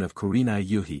depiction of Kurinai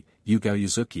Yuhi, Yugao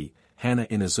Yuzuki, Hana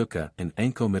Inazuka and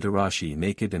Anko Mitarashi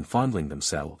naked and fondling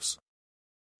themselves.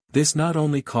 This not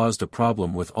only caused a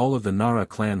problem with all of the Nara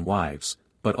clan wives,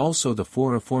 but also the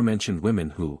four aforementioned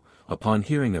women who, upon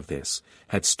hearing of this,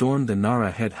 had stormed the Nara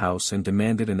head house and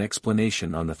demanded an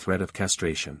explanation on the threat of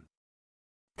castration.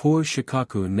 Poor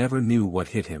Shikaku never knew what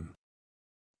hit him.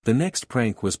 The next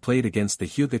prank was played against the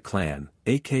Hyuga clan,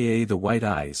 aka the White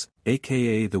Eyes,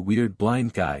 aka the Weird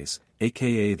Blind Guys,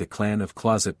 aka the clan of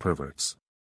closet perverts.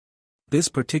 This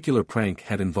particular prank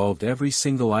had involved every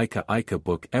single Ika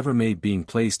book ever made being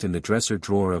placed in the dresser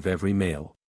drawer of every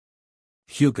male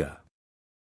Hyuga.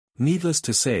 Needless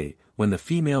to say, when the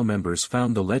female members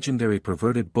found the legendary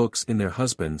perverted books in their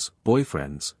husbands',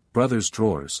 boyfriends', brothers'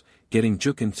 drawers, getting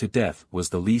jooken to death was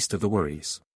the least of the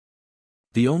worries.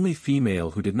 The only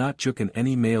female who did not jooken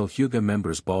any male Hyuga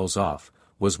members' balls off,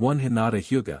 was one Hinata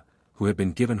Hyuga, who had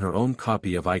been given her own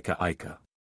copy of Ika.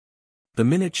 The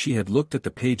minute she had looked at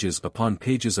the pages upon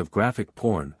pages of graphic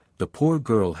porn, the poor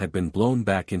girl had been blown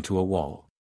back into a wall,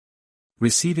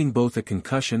 receiving both a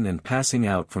concussion and passing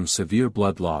out from severe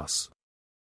blood loss.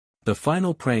 The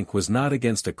final prank was not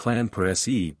against a clan per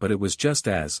se, but it was just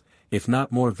as, if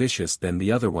not more vicious than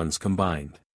the other ones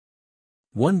combined.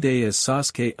 One day as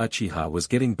Sasuke Uchiha was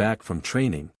getting back from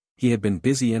training, he had been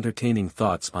busy entertaining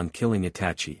thoughts on killing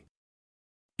Itachi.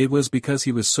 It was because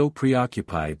he was so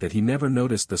preoccupied that he never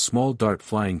noticed the small dart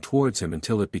flying towards him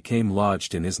until it became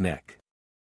lodged in his neck.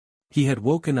 He had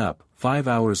woken up, 5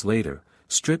 hours later,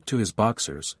 stripped to his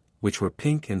boxers, which were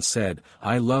pink and said,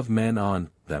 "I love men" on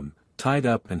them, tied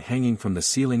up and hanging from the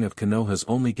ceiling of Konoha's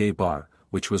only gay bar,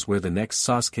 which was where the next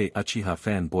Sasuke Uchiha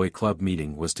fanboy club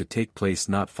meeting was to take place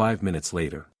not 5 minutes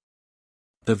later.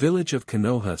 The village of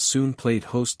Konoha soon played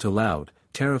host to loud,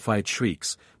 terrified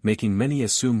shrieks, making many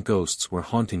assume ghosts were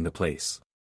haunting the place.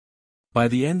 By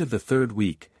the end of the third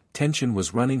week, tension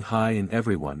was running high and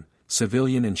everyone,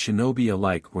 civilian and shinobi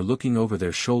alike, were looking over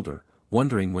their shoulder,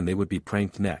 wondering when they would be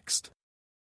pranked next.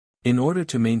 In order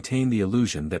to maintain the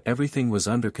illusion that everything was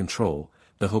under control,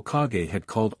 the Hokage had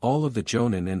called all of the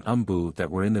Jonin and Umbu that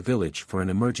were in the village for an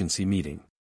emergency meeting.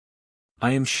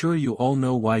 "I am sure you all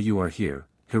know why you are here,"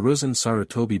 Hiruzen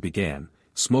Sarutobi began,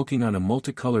 smoking on a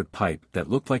multicolored pipe that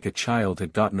looked like a child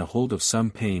had gotten a hold of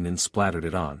some paint and splattered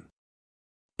it on.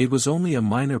 It was only a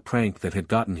minor prank that had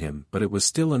gotten him, but it was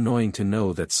still annoying to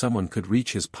know that someone could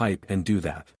reach his pipe and do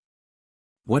that.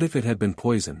 What if it had been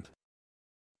poisoned?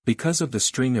 Because of the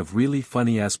string of really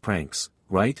funny-ass pranks,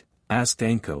 right? Asked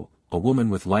Anko, a woman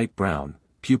with light brown,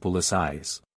 pupilless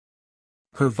eyes.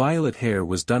 Her violet hair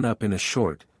was done up in a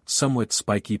short, somewhat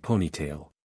spiky ponytail.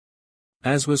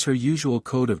 As was her usual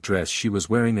code of dress, she was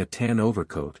wearing a tan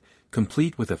overcoat,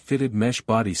 complete with a fitted mesh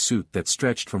body suit that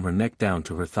stretched from her neck down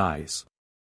to her thighs.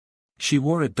 She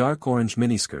wore a dark orange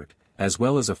miniskirt, as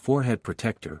well as a forehead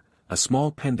protector, a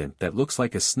small pendant that looks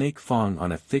like a snake thong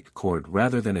on a thick cord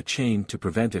rather than a chain to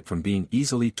prevent it from being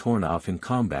easily torn off in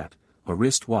combat, a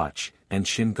wrist watch, and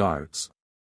shin guards.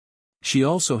 She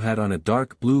also had on a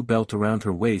dark blue belt around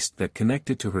her waist that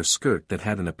connected to her skirt that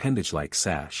had an appendage-like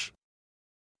sash.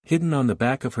 Hidden on the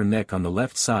back of her neck on the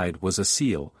left side was a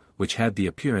seal, which had the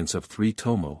appearance of 3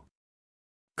 tomo.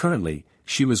 Currently,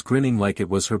 she was grinning like it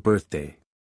was her birthday.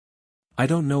 "I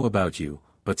don't know about you,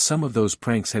 but some of those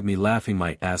pranks had me laughing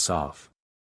my ass off."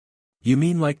 "You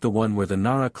mean like the one where the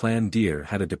Nara clan deer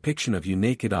had a depiction of you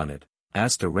naked on it?"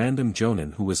 asked a random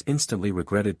jonin who was instantly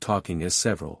regretted talking as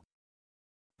several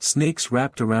snakes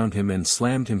wrapped around him and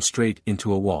slammed him straight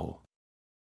into a wall.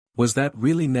 "Was that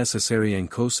really necessary,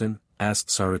 Anko-san?" asked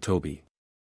Sarutobi.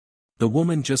 The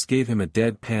woman just gave him a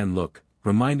deadpan look,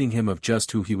 reminding him of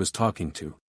just who he was talking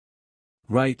to.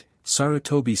 "Right,"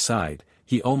 Sarutobi sighed,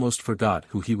 he almost forgot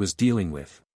who he was dealing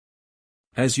with.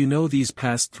 "As you know, these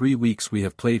past 3 weeks we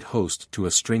have played host to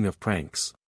a string of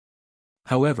pranks.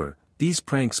 However, these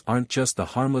pranks aren't just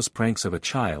the harmless pranks of a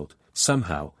child.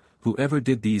 Somehow, whoever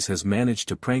did these has managed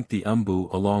to prank the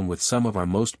Umbu along with some of our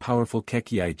most powerful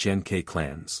Kekkei Genkei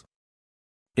clans.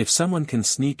 If someone can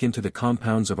sneak into the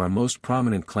compounds of our most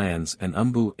prominent clans and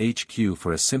Umbu HQ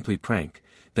for a simply prank,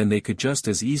 then they could just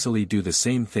as easily do the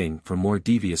same thing for more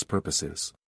devious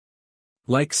purposes.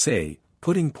 Like say,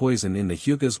 putting poison in the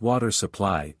Hyuga's water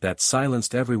supply that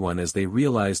silenced everyone as they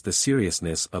realized the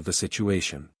seriousness of the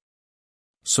situation.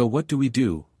 So what do we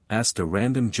do? Asked a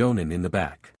random jonin in the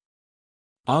back.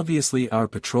 Obviously our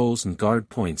patrols and guard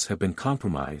points have been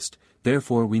compromised,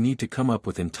 therefore we need to come up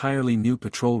with entirely new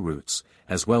patrol routes,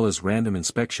 as well as random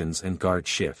inspections and guard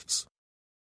shifts.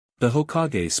 The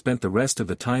Hokage spent the rest of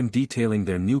the time detailing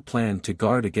their new plan to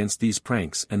guard against these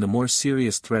pranks and the more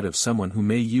serious threat of someone who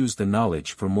may use the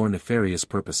knowledge for more nefarious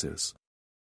purposes.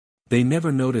 They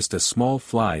never noticed a small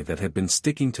fly that had been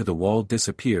sticking to the wall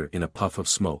disappear in a puff of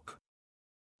smoke.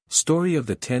 Story of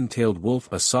the Ten-Tailed Wolf.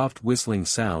 A soft whistling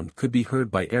sound could be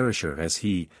heard by Erasure as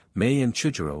he, Mei and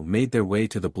Chujiro made their way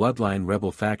to the Bloodline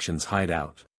rebel faction's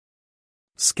hideout.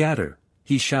 Scatter,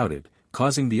 he shouted,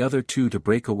 causing the other two to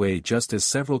break away just as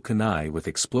several kunai with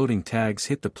exploding tags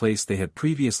hit the place they had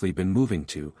previously been moving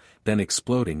to, then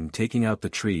exploding and taking out the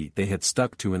tree they had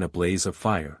stuck to in a blaze of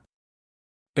fire.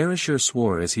 Erasure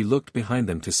swore as he looked behind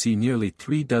them to see nearly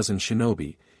 3 dozen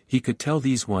shinobi. He could tell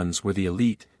these ones were the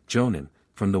elite, jonin,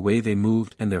 from the way they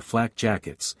moved and their flak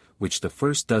jackets, which the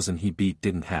first dozen he beat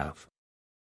didn't have.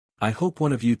 I hope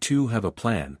one of you two have a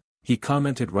plan, he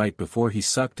commented right before he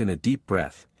sucked in a deep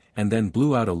breath, and then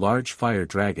blew out a large fire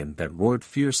dragon that roared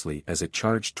fiercely as it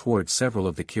charged towards several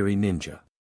of the Kiri ninja.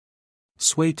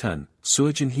 Suetun,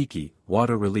 Suijin-hiki,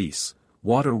 water release,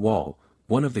 water wall,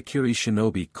 one of the Kiri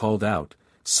shinobi called out,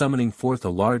 summoning forth a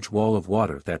large wall of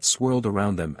water that swirled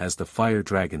around them as the fire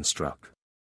dragon struck.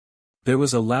 There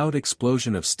was a loud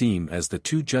explosion of steam as the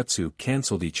two jutsu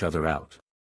cancelled each other out.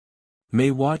 Mei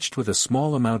watched with a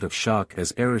small amount of shock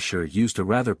as Erasure used a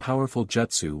rather powerful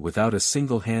jutsu without a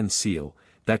single hand seal.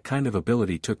 That kind of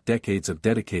ability took decades of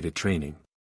dedicated training.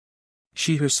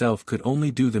 She herself could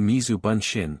only do the Mizu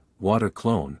Bunshin, water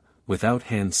clone, without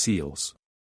hand seals.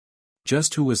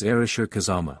 Just who was Erasure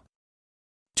Kazama?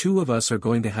 2 of us are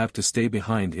going to have to stay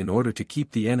behind in order to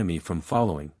keep the enemy from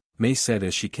following, Mei said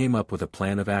as she came up with a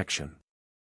plan of action.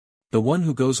 The one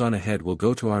who goes on ahead will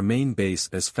go to our main base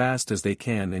as fast as they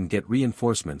can and get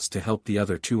reinforcements to help the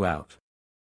other 2 out.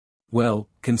 Well,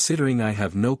 considering I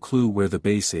have no clue where the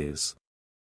base is.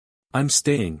 I'm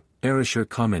staying, Erasure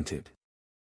commented.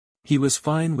 He was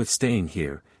fine with staying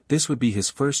here. This would be his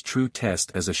first true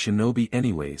test as a shinobi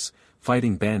anyways.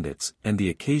 Fighting bandits and the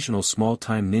occasional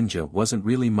small-time ninja wasn't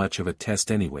really much of a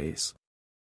test anyways.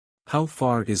 How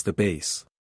far is the base?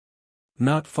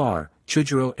 Not far,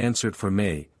 Chujiro answered for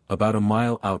Mei, about a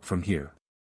mile out from here.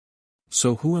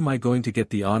 So who am I going to get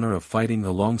the honor of fighting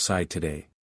alongside today?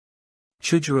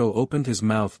 Chujiro opened his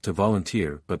mouth to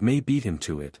volunteer but Mei beat him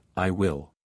to it. I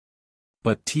will.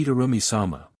 But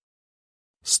Tadurumi-sama,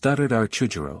 stuttered our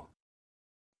Chujiro.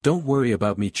 Don't worry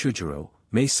about me, Chujiro,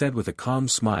 Mei said with a calm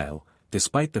smile,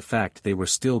 despite the fact they were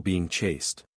still being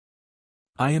chased.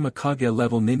 I am a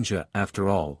Kage-level ninja after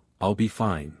all, I'll be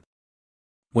fine.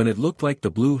 When it looked like the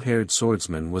blue-haired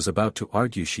swordsman was about to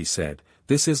argue, she said,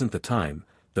 this isn't the time.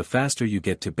 The faster you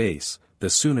get to base, the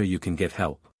sooner you can get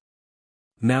help.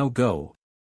 Now go.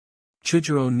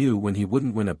 Chujiro knew when he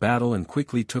wouldn't win a battle and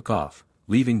quickly took off,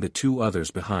 leaving the 2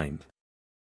 others behind.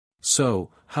 So,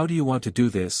 how do you want to do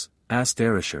this? Asked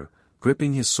Erasure,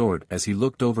 gripping his sword as he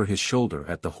looked over his shoulder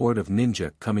at the horde of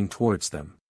ninja coming towards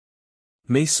them.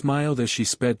 Mei smiled as she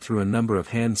sped through a number of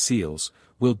hand seals.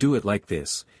 We'll do it like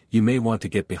this, you may want to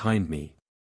get behind me.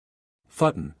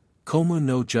 Futton, Komu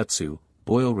no Jutsu,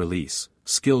 boil release,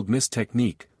 skilled mist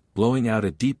technique, blowing out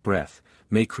a deep breath,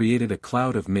 Mei created a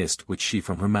cloud of mist which she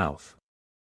from her mouth.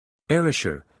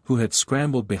 Erasure, who had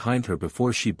scrambled behind her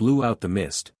before she blew out the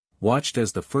mist, watched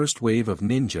as the first wave of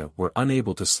ninja were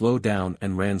unable to slow down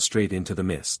and ran straight into the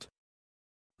mist.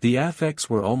 The effects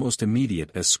were almost immediate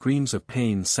as screams of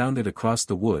pain sounded across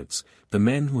the woods. The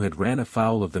men who had ran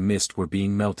afoul of the mist were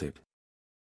being melted.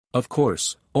 Of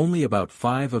course, only about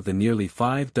 5 of the nearly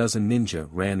 5 dozen ninja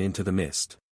ran into the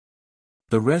mist.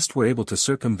 The rest were able to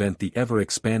circumvent the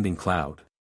ever-expanding cloud.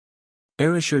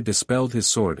 Erasure dispelled his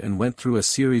sword and went through a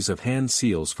series of hand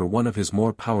seals for one of his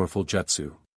more powerful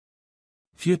jutsu.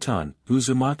 Futon,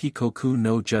 Uzumaki Koku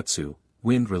no Jutsu,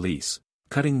 wind release,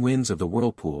 cutting winds of the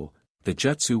whirlpool. The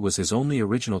jutsu was his only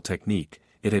original technique.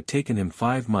 It had taken him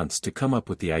 5 months to come up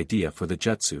with the idea for the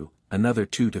jutsu, another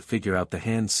 2 to figure out the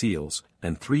hand seals,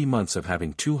 and 3 months of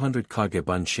having 200 Kage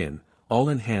Bunshin, all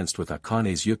enhanced with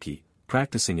Akane's Yuki,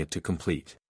 practicing it to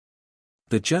complete.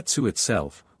 The jutsu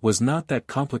itself, was not that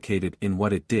complicated in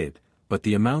what it did, but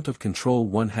the amount of control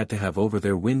one had to have over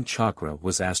their wind chakra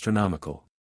was astronomical.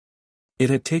 It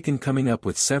had taken coming up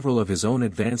with several of his own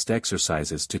advanced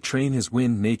exercises to train his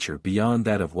wind nature beyond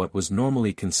that of what was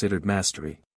normally considered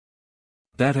mastery.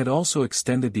 That had also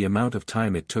extended the amount of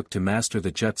time it took to master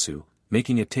the jutsu,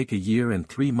 making it take a year and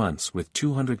 3 months with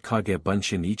 200 kage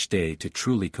bunshin each day to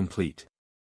truly complete.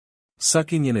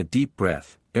 Sucking in a deep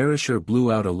breath, Erasure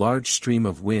blew out a large stream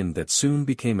of wind that soon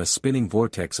became a spinning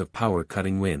vortex of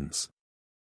power-cutting winds.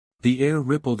 The air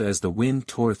rippled as the wind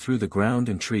tore through the ground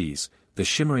and trees. The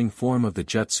shimmering form of the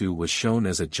jutsu was shown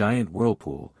as a giant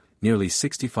whirlpool, nearly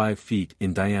 65 feet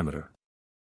in diameter.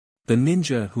 The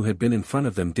ninja who had been in front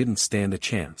of them didn't stand a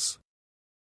chance.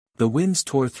 The winds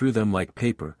tore through them like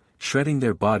paper, shredding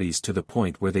their bodies to the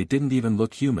point where they didn't even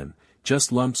look human,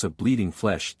 just lumps of bleeding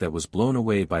flesh that was blown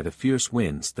away by the fierce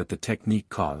winds that the technique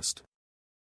caused.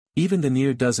 Even the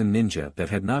near dozen ninja that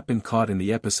had not been caught in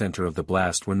the epicenter of the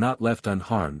blast were not left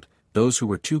unharmed. Those who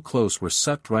were too close were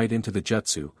sucked right into the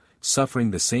jutsu,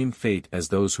 suffering the same fate as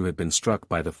those who had been struck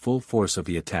by the full force of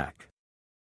the attack.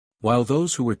 While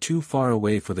those who were too far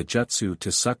away for the jutsu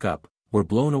to suck up, were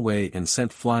blown away and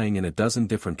sent flying in a dozen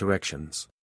different directions.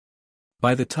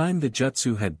 By the time the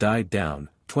jutsu had died down,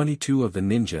 22 of the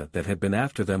ninja that had been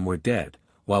after them were dead,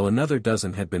 while another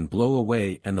dozen had been blown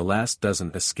away and the last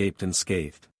dozen escaped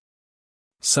unscathed.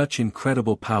 Such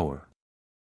incredible power!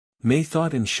 Mei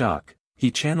thought in shock. He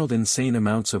channeled insane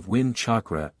amounts of wind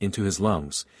chakra into his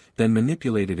lungs, then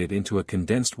manipulated it into a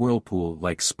condensed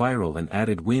whirlpool-like spiral and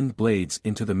added wind blades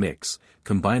into the mix,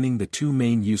 combining the two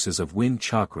main uses of wind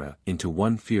chakra into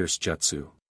one fierce jutsu.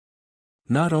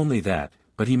 Not only that,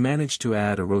 but he managed to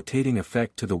add a rotating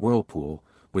effect to the whirlpool,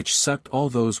 which sucked all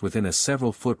those within a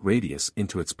several-foot radius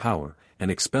into its power, and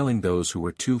expelling those who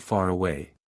were too far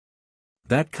away.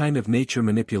 That kind of nature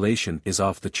manipulation is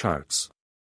off the charts.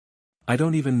 I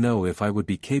don't even know if I would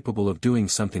be capable of doing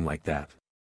something like that.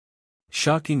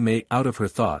 Shocking Mei out of her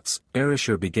thoughts,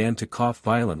 Erasure began to cough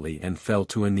violently and fell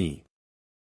to a knee.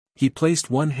 He placed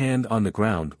one hand on the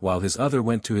ground while his other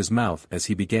went to his mouth as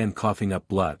he began coughing up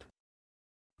blood.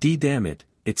 Damn it,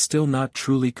 it's still not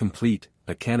truly complete,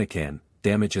 a Kanakan,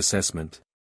 damage assessment.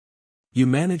 You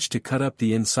managed to cut up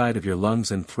the inside of your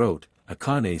lungs and throat,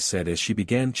 Akane said as she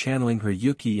began channeling her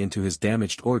yuki into his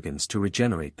damaged organs to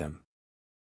regenerate them.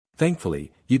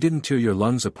 Thankfully, you didn't tear your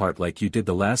lungs apart like you did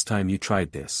the last time you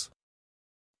tried this.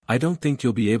 I don't think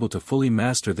you'll be able to fully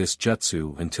master this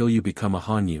jutsu until you become a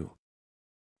Hanyu.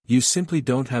 You simply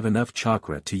don't have enough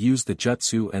chakra to use the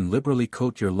jutsu and liberally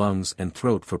coat your lungs and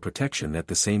throat for protection at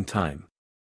the same time.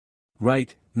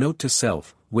 Right, note to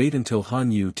self, wait until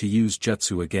Hanyu to use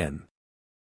jutsu again.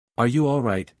 Are you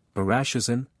alright,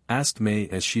 Arashizan? Asked Mei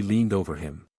as she leaned over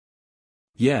him.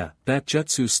 Yeah, that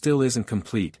jutsu still isn't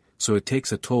complete, so it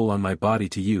takes a toll on my body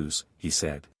to use, he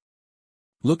said.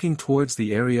 Looking towards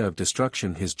the area of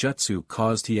destruction his jutsu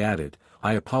caused he added,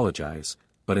 I apologize,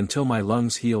 but until my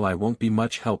lungs heal I won't be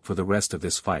much help for the rest of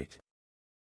this fight.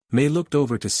 Mei looked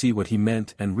over to see what he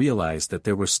meant and realized that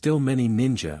there were still many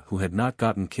ninja who had not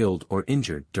gotten killed or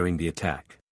injured during the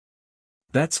attack.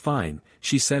 That's fine,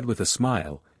 she said with a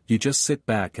smile, you just sit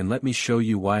back and let me show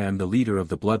you why I'm the leader of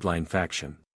the Bloodline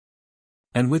faction.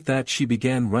 And with that she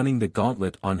began running the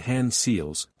gauntlet on hand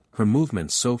seals, her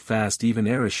movements so fast even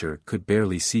Erasure could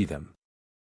barely see them.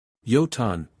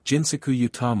 Yotan, Jinsaku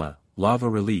Utama, lava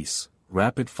release,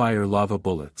 rapid fire lava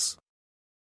bullets.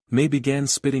 Mei began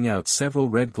spitting out several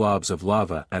red globs of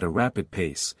lava at a rapid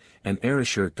pace, and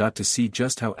Erasure got to see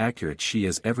just how accurate she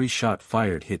is. Every shot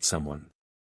fired hit someone.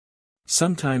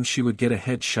 Sometimes she would get a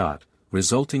head shot,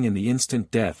 resulting in the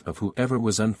instant death of whoever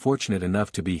was unfortunate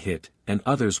enough to be hit, and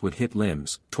others would hit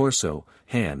limbs, torso,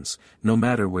 hands. No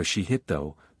matter where she hit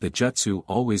though, the jutsu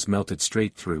always melted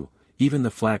straight through. Even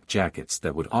the flak jackets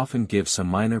that would often give some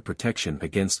minor protection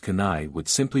against kunai would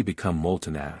simply become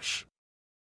molten ash.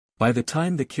 By the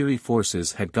time the Kiri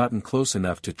forces had gotten close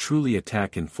enough to truly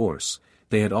attack in force,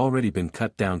 they had already been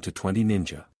cut down to 20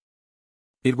 ninja.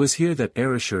 It was here that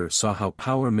Erasure saw how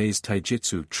power Mei's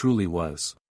taijutsu truly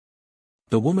was.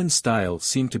 The woman's style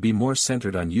seemed to be more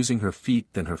centered on using her feet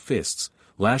than her fists,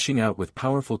 lashing out with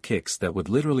powerful kicks that would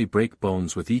literally break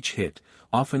bones with each hit.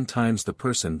 Oftentimes the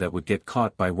person that would get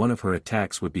caught by one of her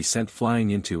attacks would be sent flying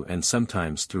into and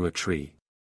sometimes through a tree.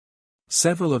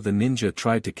 Several of the ninja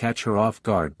tried to catch her off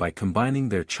guard by combining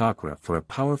their chakra for a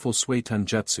powerful Suiton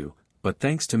jutsu, but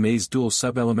thanks to Mei's dual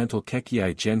sub-elemental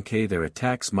Kekkei Genkei their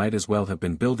attacks might as well have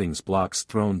been buildings blocks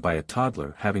thrown by a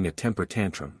toddler having a temper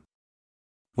tantrum.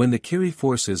 When the Kiri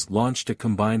forces launched a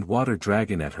combined water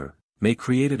dragon at her, Mei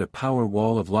created a power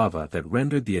wall of lava that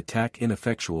rendered the attack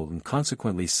ineffectual and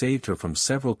consequently saved her from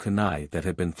several kunai that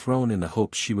had been thrown in the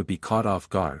hopes she would be caught off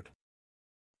guard.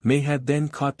 Mei had then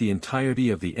caught the entirety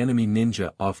of the enemy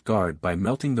ninja off guard by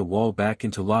melting the wall back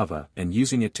into lava and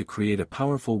using it to create a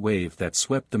powerful wave that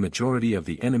swept the majority of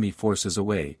the enemy forces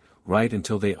away, right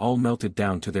until they all melted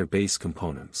down to their base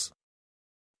components.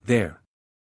 There.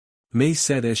 Mei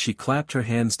said as she clapped her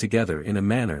hands together in a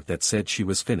manner that said she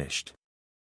was finished.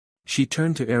 She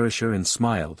turned to Erasure and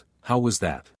smiled. How was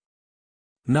that?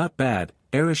 Not bad,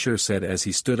 Erasure said as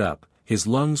he stood up. His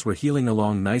lungs were healing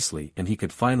along nicely and he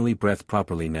could finally breathe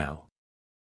properly now.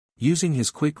 Using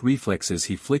his quick reflexes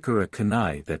he flickered a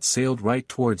kunai that sailed right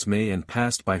towards Mei and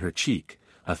passed by her cheek.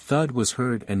 A thud was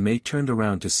heard and Mei turned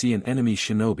around to see an enemy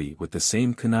shinobi with the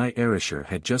same kunai Erasure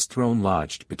had just thrown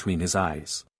lodged between his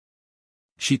eyes.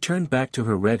 She turned back to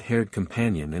her red-haired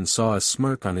companion and saw a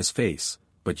smirk on his face,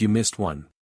 but you missed one.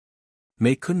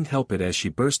 Mei couldn't help it as she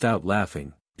burst out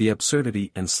laughing. The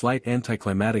absurdity and slight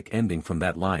anticlimactic ending from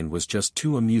that line was just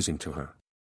too amusing to her.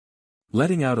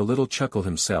 Letting out a little chuckle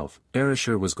himself,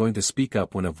 Erasure was going to speak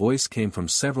up when a voice came from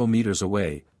several meters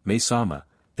away. Mei-sama.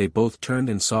 They both turned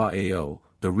and saw Ao,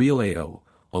 the real Ao,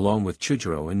 along with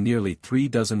Chujiro and nearly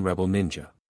 36 rebel ninja.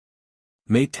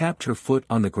 Mei tapped her foot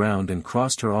on the ground and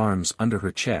crossed her arms under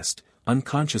her chest,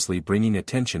 unconsciously bringing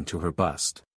attention to her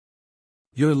bust.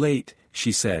 "You're late,"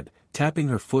 she said, tapping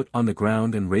her foot on the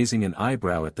ground and raising an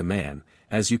eyebrow at the man.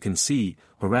 "As you can see,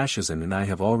 Horashizan and I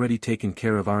have already taken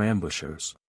care of our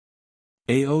ambushers."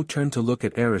 Ao turned to look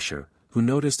at Erasure, who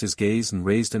noticed his gaze and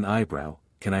raised an eyebrow.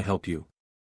 "Can I help you?"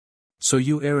 "So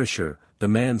you Erasure," the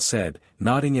man said,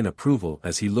 nodding in approval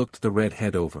as he looked the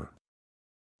redhead over.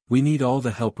 "We need all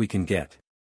the help we can get.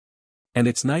 And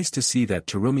it's nice to see that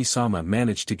Terumi-sama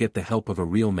managed to get the help of a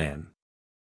real man."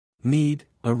 "Need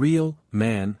a real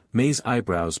man?" Mei's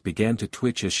eyebrows began to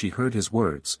twitch as she heard his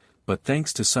words, but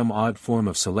thanks to some odd form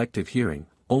of selective hearing,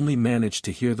 only managed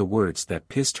to hear the words that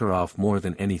pissed her off more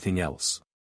than anything else.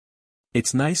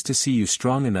 "It's nice to see you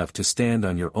strong enough to stand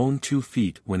on your own 2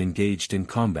 feet when engaged in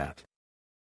combat."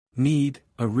 Need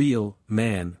a real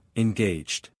man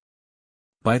engaged.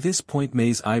 By this point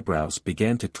Mei's eyebrows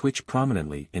began to twitch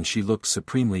prominently and she looked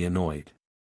supremely annoyed.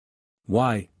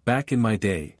 "Why, back in my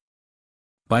day."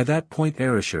 By that point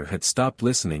Erasure had stopped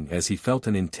listening as he felt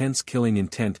an intense killing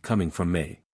intent coming from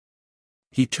Mei.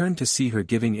 He turned to see her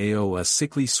giving Ao a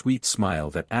sickly sweet smile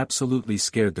that absolutely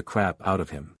scared the crap out of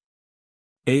him.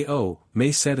 "Ao,"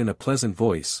 Mei said in a pleasant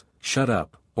voice, "shut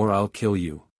up, or I'll kill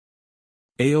you."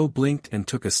 Ao blinked and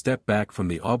took a step back from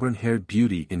the auburn-haired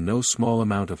beauty in no small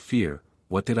amount of fear.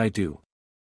 "What did I do?"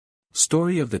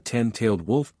 Story of the 10-tailed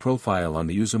wolf profile on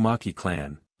the Uzumaki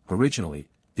clan. Originally,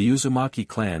 the Uzumaki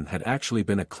clan had actually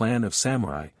been a clan of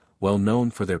samurai, well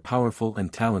known for their powerful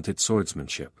and talented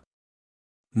swordsmanship.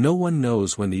 No one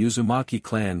knows when the Uzumaki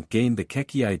clan gained the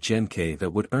Kekkei Genkei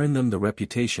that would earn them the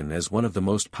reputation as one of the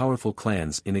most powerful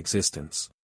clans in existence.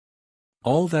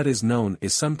 All that is known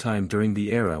is sometime during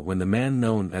the era when the man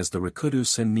known as the Rikudo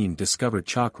Sennin discovered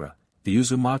chakra, the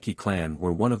Uzumaki clan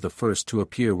were one of the first to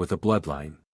appear with a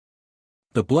bloodline.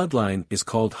 The bloodline is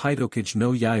called Hitokage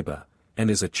no Yaiba, and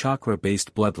is a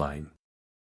chakra-based bloodline.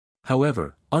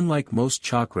 However, unlike most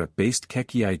chakra-based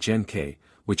Kekkei Genkei,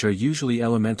 which are usually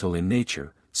elemental in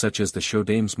nature, such as the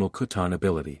Shodame's Mokutan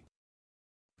ability,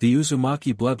 the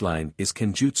Uzumaki bloodline is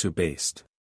Kenjutsu-based.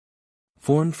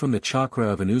 Formed from the chakra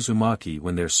of an Uzumaki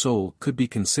when their soul could be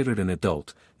considered an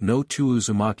adult, no 2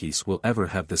 Uzumakis will ever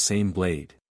have the same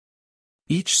blade.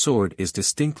 Each sword is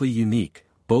distinctly unique,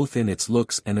 both in its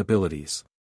looks and abilities.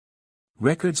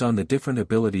 Records on the different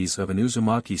abilities of an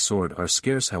Uzumaki sword are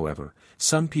scarce. However,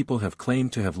 some people have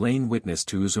claimed to have lain witness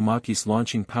to Uzumakis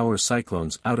launching power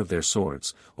cyclones out of their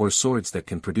swords, or swords that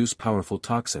can produce powerful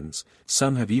toxins.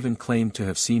 Some have even claimed to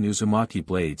have seen Uzumaki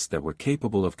blades that were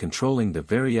capable of controlling the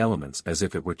very elements as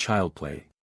if it were child play.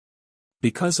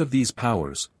 Because of these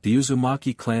powers, the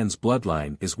Uzumaki clan's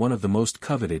bloodline is one of the most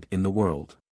coveted in the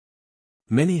world.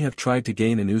 Many have tried to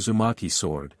gain an Uzumaki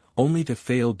sword, only to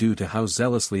fail due to how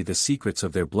zealously the secrets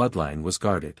of their bloodline was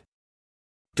guarded.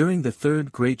 During the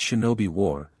Third Great Shinobi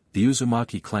War, the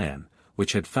Uzumaki clan,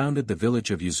 which had founded the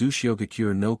village of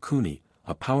Yuzushiogakure no Kuni,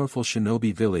 a powerful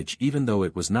shinobi village even though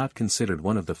it was not considered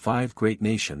one of the 5 great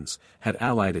nations, had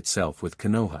allied itself with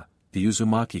Konoha. The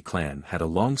Uzumaki clan had a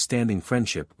long-standing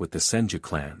friendship with the Senju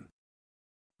clan.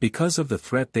 Because of the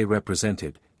threat they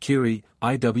represented, Kiri,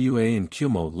 Iwa and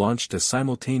Kumo launched a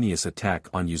simultaneous attack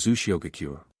on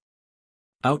Yuzushiogakure.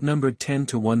 Outnumbered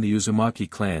 10-1, the Uzumaki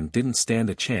clan didn't stand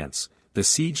a chance. The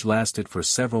siege lasted for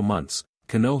several months.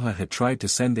 Konoha had tried to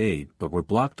send aid but were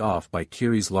blocked off by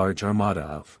Kiri's large armada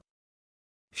of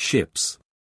Ships.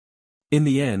 In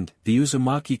the end, the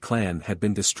Uzumaki clan had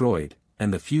been destroyed,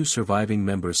 and the few surviving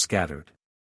members scattered.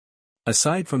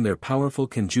 Aside from their powerful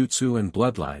kenjutsu and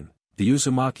bloodline, the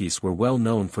Uzumakis were well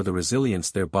known for the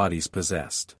resilience their bodies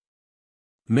possessed.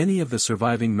 Many of the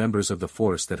surviving members of the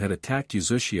force that had attacked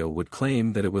Uzushio would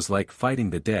claim that it was like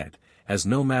fighting the dead, as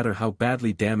no matter how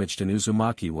badly damaged an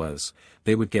Uzumaki was,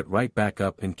 they would get right back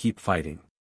up and keep fighting.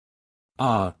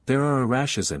 "Ah, there are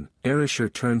Arashizan." Erasure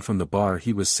turned from the bar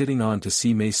he was sitting on to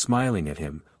see Mei smiling at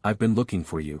him. "I've been looking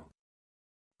for you.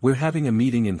 We're having a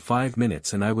meeting in 5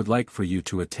 minutes and I would like for you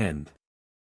to attend."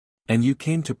 "And you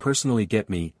came to personally get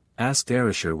me?" asked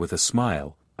Erasure with a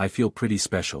smile. "I feel pretty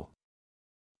special."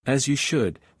 "As you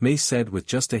should," Mei said with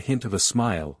just a hint of a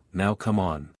smile. "Now come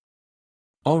on."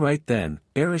 "All right then."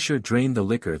 Erasure drained the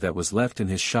liquor that was left in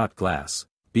his shot glass.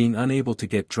 Being unable to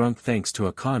get drunk thanks to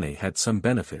Akane had some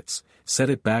benefits, set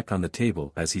it back on the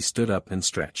table as he stood up and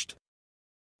stretched.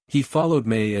 He followed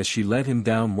Mei as she led him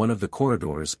down one of the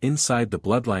corridors inside the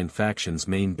Bloodline faction's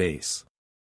main base.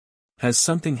 "Has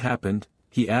something happened?"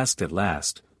 he asked at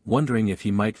last, wondering if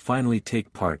he might finally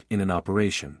take part in an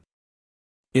operation.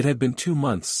 It had been 2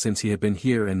 months since he had been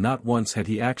here and not once had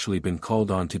he actually been called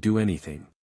on to do anything.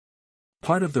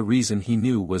 Part of the reason he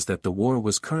knew was that the war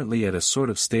was currently at a sort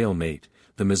of stalemate.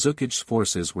 The Mizuki's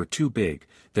forces were too big,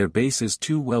 their bases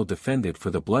too well defended for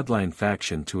the Bloodline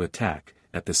faction to attack.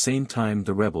 At the same time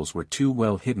the rebels were too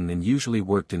well hidden and usually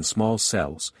worked in small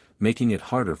cells, making it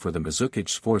harder for the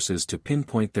Mizuki's forces to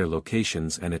pinpoint their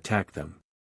locations and attack them.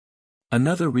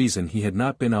 Another reason he had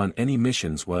not been on any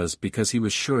missions was because he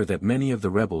was sure that many of the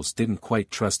rebels didn't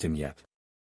quite trust him yet.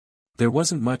 There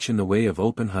wasn't much in the way of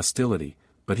open hostility,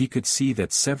 but he could see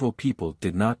that several people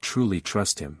did not truly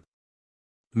trust him.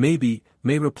 "Maybe,"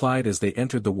 Mei replied as they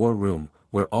entered the war room,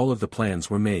 where all of the plans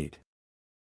were made.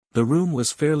 The room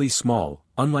was fairly small.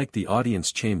 Unlike the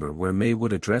audience chamber where Mei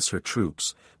would address her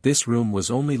troops, this room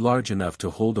was only large enough to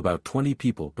hold about 20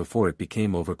 people before it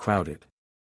became overcrowded.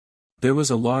 There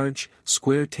was a large,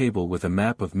 square table with a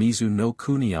map of Mizu no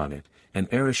Kuni on it, and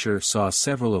Erasure saw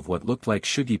several of what looked like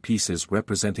shugi pieces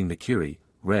representing the Kiri,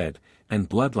 red, and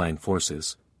Bloodline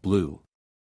forces, blue.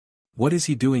 "What is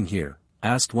he doing here?"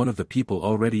 asked one of the people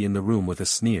already in the room with a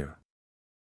sneer.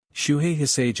 Shuhei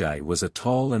Hisagi was a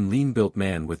tall and lean-built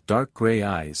man with dark gray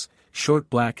eyes, short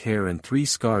black hair and 3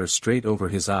 scars straight over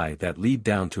his eye that lead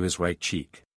down to his right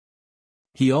cheek.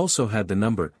 He also had the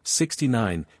number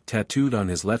 69 tattooed on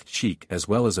his left cheek as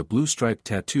well as a blue striped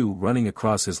tattoo running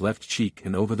across his left cheek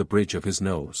and over the bridge of his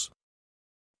nose.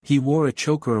 He wore a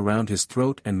choker around his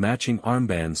throat and matching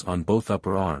armbands on both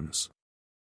upper arms.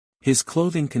 His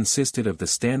clothing consisted of the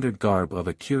standard garb of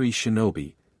a Kiri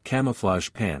shinobi,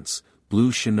 camouflage pants,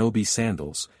 blue shinobi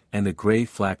sandals, and a gray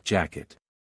flak jacket.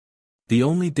 The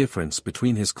only difference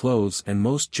between his clothes and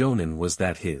most jonin was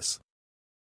that his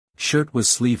shirt was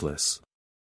sleeveless.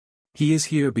 "He is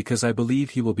here because I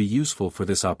believe he will be useful for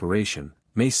this operation,"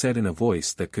 Mei said in a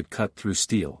voice that could cut through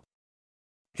steel.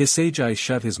 Hisagi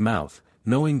shut his mouth,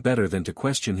 knowing better than to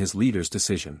question his leader's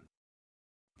decision.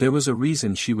 There was a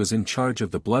reason she was in charge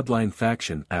of the Bloodline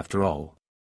faction after all.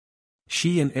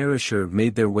 She and Erasure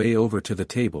made their way over to the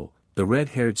table, the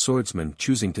red-haired swordsman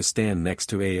choosing to stand next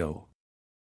to Ao.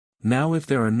 "Now if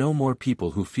there are no more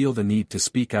people who feel the need to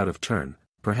speak out of turn,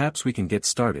 perhaps we can get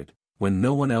started." When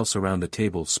no one else around the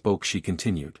table spoke she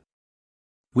continued.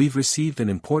 "We've received an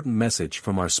important message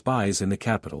from our spies in the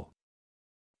capital.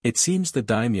 It seems the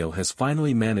daimyo has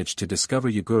finally managed to discover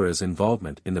Yagura's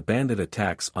involvement in the bandit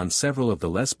attacks on several of the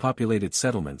less populated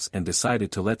settlements and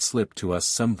decided to let slip to us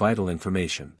some vital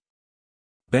information.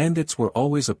 Bandits were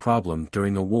always a problem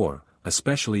during a war,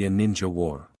 especially a ninja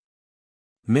war.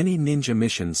 Many ninja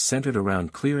missions centered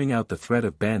around clearing out the threat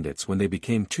of bandits when they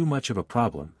became too much of a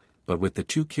problem, but with the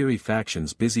 2 Kiri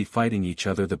factions busy fighting each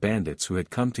other the bandits who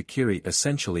had come to Kiri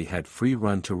essentially had free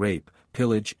run to rape,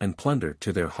 pillage and plunder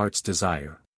to their heart's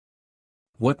desire.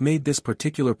 What made this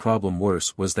particular problem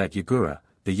worse was that Yagura,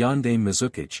 the Yondaime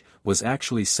Mizuki, was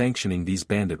actually sanctioning these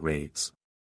bandit raids.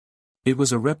 It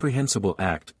was a reprehensible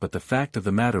act but the fact of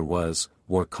the matter was,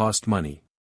 war cost money.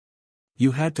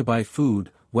 You had to buy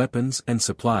food, weapons and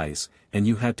supplies, and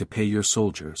you had to pay your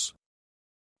soldiers.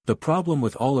 The problem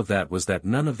with all of that was that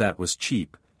none of that was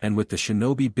cheap, and with the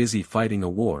shinobi busy fighting a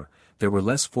war, there were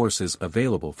less forces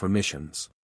available for missions.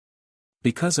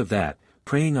 Because of that,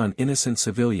 preying on innocent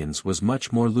civilians was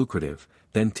much more lucrative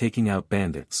than taking out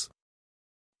bandits.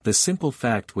 The simple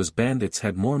fact was bandits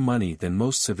had more money than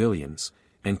most civilians,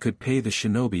 and could pay the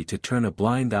shinobi to turn a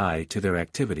blind eye to their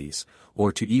activities,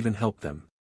 or to even help them.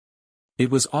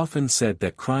 It was often said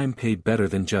that crime paid better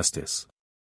than justice.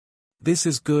 This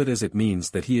is good as it means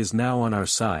that he is now on our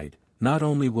side. Not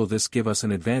only will this give us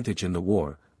an advantage in the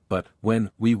war, but,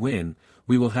 when we win,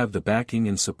 we will have the backing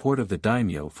and support of the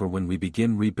daimyo for when we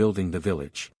begin rebuilding the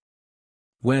village.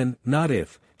 When, not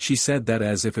if, she said that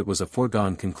as if it was a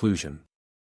foregone conclusion.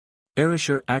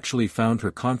 Erasure actually found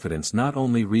her confidence not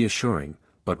only reassuring,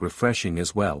 but refreshing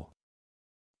as well.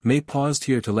 May paused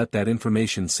here to let that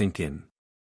information sink in.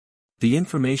 The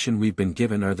information we've been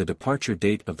given are the departure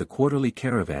date of the quarterly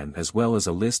caravan as well as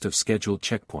a list of scheduled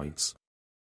checkpoints.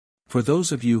 For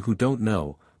those of you who don't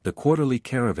know, the quarterly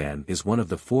caravan is one of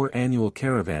the 4 annual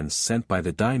caravans sent by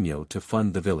the daimyo to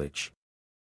fund the village.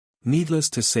 Needless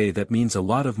to say, that means a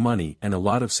lot of money and a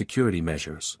lot of security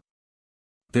measures.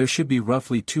 There should be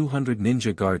roughly 200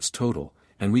 ninja guards total,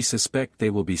 and we suspect they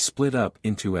will be split up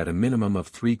into at a minimum of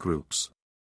 3 groups.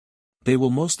 They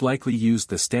will most likely use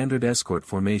the standard escort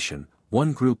formation,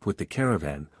 one group with the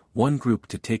caravan, one group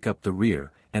to take up the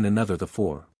rear, and another the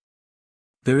fore.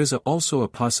 There is also a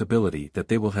possibility that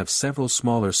they will have several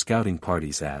smaller scouting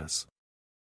parties as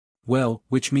well,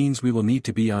 which means we will need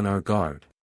to be on our guard.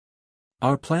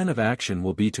 Our plan of action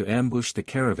will be to ambush the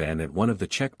caravan at one of the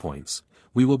checkpoints.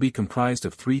 We will be comprised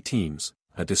of 3 teams,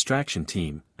 a distraction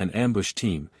team, an ambush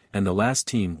team, and the last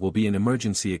team will be an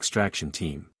emergency extraction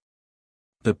team.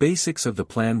 The basics of the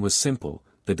plan was simple.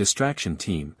 The distraction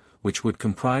team, which would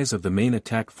comprise of the main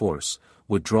attack force,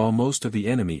 would draw most of the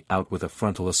enemy out with a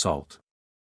frontal assault.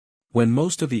 When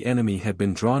most of the enemy had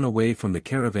been drawn away from the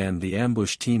caravan, the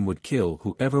ambush team would kill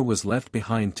whoever was left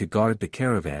behind to guard the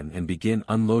caravan and begin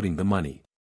unloading the money.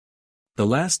 The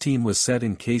last team was set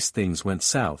in case things went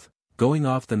south, going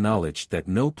off the knowledge that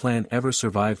no plan ever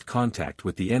survived contact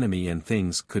with the enemy and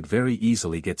things could very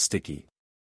easily get sticky.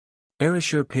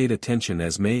 Erasure paid attention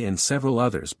as May and several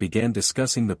others began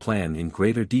discussing the plan in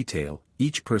greater detail,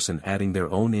 each person adding their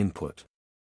own input.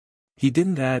 He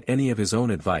didn't add any of his own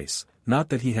advice, not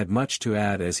that he had much to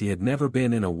add as he had never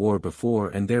been in a war before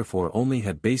and therefore only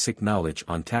had basic knowledge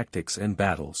on tactics and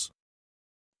battles.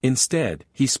 Instead,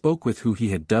 he spoke with who he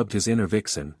had dubbed his inner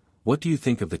vixen. What do you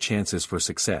think of the chances for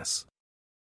success?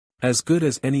 As good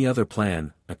as any other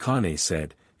plan, Akane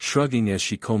said, shrugging as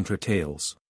she combed her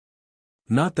tails.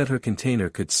 Not that her container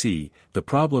could see, the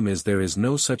problem is there is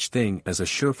no such thing as a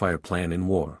surefire plan in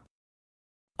war.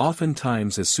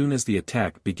 Oftentimes as soon as the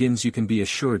attack begins you can be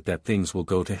assured that things will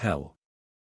go to hell.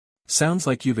 Sounds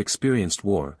like you've experienced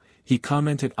war, he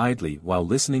commented idly while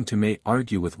listening to May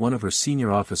argue with one of her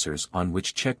senior officers on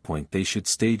which checkpoint they should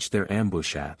stage their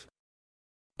ambush at.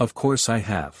 Of course I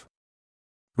have.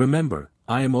 Remember,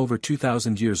 I am over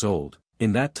 2,000 years old.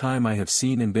 In that time I have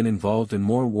seen and been involved in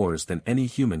more wars than any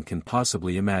human can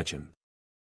possibly imagine.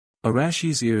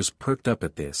 Arashi's ears perked up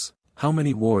at this. How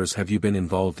many wars have you been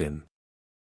involved in?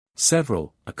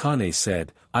 Several, Akane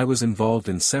said. I was involved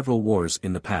in several wars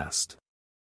in the past.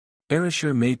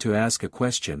 Erasure made to ask a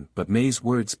question but May's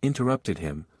words interrupted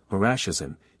him.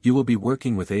 Arashizan, you will be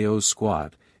working with Ao's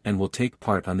squad, and will take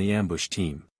part on the ambush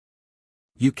team.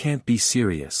 You can't be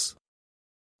serious.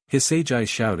 Hisagi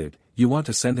shouted. You want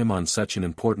to send him on such an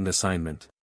important assignment?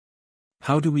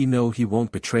 How do we know he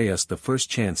won't betray us the first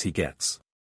chance he gets?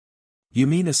 You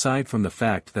mean aside from the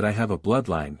fact that I have a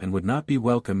bloodline and would not be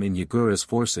welcome in Yagura's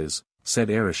forces, said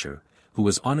Erasure, who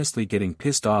was honestly getting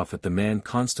pissed off at the man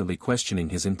constantly questioning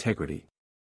his integrity.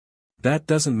 That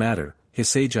doesn't matter,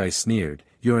 Hisagi sneered,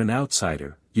 you're an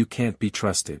outsider, you can't be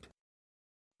trusted.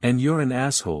 And you're an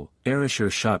asshole, Erasure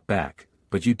shot back,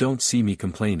 but you don't see me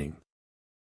complaining.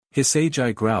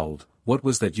 Hisagi growled, what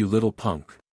was that you little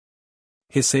punk?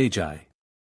 Hisagi.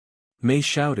 May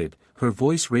shouted, her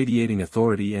voice radiating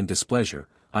authority and displeasure,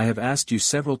 I have asked you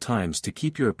several times to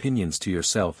keep your opinions to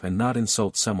yourself and not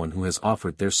insult someone who has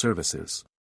offered their services.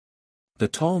 The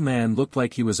tall man looked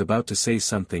like he was about to say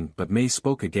something but May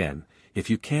spoke again, if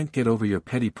you can't get over your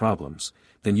petty problems,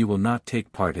 then you will not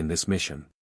take part in this mission.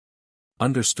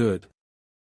 Understood?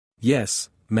 Yes,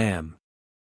 ma'am.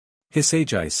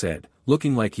 Hisagi said,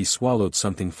 looking like he swallowed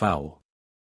something foul.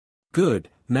 Good,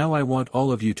 now I want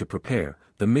all of you to prepare,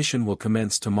 the mission will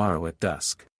commence tomorrow at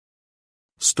dusk.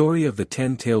 Story of the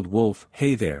Ten-Tailed Wolf.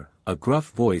 Hey there, a gruff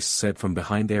voice said from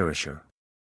behind Erasure.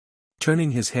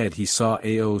 Turning his head he saw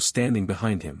Ao standing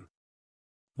behind him.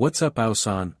 What's up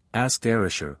Ao-san? Asked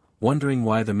Erasure, wondering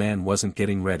why the man wasn't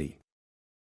getting ready.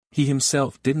 He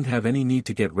himself didn't have any need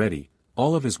to get ready,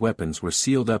 all of his weapons were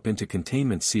sealed up into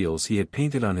containment seals he had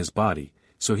painted on his body,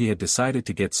 so he had decided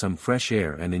to get some fresh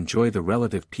air and enjoy the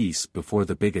relative peace before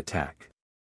the big attack.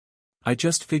 I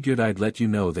just figured I'd let you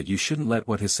know that you shouldn't let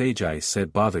what Hisagi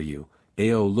said bother you.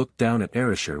 Ao looked down at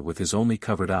Erasure with his only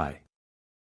covered eye.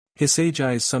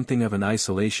 Hisagi is something of an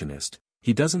isolationist,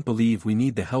 He doesn't believe we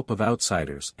need the help of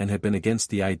outsiders and had been against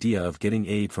the idea of getting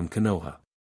aid from Konoha.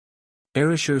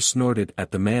 Erasure snorted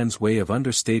at the man's way of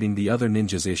understating the other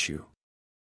ninja's issue.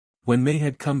 When Mei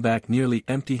had come back nearly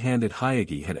empty-handed,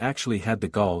 Hyagi had actually had the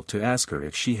gall to ask her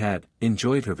if she had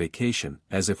enjoyed her vacation,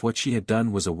 as if what she had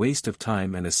done was a waste of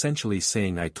time and essentially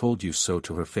saying "I told you so"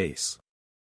 to her face.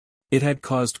 It had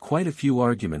caused quite a few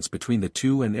arguments between the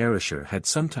two, and Erasure had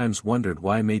sometimes wondered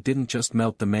why Mei didn't just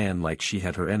melt the man like she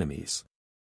had her enemies.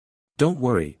 "Don't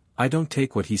worry, I don't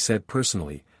take what he said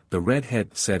personally," the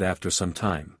redhead said after some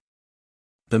time.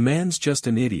 "The man's just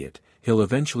an idiot. He'll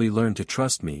eventually learn to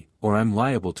trust me, or I'm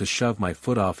liable to shove my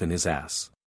foot off in his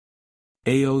ass."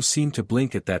 Ao seemed to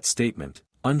blink at that statement,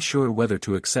 unsure whether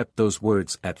to accept those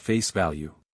words at face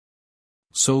value.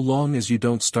 "So long as you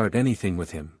don't start anything with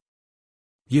him.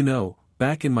 You know,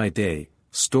 back in my day,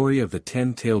 story of the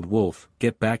 10-tailed wolf,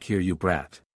 get back here you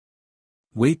brat.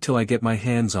 Wait till I get my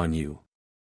hands on you."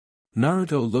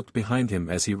 Naruto looked behind him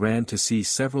as he ran to see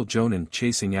several jonin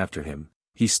chasing after him.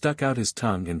 He stuck out his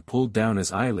tongue and pulled down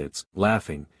his eyelids,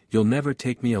 laughing, "You'll never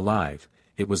take me alive."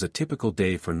 It was a typical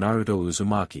day for Naruto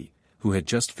Uzumaki, who had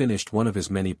just finished one of his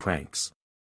many pranks.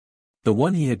 The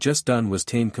one he had just done was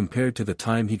tame compared to the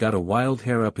time he got a wild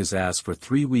hair up his ass for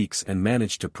 3 weeks and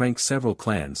managed to prank several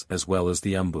clans as well as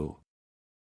the Umbu.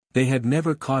 They had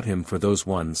never caught him for those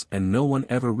ones, and no one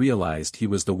ever realized he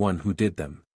was the one who did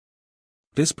them.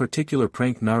 This particular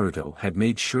prank Naruto had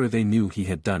made sure they knew he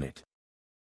had done it.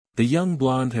 The young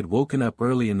blonde had woken up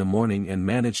early in the morning and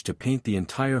managed to paint the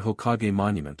entire Hokage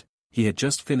monument. He had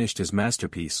just finished his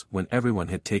masterpiece when everyone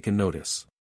had taken notice.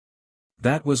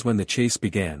 That was when the chase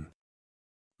began.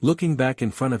 Looking back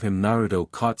in front of him,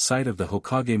 Naruto caught sight of the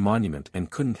Hokage monument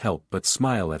and couldn't help but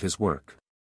smile at his work.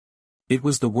 It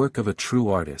was the work of a true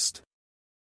artist.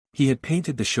 He had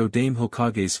painted the Shodame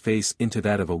Hokage's face into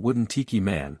that of a wooden tiki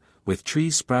man, with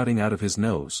trees sprouting out of his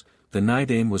nose. The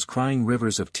Nidame was crying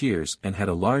rivers of tears and had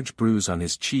a large bruise on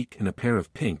his cheek and a pair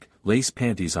of pink, lace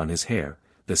panties on his hair.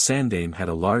 The Sandame had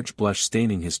a large blush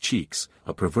staining his cheeks,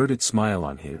 a perverted smile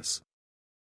on his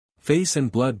face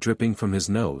and blood dripping from his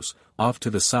nose. Off to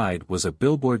the side was a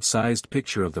billboard-sized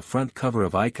picture of the front cover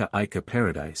of Ika Ika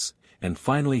Paradise, and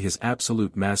finally his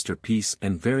absolute masterpiece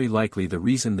and very likely the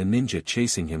reason the ninja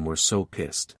chasing him were so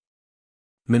pissed.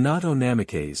 Minato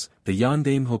Namikaze, the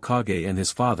Yondaime Hokage, and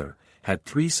his father, had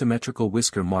 3 symmetrical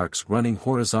whisker marks running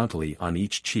horizontally on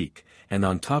each cheek, and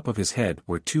on top of his head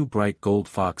were 2 bright gold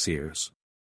fox ears.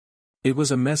 It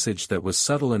was a message that was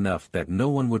subtle enough that no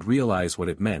one would realize what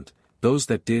it meant. Those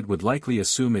that did would likely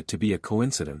assume it to be a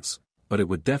coincidence, but it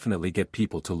would definitely get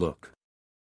people to look.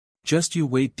 "Just you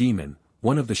wait, demon,"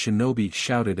 one of the shinobi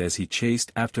shouted as he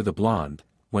chased after the blonde.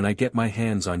 "When I get my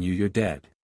hands on you, you're dead.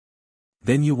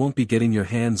 Then you won't be getting your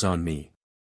hands on me."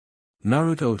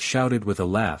 Naruto shouted with a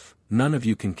laugh, "None of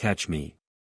you can catch me."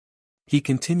 He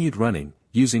continued running,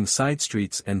 using side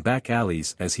streets and back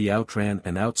alleys as he outran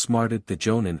and outsmarted the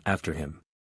jonin after him.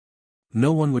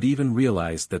 No one would even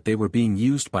realize that they were being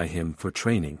used by him for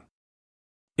training.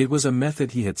 It was a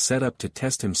method he had set up to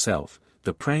test himself.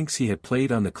 The pranks he had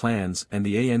played on the clans and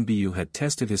the ANBU had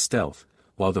tested his stealth,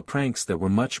 while the pranks that were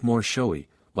much more showy,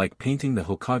 like painting the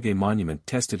Hokage monument,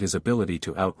 tested his ability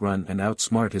to outrun and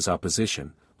outsmart his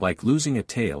opposition, like losing a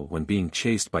tail when being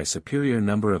chased by superior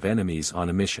number of enemies on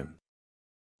a mission.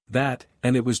 That,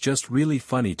 and it was just really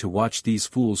funny to watch these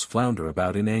fools flounder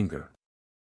about in anger.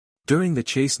 During the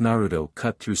chase, Naruto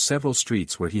cut through several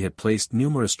streets where he had placed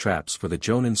numerous traps for the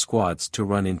jonin squads to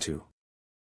run into.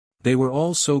 They were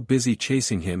all so busy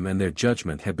chasing him and their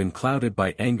judgment had been clouded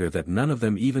by anger that none of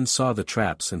them even saw the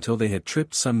traps until they had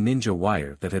tripped some ninja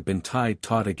wire that had been tied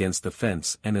taut against the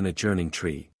fence and an adjoining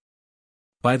tree.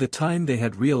 By the time they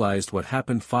had realized what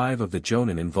happened, 5 of the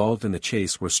jonin involved in the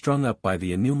chase were strung up by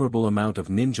the innumerable amount of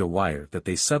ninja wire that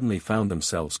they suddenly found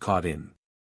themselves caught in.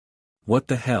 "What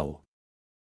the hell?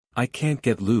 I can't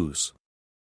get loose.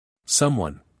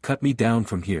 Someone, cut me down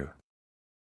from here."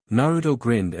 Naruto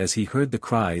grinned as he heard the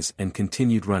cries and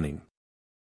continued running.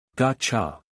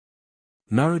 "Gotcha!"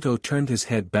 Naruto turned his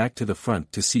head back to the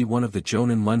front to see one of the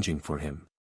jonin lunging for him.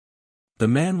 The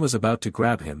man was about to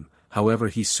grab him, however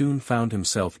he soon found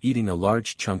himself eating a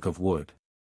large chunk of wood.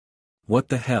 "What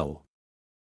the hell?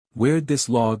 Where'd this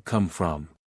log come from?"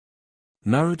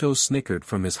 Naruto snickered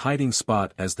from his hiding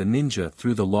spot as the ninja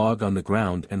threw the log on the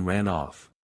ground and ran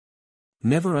off.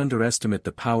 "Never underestimate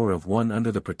the power of one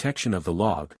under the protection of the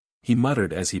log," he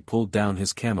muttered as he pulled down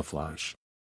his camouflage.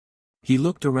 He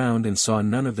looked around and saw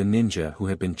none of the ninja who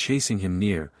had been chasing him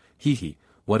near. Hee,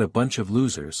 what a bunch of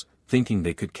losers, thinking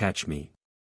they could catch me.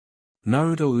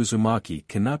 Naruto Uzumaki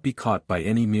cannot be caught by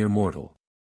any mere mortal.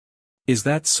 Is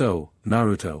that so,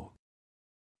 Naruto?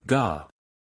 Gah!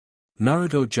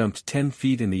 Naruto jumped 10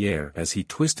 feet in the air as he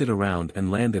twisted around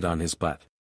and landed on his butt.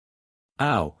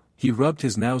 Ow! He rubbed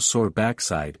his now sore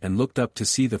backside and looked up to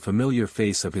see the familiar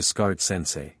face of his scarred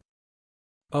sensei.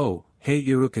 Oh, hey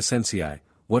Iruka sensei,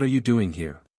 what are you doing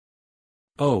here?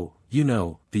 Oh, you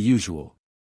know, the usual.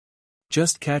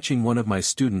 Just catching one of my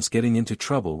students getting into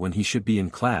trouble when he should be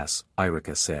in class,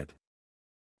 Iruka said.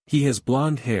 He has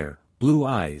blonde hair, blue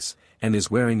eyes, and is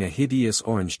wearing a hideous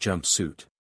orange jumpsuit.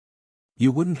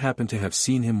 You wouldn't happen to have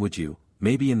seen him, would you,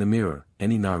 maybe in the mirror,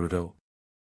 any Naruto?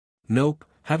 Nope,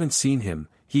 haven't seen him,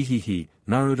 he.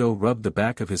 Naruto rubbed the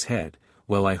back of his head.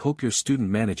 Well, I hope your student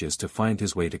manages to find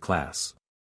his way to class.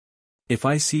 If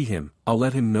I see him, I'll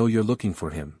let him know you're looking for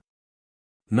him.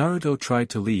 Naruto tried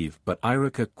to leave but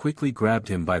Iruka quickly grabbed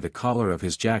him by the collar of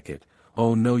his jacket.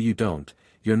 Oh no you don't,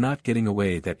 you're not getting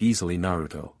away that easily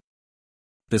Naruto.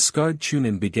 The scarred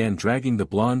Chunin began dragging the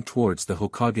blonde towards the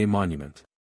Hokage monument.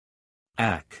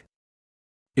 Ack!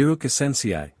 Iruka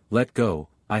sensei, let go,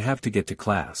 I have to get to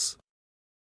class.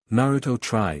 Naruto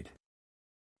tried.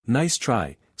 Nice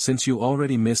try, since you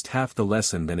already missed half the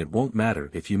lesson then it won't matter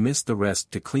if you missed the rest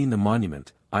to clean the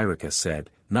monument, Iruka said,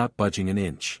 not budging an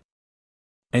inch.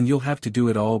 And you'll have to do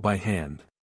it all by hand.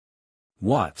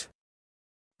 What?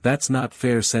 That's not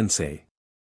fair sensei.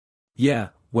 Yeah,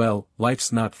 well,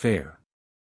 life's not fair.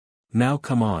 Now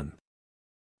come on.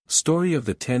 Story of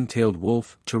the Ten-Tailed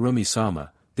Wolf,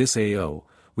 Terumi-sama, this AO,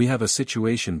 we have a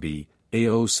situation B,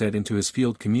 AO said into his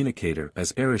field communicator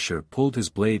as Erasure pulled his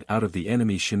blade out of the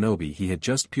enemy shinobi he had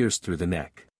just pierced through the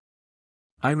neck.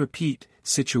 I repeat,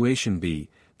 situation B,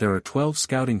 there are 12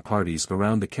 scouting parties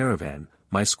around the caravan,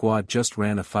 my squad just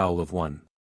ran afoul of one.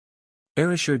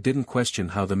 Erasure didn't question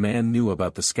how the man knew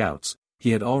about the scouts,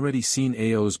 he had already seen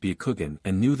AO's Byakugan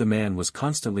and knew the man was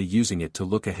constantly using it to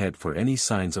look ahead for any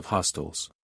signs of hostiles.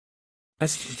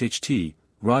 SHT,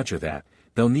 roger that,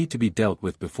 they'll need to be dealt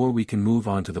with before we can move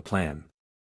on to the plan.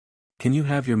 Can you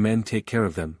have your men take care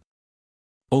of them?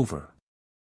 Over.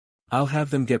 I'll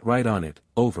have them get right on it,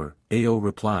 over, AO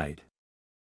replied.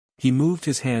 He moved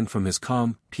his hand from his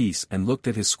calm piece and looked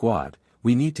at his squad.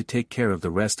 We need to take care of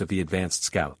the rest of the advanced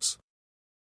scouts.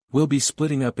 We'll be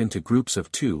splitting up into groups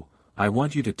of 2, I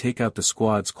want you to take out the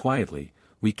squads quietly,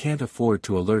 we can't afford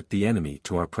to alert the enemy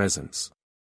to our presence.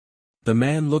 The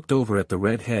man looked over at the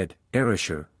redhead,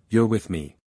 Erasure, you're with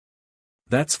me.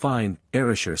 That's fine,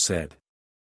 Erasure said.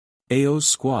 AO's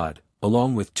squad,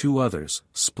 along with 2 others,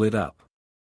 split up.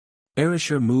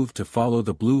 Erasure moved to follow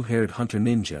the blue-haired hunter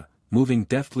ninja, moving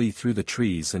deftly through the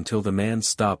trees until the man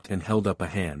stopped and held up a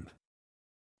hand.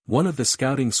 One of the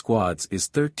scouting squads is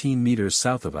 13 meters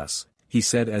south of us, he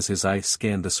said as his eye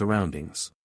scanned the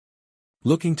surroundings.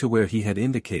 Looking to where he had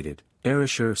indicated,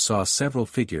 Erasure saw several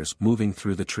figures moving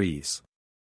through the trees.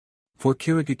 4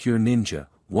 Kirigakure ninja,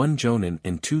 1 Jonin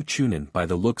and 2 Chunin by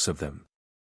the looks of them.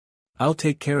 I'll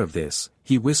take care of this,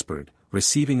 he whispered,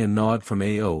 receiving a nod from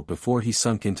AO before he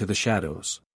sunk into the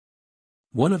shadows.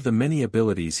 One of the many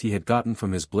abilities he had gotten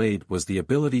from his blade was the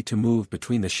ability to move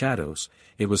between the shadows.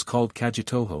 It was called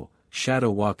Kajitoho, shadow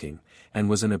walking, and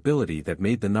was an ability that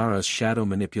made the Nara's shadow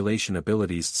manipulation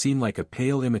abilities seem like a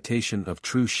pale imitation of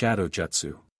true shadow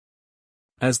jutsu.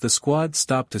 As the squad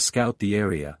stopped to scout the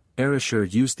area, Erasure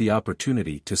used the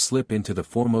opportunity to slip into the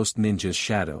foremost ninja's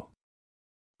shadow.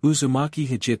 Uzumaki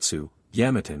Hijitsu,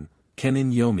 Yamaten,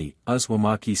 Kenin Yomi,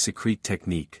 Uzumaki Secrete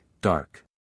Technique, Dark.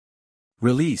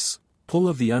 Release, Pull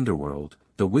of the Underworld,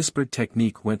 the whispered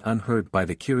technique went unheard by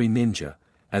the Kiri ninja,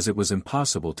 as it was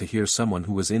impossible to hear someone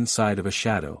who was inside of a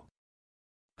shadow.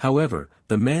 However,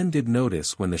 the man did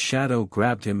notice when the shadow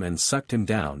grabbed him and sucked him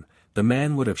down. The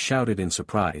man would have shouted in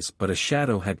surprise but a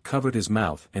shadow had covered his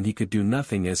mouth and he could do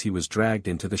nothing as he was dragged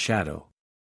into the shadow.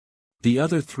 The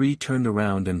other 3 turned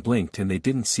around and blinked and they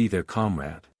didn't see their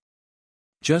comrade.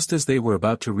 Just as they were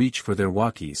about to reach for their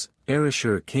walkies,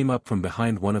 Erasure came up from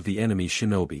behind one of the enemy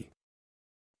shinobi.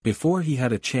 Before he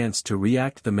had a chance to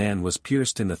react the man was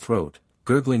pierced in the throat,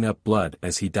 gurgling up blood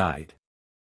as he died.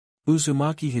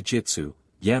 Uzumaki Hijitsu,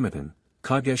 Yamaten,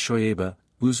 Kage Shoyeba,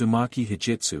 Uzumaki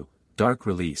Hijitsu, Dark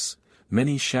Release,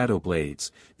 many shadow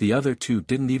blades. The other 2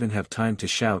 didn't even have time to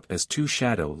shout as 2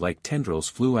 shadow-like tendrils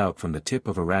flew out from the tip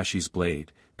of Arashi's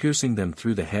blade, piercing them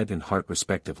through the head and heart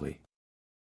respectively.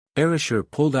 Erasure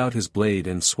pulled out his blade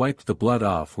and swiped the blood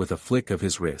off with a flick of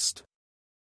his wrist.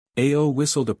 AO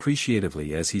whistled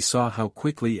appreciatively as he saw how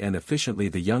quickly and efficiently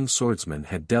the young swordsman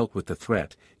had dealt with the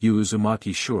threat. You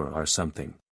Uzumaki sure are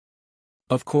something.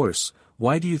 Of course,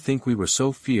 why do you think we were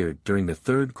so feared during the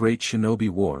Third Great Shinobi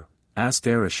War? Asked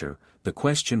Erasure. The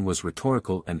question was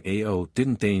rhetorical and AO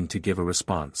didn't deign to give a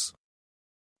response.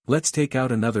 Let's take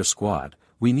out another squad,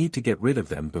 we need to get rid of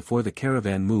them before the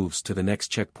caravan moves to the next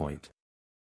checkpoint.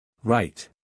 Right.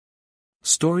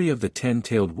 Story of the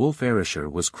 10-tailed wolf. Arisher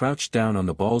was crouched down on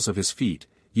the balls of his feet,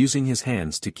 using his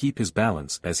hands to keep his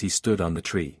balance as he stood on the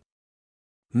tree.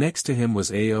 Next to him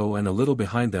was Ao, and a little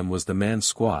behind them was the man's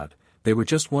squad. They were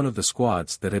just one of the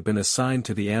squads that had been assigned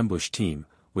to the ambush team,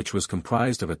 which was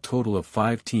comprised of a total of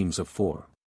 5 teams of 4.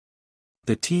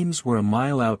 The teams were a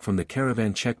mile out from the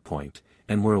caravan checkpoint,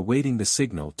 and were awaiting the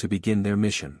signal to begin their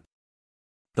mission.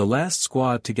 The last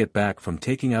squad to get back from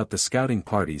taking out the scouting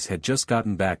parties had just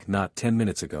gotten back not 10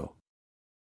 minutes ago.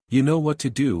 "You know what to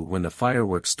do when the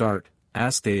fireworks start?"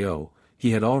 asked Ao.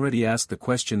 He had already asked the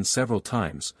question several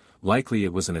times, likely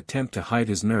it was an attempt to hide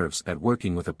his nerves at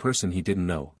working with a person he didn't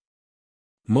know.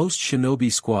 Most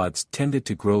shinobi squads tended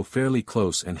to grow fairly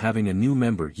close, and having a new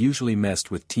member usually messed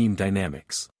with team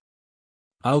dynamics.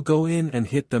 "I'll go in and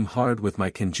hit them hard with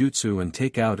my kenjutsu and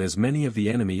take out as many of the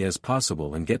enemy as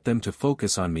possible and get them to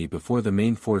focus on me before the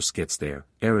main force gets there,"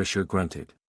 Arisher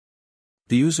grunted.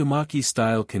 The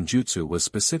Uzumaki-style kenjutsu was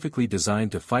specifically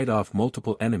designed to fight off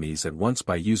multiple enemies at once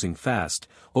by using fast,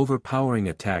 overpowering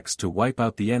attacks to wipe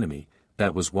out the enemy.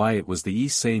 That was why it was the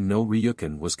Issei no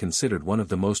Ryuken was considered one of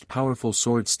the most powerful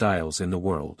sword styles in the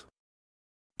world.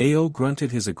 Ao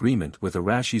grunted his agreement with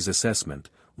Arashi's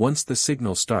assessment. "Once the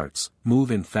signal starts, move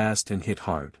in fast and hit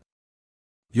hard.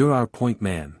 You're our point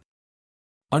man."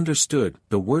 "Understood."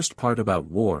 The worst part about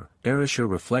war, Arisher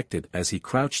reflected as he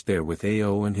crouched there with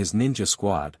Ao and his ninja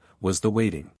squad, was the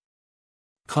waiting.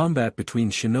 Combat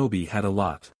between shinobi had a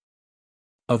lot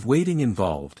of waiting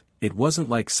involved. It wasn't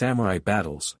like samurai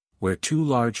battles, where 2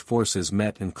 large forces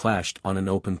met and clashed on an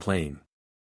open plain.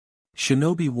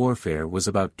 Shinobi warfare was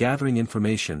about gathering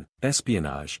information,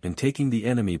 espionage, and taking the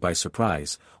enemy by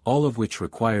surprise, all of which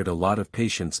required a lot of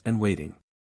patience and waiting.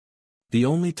 The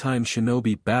only time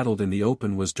shinobi battled in the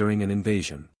open was during an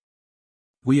invasion.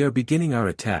 "We are beginning our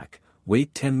attack,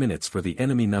 wait 10 minutes for the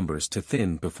enemy numbers to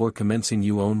thin before commencing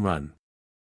your own run."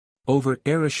 Over.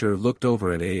 Arisher looked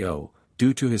over at Ao.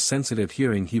 Due to his sensitive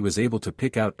hearing he was able to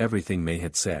pick out everything May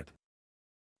had said.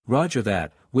 "Roger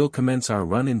that, we'll commence our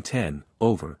run in 10,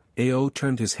 over." Ao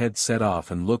turned his head set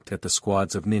off and looked at the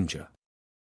squads of ninja.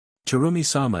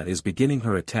 "Terumi-sama is beginning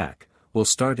her attack, we'll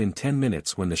start in 10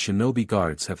 minutes when the shinobi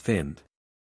guards have thinned."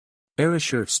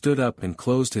 Arisher stood up and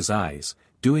closed his eyes,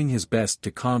 doing his best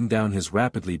to calm down his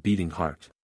rapidly beating heart.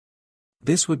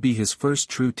 This would be his first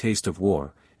true taste of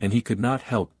war, and he could not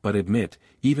help but admit,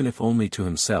 even if only to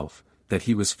himself, that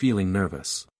he was feeling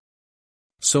nervous.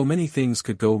 So many things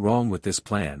could go wrong with this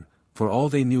plan. For all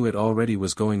they knew it already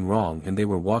was going wrong and they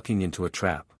were walking into a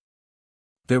trap.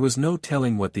 There was no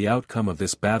telling what the outcome of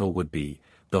this battle would be.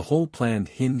 The whole plan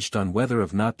hinged on whether or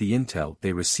not the intel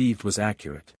they received was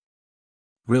accurate.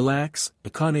 "Relax,"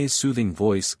 Akane's soothing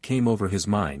voice came over his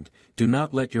mind. "Do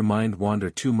not let your mind wander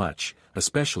too much,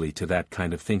 especially to that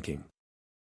kind of thinking.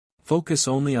 Focus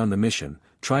only on the mission,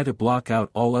 try to block out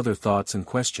all other thoughts and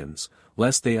questions,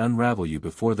 lest they unravel you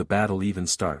before the battle even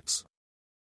starts."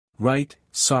 "Right,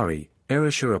 sorry,"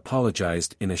 Arisher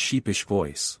apologized in a sheepish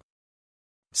voice.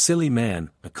 "Silly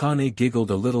man," Akane giggled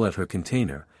a little at her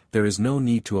container, "there is no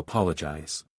need to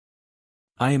apologize.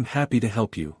 I am happy to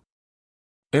help you."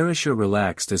 Arisher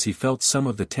relaxed as he felt some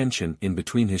of the tension in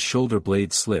between his shoulder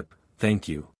blades slip. "Thank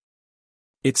you."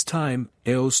 "It's time."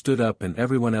 Ao stood up and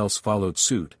everyone else followed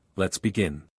suit. "Let's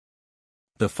begin."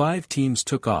 The 5 teams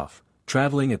took off,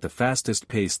 traveling at the fastest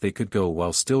pace they could go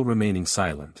while still remaining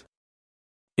silent.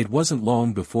 It wasn't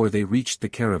long before they reached the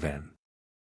caravan.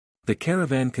 The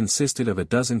caravan consisted of a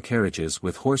dozen carriages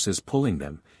with horses pulling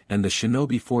them, and the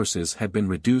shinobi forces had been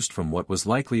reduced from what was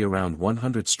likely around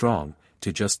 100 strong,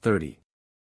 to just 30.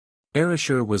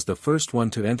 Arisher was the first one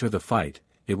to enter the fight.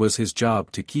 It was his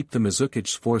job to keep the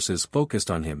Mizuki's forces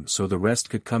focused on him so the rest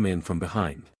could come in from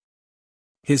behind.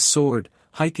 His sword,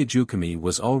 Haikijukami,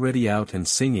 was already out and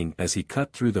singing as he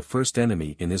cut through the first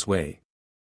enemy in his way.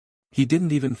 He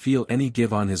didn't even feel any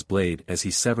give on his blade as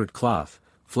he severed cloth,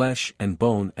 flesh and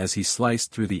bone as he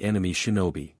sliced through the enemy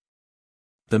shinobi.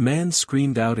 The man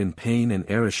screamed out in pain and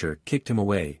Arisher kicked him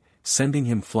away, sending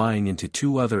him flying into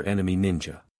 2 other enemy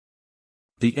ninja.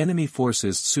 The enemy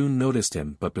forces soon noticed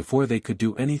him, but before they could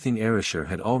do anything Arisher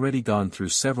had already gone through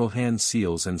several hand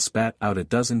seals and spat out a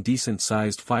dozen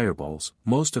decent-sized fireballs.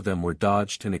 Most of them were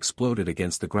dodged and exploded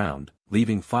against the ground,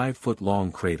 leaving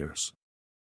 5-foot-long craters.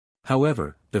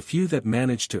 However, the few that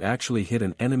managed to actually hit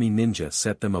an enemy ninja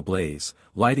set them ablaze,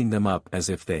 lighting them up as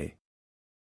if they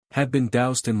had been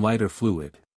doused in lighter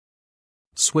fluid.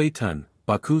 Suetun,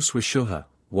 Baku Swishuha,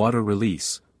 water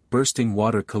release, bursting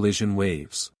water collision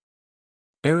waves.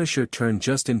 Erasure turned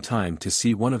just in time to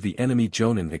see one of the enemy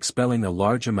jonin expelling a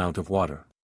large amount of water.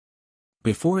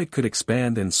 Before it could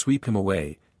expand and sweep him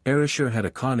away, Erasure had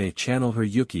Akane channel her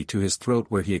Yuki to his throat,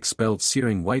 where he expelled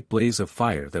searing white blaze of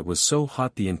fire that was so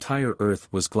hot the entire earth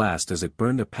was glassed as it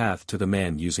burned a path to the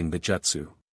man using the jutsu.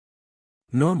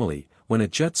 Normally, when a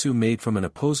jutsu made from an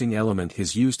opposing element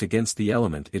is used against the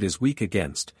element it is weak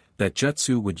against, that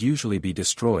jutsu would usually be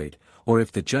destroyed, or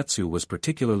if the jutsu was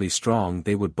particularly strong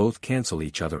they would both cancel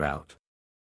each other out.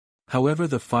 However,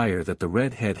 the fire that the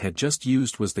redhead had just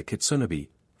used was the Kitsunabi,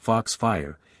 fox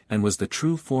fire, and was the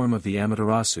true form of the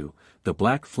Amaterasu, the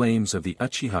black flames of the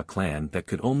Uchiha clan that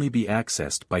could only be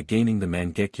accessed by gaining the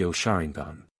Mangekyo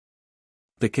Sharingan.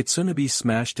 The Kitsunabi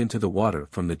smashed into the water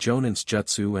from the Jonin's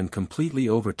jutsu and completely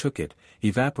overtook it,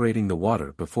 evaporating the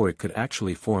water before it could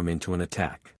actually form into an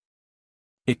attack.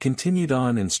 It continued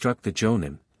on and struck the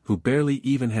Jonin, who barely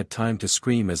even had time to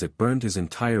scream as it burned his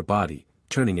entire body,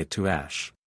 turning it to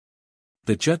ash.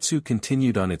 The jutsu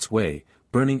continued on its way,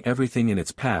 burning everything in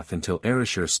its path until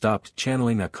Erasure stopped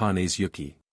channeling Akane's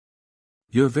Yuki.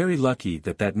 "You're very lucky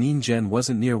that ninjen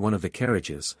wasn't near one of the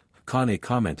carriages," Akane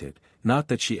commented, not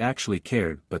that she actually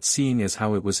cared, but seeing as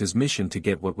how it was his mission to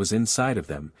get what was inside of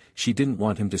them, she didn't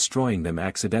want him destroying them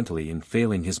accidentally and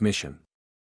failing his mission.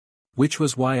 "Which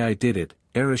was why I did it,"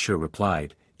 Erasure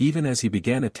replied, even as he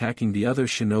began attacking the other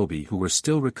shinobi who were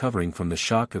still recovering from the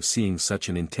shock of seeing such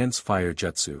an intense fire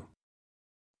jutsu.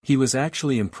 He was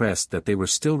actually impressed that they were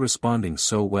still responding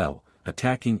so well,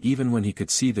 attacking even when he could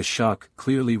see the shock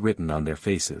clearly written on their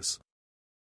faces.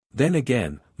 Then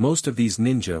again, most of these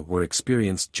ninja were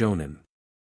experienced jonin.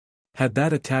 Had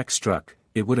that attack struck,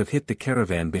 it would have hit the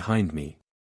caravan behind me.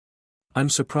 I'm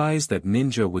surprised that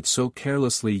ninja would so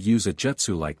carelessly use a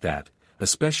jutsu like that,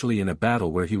 especially in a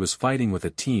battle where he was fighting with a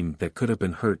team that could have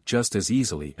been hurt just as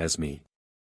easily as me.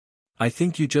 "I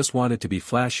think you just wanted to be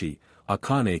flashy,"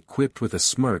 Akane quipped with a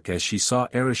smirk as she saw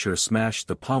Erasure smash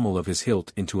the pommel of his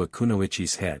hilt into a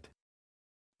kunoichi's head.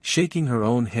 Shaking her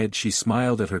own head, she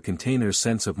smiled at her container's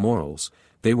sense of morals.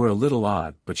 They were a little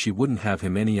odd, but she wouldn't have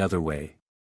him any other way.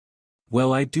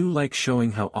 "Well, I do like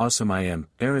showing how awesome I am,"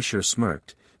 Erasure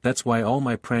smirked. "That's why all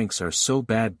my pranks are so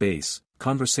bad base."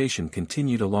 Conversation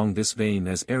continued along this vein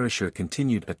as Erasure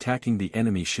continued attacking the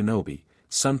enemy shinobi.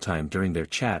 Sometime during their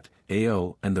chat,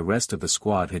 Ao and the rest of the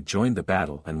squad had joined the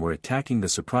battle and were attacking the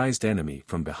surprised enemy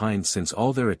from behind since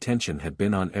all their attention had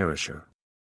been on Erasure.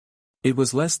 It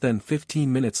was less than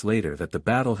 15 minutes later that the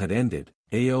battle had ended.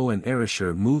 Ao and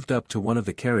Erasure moved up to one of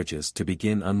the carriages to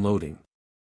begin unloading.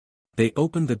 They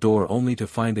opened the door only to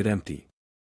find it empty.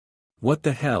 "What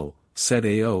the hell," said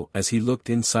Ao as he looked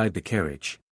inside the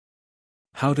carriage.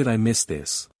 "How did I miss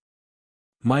this?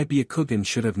 My Byakugan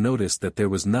should have noticed that there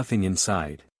was nothing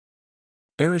inside."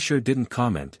 Erasure didn't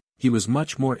comment. He was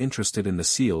much more interested in the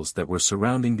seals that were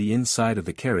surrounding the inside of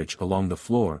the carriage along the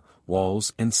floor,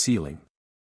 walls and ceiling.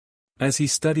 As he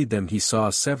studied them he saw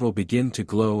several begin to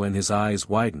glow and his eyes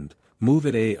widened. "Move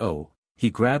it, Ao." He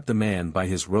grabbed the man by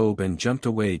his robe and jumped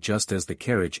away just as the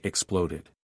carriage exploded.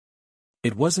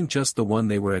 It wasn't just the one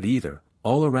they were at either.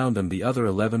 All around them the other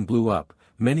 11 blew up.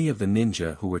 Many of the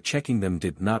ninja who were checking them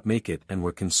did not make it and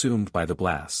were consumed by the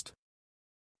blast.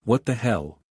 "What the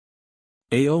hell?"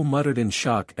 Ao muttered in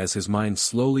shock as his mind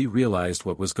slowly realized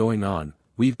what was going on.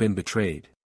 "We've been betrayed.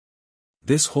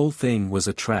 This whole thing was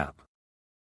a trap."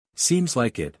 "Seems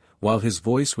like it." While his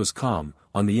voice was calm,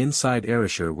 on the inside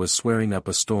Erasure was swearing up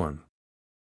a storm.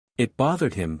 It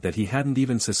bothered him that he hadn't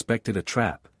even suspected a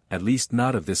trap, at least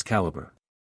not of this caliber.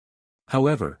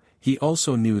 However, he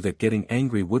also knew that getting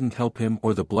angry wouldn't help him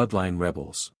or the Bloodline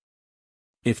rebels.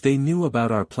 "If they knew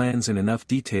about our plans in enough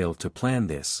detail to plan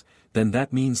this, then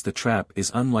that means the trap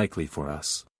is unlikely for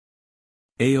us."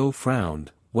 Ao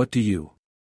frowned. "What do you?"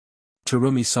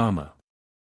 "Terumi-sama.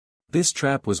 This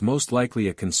trap was most likely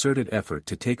a concerted effort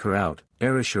to take her out,"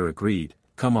 Erasure agreed.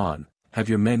 "Come on, have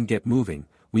your men get moving,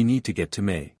 we need to get to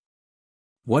Mei."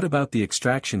 "What about the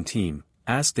extraction team?"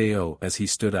 asked Ao as he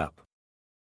stood up.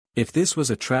 "If this was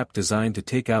a trap designed to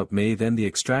take out Mei, then the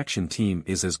extraction team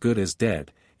is as good as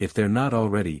dead, if they're not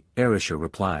already," Erasure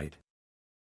replied.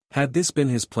 Had this been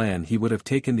his plan, he would have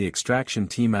taken the extraction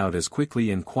team out as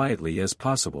quickly and quietly as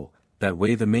possible. That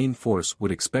way the main force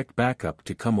would expect backup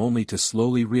to come only to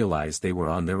slowly realize they were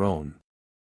on their own.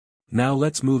 "Now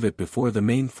let's move it before the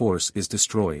main force is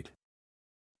destroyed."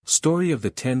 Story of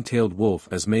the Ten-Tailed Wolf.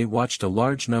 As Mei watched a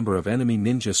large number of enemy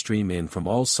ninja stream in from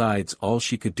all sides, all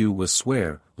she could do was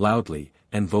swear, loudly,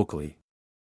 and vocally.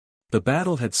 The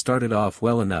battle had started off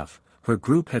well enough. Her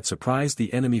group had surprised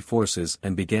the enemy forces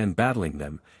and began battling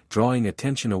them, drawing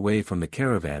attention away from the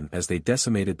caravan as they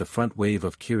decimated the front wave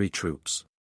of Kiri troops.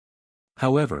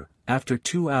 However, after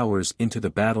 2 hours into the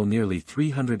battle nearly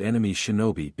 300 enemy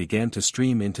shinobi began to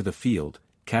stream into the field,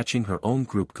 catching her own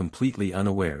group completely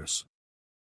unawares.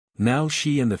 Now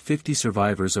she and the 50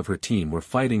 survivors of her team were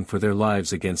fighting for their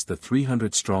lives against the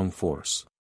 300-strong force.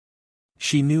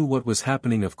 She knew what was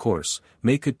happening, of course.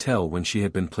 Mei could tell when she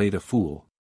had been played a fool.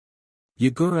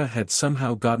 Yagura had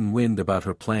somehow gotten wind about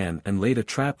her plan and laid a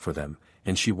trap for them,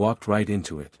 and she walked right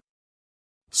into it.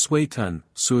 Suetun,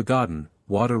 Suigaden,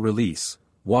 water release,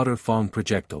 water fong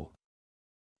projectile.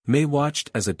 Mei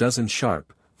watched as a dozen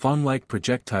sharp, fawn-like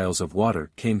projectiles of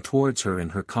water came towards her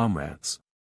and her comrades.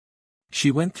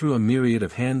 She went through a myriad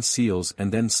of hand seals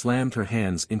and then slammed her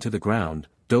hands into the ground.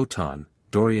 Doton,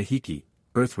 Doriahiki,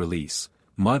 earth release,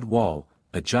 mud wall.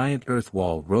 A giant earth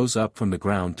wall rose up from the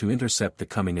ground to intercept the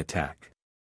coming attack.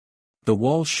 The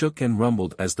wall shook and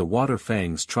rumbled as the water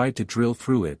fangs tried to drill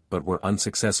through it but were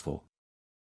unsuccessful.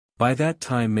 By that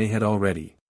time Mei had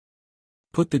already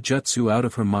put the jutsu out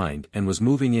of her mind and was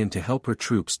moving in to help her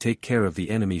troops take care of the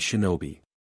enemy shinobi.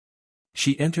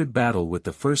 She entered battle with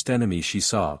the first enemy she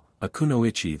saw, a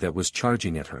kunoichi that was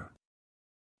charging at her.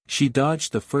 She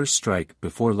dodged the first strike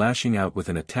before lashing out with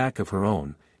an attack of her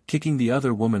own, kicking the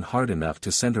other woman hard enough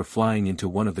to send her flying into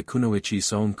one of the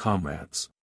kunoichi's own comrades.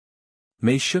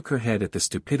 Mei shook her head at the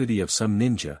stupidity of some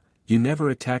ninja. You never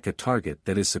attack a target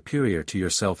that is superior to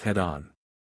yourself head-on.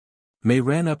 Mei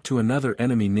ran up to another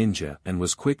enemy ninja and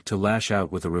was quick to lash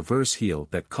out with a reverse heel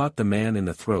that caught the man in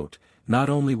the throat. Not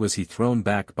only was he thrown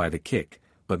back by the kick,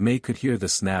 but Mei could hear the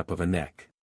snap of a neck.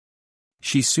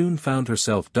 She soon found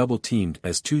herself double-teamed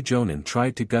as 2 jonin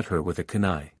tried to gut her with a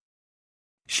kunai.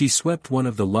 She swept one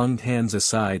of the lunged hands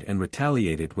aside and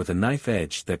retaliated with a knife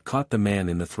edge that caught the man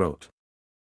in the throat.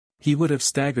 He would have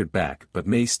staggered back, but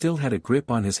Mei still had a grip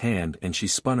on his hand and she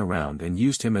spun around and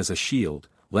used him as a shield,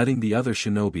 letting the other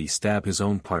shinobi stab his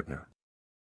own partner.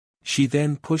 She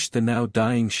then pushed the now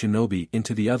dying shinobi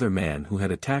into the other man who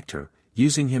had attacked her,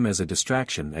 using him as a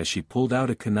distraction as she pulled out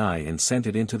a kunai and sent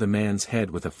it into the man's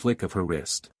head with a flick of her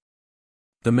wrist.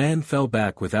 The man fell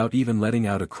back without even letting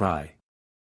out a cry.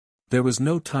 There was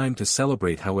no time to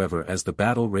celebrate, however, as the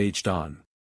battle raged on.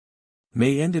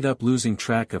 Mei ended up losing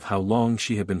track of how long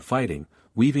she had been fighting,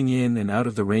 weaving in and out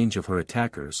of the range of her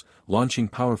attackers, launching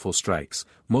powerful strikes,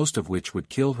 most of which would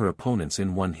kill her opponents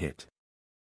in one hit.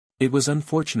 It was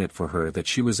unfortunate for her that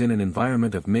she was in an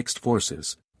environment of mixed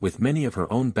forces. With many of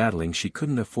her own battling, she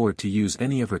couldn't afford to use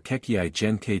any of her Kekiai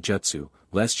Genkei Jutsu,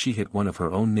 lest she hit one of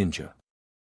her own ninja.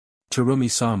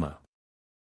 Terumi-sama.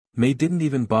 Mei didn't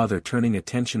even bother turning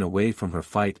attention away from her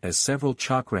fight as several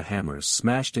chakra hammers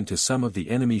smashed into some of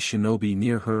the enemy shinobi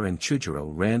near her and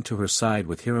Chujiro ran to her side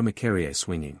with Hiramakiri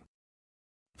swinging.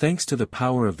 Thanks to the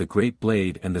power of the great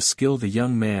blade and the skill the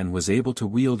young man was able to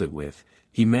wield it with,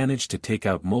 he managed to take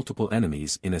out multiple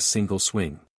enemies in a single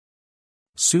swing.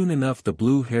 Soon enough the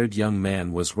blue-haired young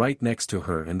man was right next to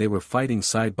her and they were fighting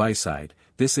side by side.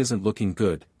 This isn't looking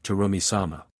good,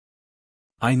 Terumi-sama.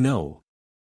 I know.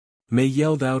 Mei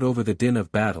yelled out over the din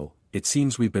of battle, it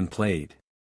seems we've been played.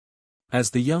 As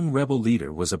the young rebel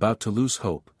leader was about to lose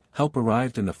hope, help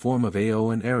arrived in the form of Ao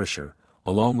and Erasure,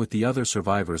 along with the other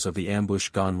survivors of the ambush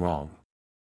gone wrong.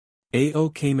 Ao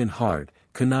came in hard,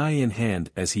 kunai in hand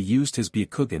as he used his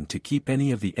Byakugan to keep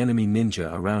any of the enemy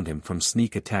ninja around him from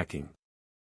sneak attacking.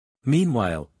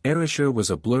 Meanwhile, Erasure was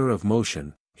a blur of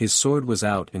motion, his sword was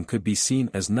out and could be seen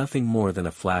as nothing more than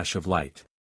a flash of light.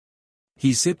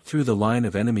 He zipped through the line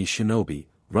of enemy shinobi,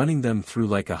 running them through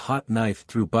like a hot knife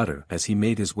through butter as he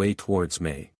made his way towards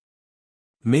Mei.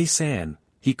 Mei-san,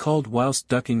 he called whilst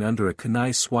ducking under a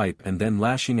kunai swipe and then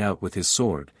lashing out with his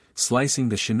sword, slicing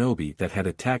the shinobi that had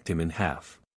attacked him in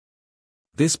half.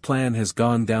 This plan has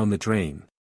gone down the drain.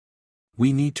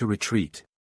 We need to retreat.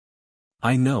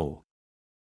 I know.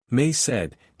 Mei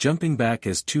said, jumping back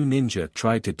as 2 ninja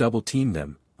tried to double-team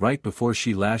them, right before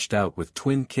she lashed out with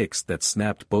twin kicks that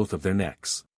snapped both of their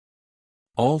necks.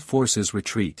 All forces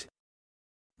retreat.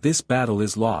 This battle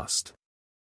is lost.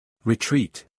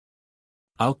 Retreat.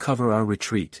 I'll cover our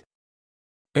retreat.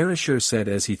 Erasure said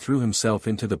as he threw himself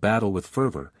into the battle with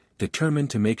fervor,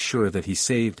 determined to make sure that he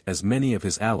saved as many of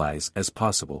his allies as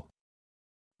possible.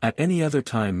 At any other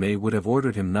time Mei would have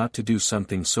ordered him not to do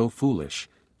something so foolish,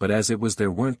 but as it was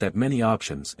there weren't that many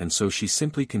options and so she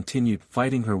simply continued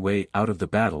fighting her way out of the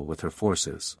battle with her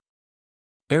forces.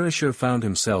 Erasure found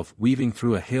himself weaving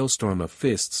through a hailstorm of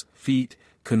fists, feet,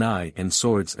 kunai and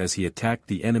swords as he attacked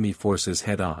the enemy forces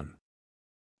head-on.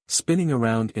 Spinning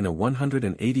around in a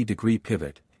 180-degree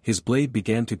pivot, his blade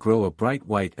began to grow a bright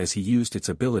white as he used its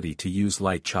ability to use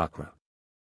light chakra.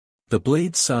 The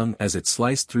blade sung as it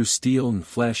sliced through steel and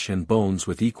flesh and bones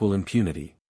with equal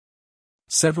impunity.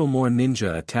 Several more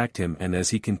ninja attacked him, and as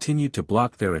he continued to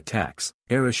block their attacks,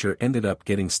 Erasure ended up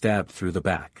getting stabbed through the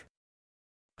back.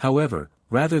 However,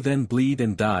 rather than bleed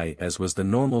and die as was the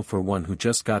normal for one who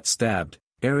just got stabbed,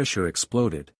 Erasure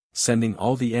exploded, sending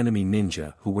all the enemy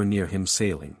ninja who were near him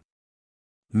sailing.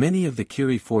 Many of the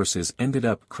Kiri forces ended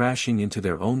up crashing into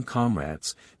their own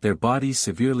comrades, their bodies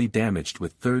severely damaged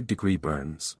with third-degree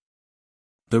burns.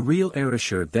 The real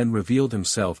Erasure then revealed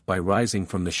himself by rising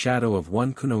from the shadow of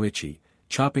one kunoichi,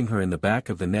 chopping her in the back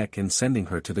of the neck and sending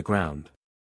her to the ground.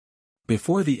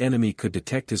 Before the enemy could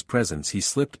detect his presence, he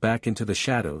slipped back into the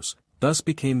shadows, thus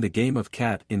became the game of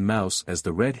cat and mouse as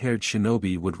the red-haired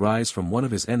shinobi would rise from one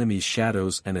of his enemy's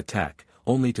shadows and attack,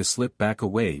 only to slip back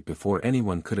away before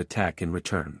anyone could attack in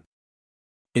return.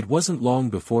 It wasn't long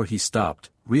before he stopped,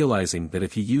 realizing that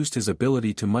if he used his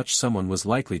ability too much, someone was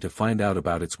likely to find out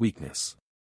about its weakness.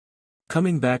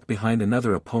 Coming back behind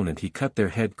another opponent, he cut their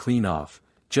head clean off,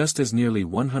 just as nearly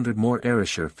 100 more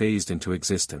Erasure phased into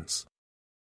existence.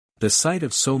 The sight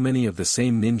of so many of the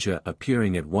same ninja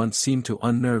appearing at once seemed to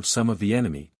unnerve some of the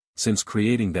enemy, since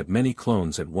creating that many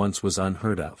clones at once was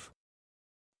unheard of.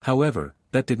 However,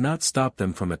 that did not stop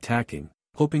them from attacking,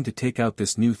 hoping to take out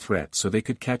this new threat so they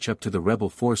could catch up to the rebel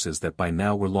forces that by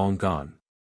now were long gone.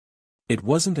 It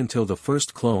wasn't until the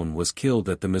first clone was killed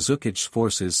that the Mizuki's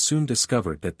forces soon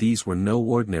discovered that these were no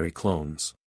ordinary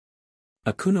clones.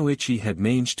 A kunoichi had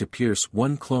managed to pierce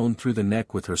one clone through the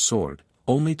neck with her sword,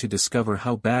 only to discover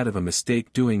how bad of a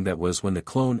mistake doing that was when the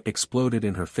clone exploded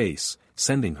in her face,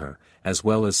 sending her, as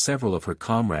well as several of her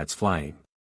comrades flying.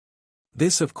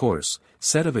 This of course,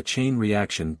 set of a chain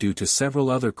reaction due to several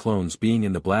other clones being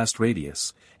in the blast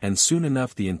radius, and soon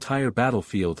enough the entire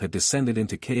battlefield had descended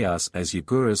into chaos as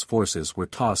Yagura's forces were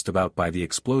tossed about by the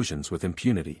explosions with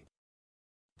impunity.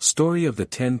 Story of the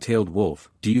Ten-Tailed Wolf.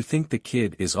 Do you think the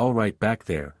kid is alright back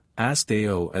there? Asked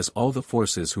Ao as all the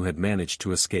forces who had managed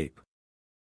to escape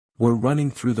were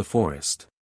running through the forest.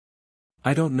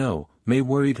 I don't know, Mei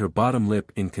worried her bottom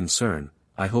lip in concern.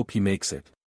 I hope he makes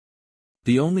it.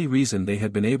 The only reason they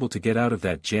had been able to get out of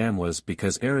that jam was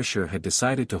because Erasure had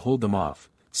decided to hold them off.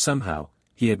 Somehow,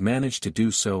 he had managed to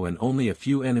do so, and only a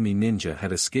few enemy ninja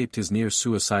had escaped his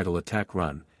near-suicidal attack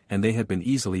run, and they had been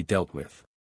easily dealt with.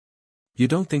 You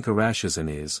don't think Arashizan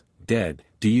is dead,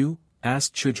 do you?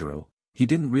 Asked Chujiro. He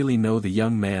didn't really know the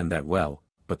young man that well,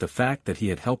 but the fact that he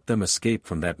had helped them escape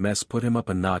from that mess put him up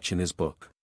a notch in his book.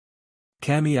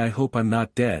 Kami, I hope I'm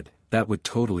not dead, that would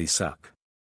totally suck.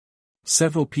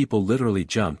 Several people literally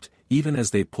jumped, even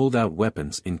as they pulled out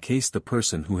weapons in case the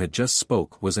person who had just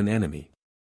spoke was an enemy.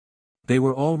 They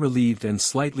were all relieved and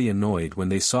slightly annoyed when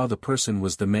they saw the person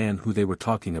was the man who they were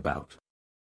talking about.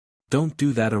 Don't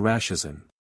do that, Arashizan,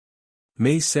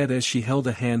 Mei said as she held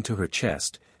a hand to her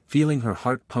chest, feeling her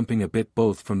heart pumping a bit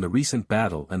both from the recent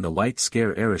battle and the light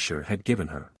scare Erasure had given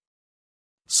her.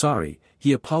 Sorry,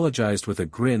 he apologized with a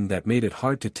grin that made it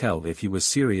hard to tell if he was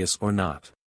serious or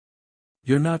not.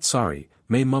 You're not sorry,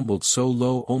 Mei mumbled so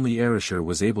low only Erasure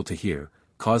was able to hear,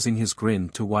 causing his grin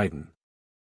to widen.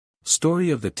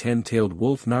 Story of the Ten-Tailed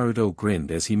Wolf. Naruto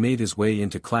grinned as he made his way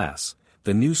into class.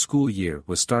 The new school year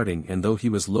was starting, and though he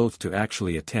was loath to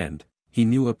actually attend, he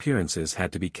knew appearances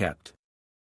had to be kept.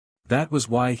 That was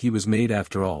why he was made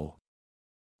after all.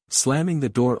 Slamming the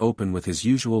door open with his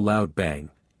usual loud bang,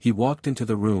 he walked into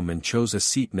the room and chose a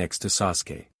seat next to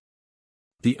Sasuke.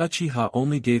 The Uchiha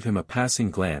only gave him a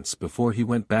passing glance before he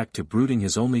went back to brooding,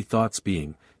 his only thoughts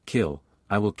being, kill,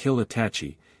 I will kill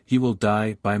Itachi, he will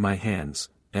die by my hands,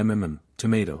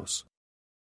 tomatoes.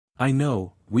 I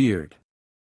know, weird.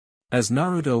 As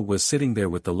Naruto was sitting there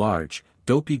with the large,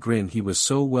 dopey grin he was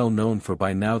so well known for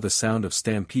by now, the sound of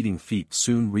stampeding feet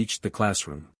soon reached the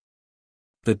classroom.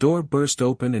 The door burst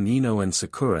open and Ino and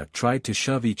Sakura tried to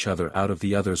shove each other out of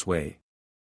the other's way.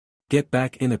 Get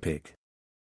back, Inapig!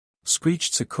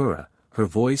 Screeched Sakura, her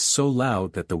voice so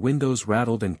loud that the windows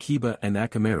rattled and Kiba and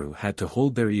Akamaru had to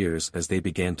hold their ears as they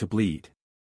began to bleed.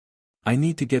 I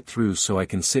need to get through so I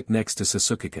can sit next to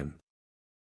Sasuke-kun.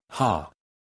 Ha!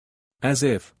 As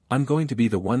if, I'm going to be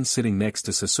the one sitting next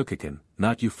to Sasuke-kun,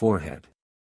 not you, forehead.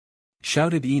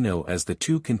 Shouted Ino as the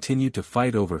two continued to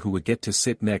fight over who would get to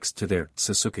sit next to their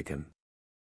Sasuke-kun.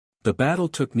 The battle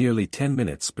took nearly 10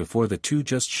 minutes before the two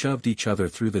just shoved each other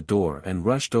through the door and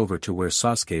rushed over to where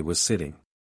Sasuke was sitting.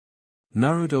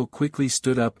 Naruto quickly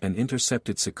stood up and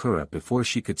intercepted Sakura before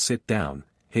she could sit down.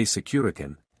 Hey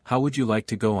Sakura-kun, how would you like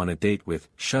to go on a date with?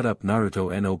 Shut up,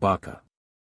 Naruto and Obaka.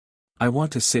 I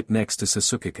want to sit next to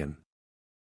Sasuke-kun.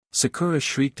 Sakura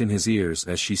shrieked in his ears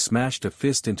as she smashed a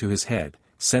fist into his head,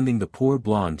 sending the poor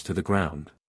blonde to the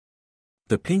ground.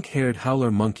 The pink-haired howler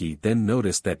monkey then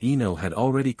noticed that Ino had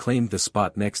already claimed the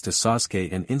spot next to Sasuke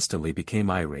and instantly became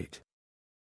irate.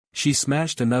 She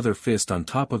smashed another fist on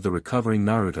top of the recovering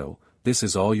Naruto. This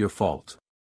is all your fault.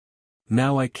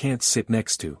 Now I can't sit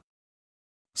next to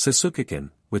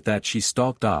Sasuke-kun. With that she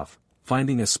stalked off,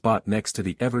 finding a spot next to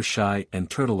the ever-shy and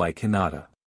turtle-like Hinata.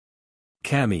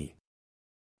 Kami.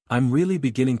 I'm really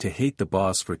beginning to hate the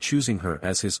boss for choosing her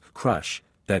as his crush.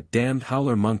 That damned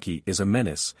howler monkey is a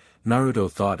menace,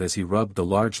 Naruto thought as he rubbed the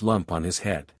large lump on his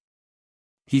head.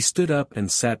 He stood up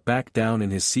and sat back down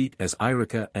in his seat as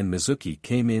Irika and Mizuki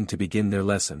came in to begin their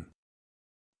lesson.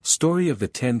 Story of the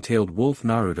Ten-Tailed Wolf.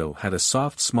 Naruto had a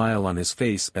soft smile on his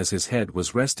face as his head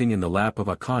was resting in the lap of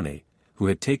Akane, who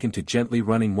had taken to gently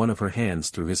running one of her hands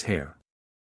through his hair.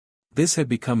 This had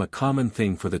become a common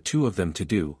thing for the two of them to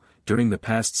do. During the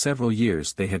past several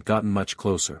years they had gotten much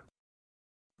closer.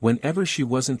 Whenever she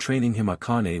wasn't training him,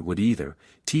 Akane would either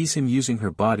tease him using her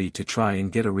body to try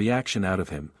and get a reaction out of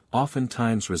him,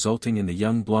 oftentimes resulting in the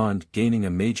young blonde gaining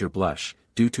a major blush.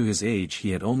 Due to his age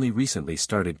he had only recently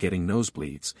started getting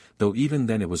nosebleeds, though even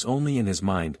then it was only in his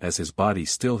mind as his body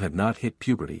still had not hit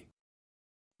puberty.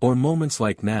 Or moments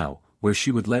like now, where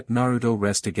she would let Naruto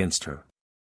rest against her.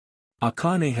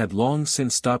 Akane had long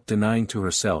since stopped denying to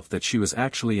herself that she was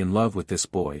actually in love with this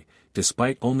boy.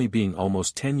 Despite only being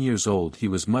almost 10 years old, he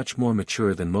was much more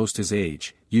mature than most his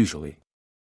age, usually.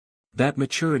 That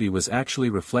maturity was actually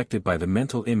reflected by the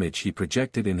mental image he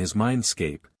projected in his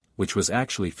mindscape, which was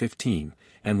actually 15,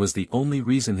 and was the only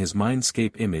reason his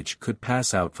mindscape image could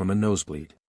pass out from a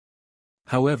nosebleed.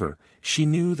 However, she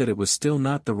knew that it was still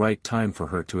not the right time for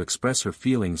her to express her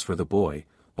feelings for the boy.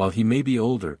 While he may be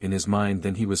older in his mind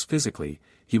than he was physically,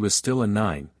 he was still a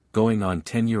 9, going on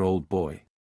 10-year-old boy.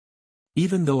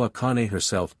 Even though Akane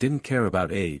herself didn't care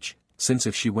about age, since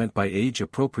if she went by age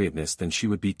appropriateness then she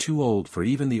would be too old for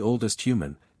even the oldest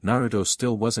human, Naruto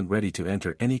still wasn't ready to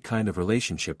enter any kind of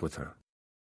relationship with her.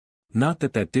 Not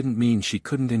that that didn't mean she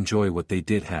couldn't enjoy what they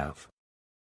did have.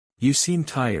 You seem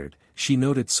tired, she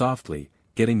noted softly,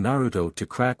 getting Naruto to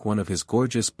crack one of his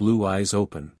gorgeous blue eyes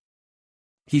open.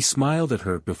 He smiled at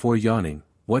her before yawning.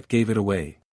 What gave it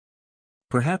away?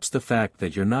 Perhaps the fact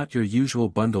that you're not your usual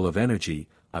bundle of energy,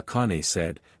 Akane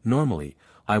said. Normally,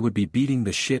 I would be beating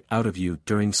the shit out of you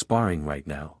during sparring right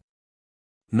now.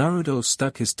 Naruto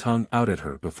stuck his tongue out at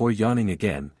her before yawning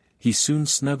again. He soon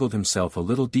snuggled himself a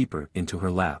little deeper into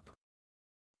her lap.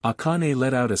 Akane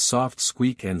let out a soft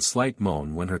squeak and slight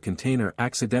moan when her container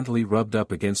accidentally rubbed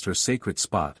up against her sacred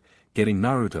spot, getting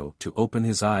Naruto to open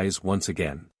his eyes once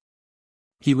again.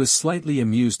 He was slightly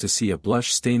amused to see a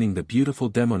blush staining the beautiful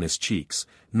demoness cheeks.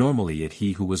 Normally it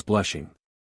he who was blushing.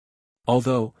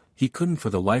 Although, he couldn't for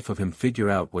the life of him figure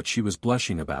out what she was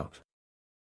blushing about.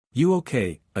 You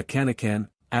okay, Akane-kan?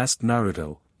 Asked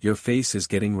Naruto. Your face is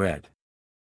getting red.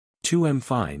 I'm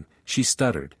fine, she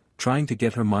stuttered, trying to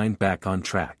get her mind back on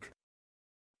track.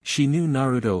 She knew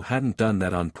Naruto hadn't done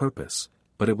that on purpose,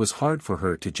 but it was hard for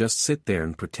her to just sit there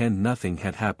and pretend nothing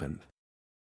had happened.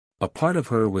 A part of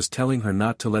her was telling her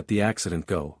not to let the accident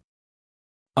go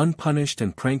unpunished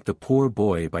and prank the poor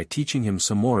boy by teaching him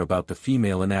some more about the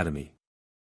female anatomy.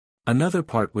 Another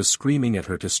part was screaming at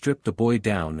her to strip the boy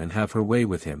down and have her way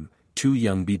with him. Too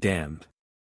young be damned.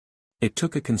 It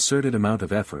took a concerted amount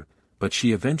of effort, but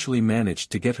she eventually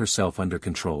managed to get herself under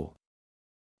control.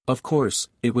 Of course,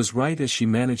 it was right as she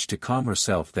managed to calm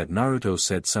herself that Naruto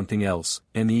said something else.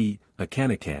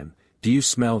 Akane-kan, do you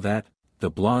smell that? The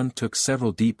blonde took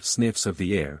several deep sniffs of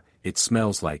the air. It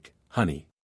smells like honey.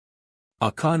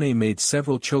 Akane made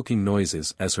several choking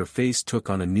noises as her face took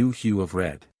on a new hue of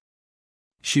red.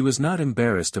 She was not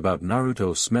embarrassed about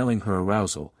Naruto smelling her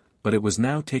arousal, but it was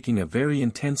now taking a very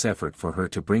intense effort for her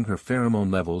to bring her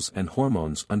pheromone levels and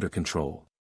hormones under control.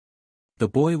 The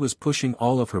boy was pushing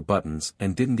all of her buttons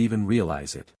and didn't even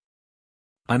realize it.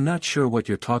 I'm not sure what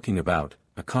you're talking about,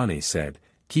 Akane said,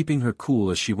 keeping her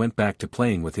cool as she went back to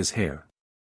playing with his hair.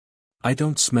 I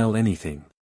don't smell anything.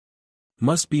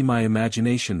 Must be my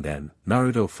imagination then.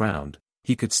 Naruto frowned.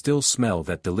 He could still smell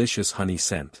that delicious honey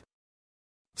scent.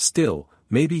 Still,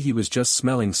 maybe he was just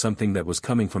smelling something that was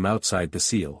coming from outside the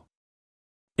seal.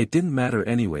 It didn't matter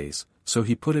anyways, so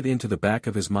he put it into the back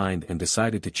of his mind and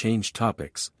decided to change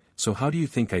topics. So how do you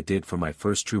think I did for my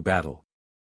first true battle?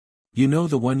 You know,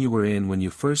 the one you were in when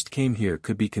you first came here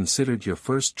could be considered your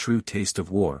first true taste of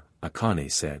war,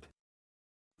 Akane said.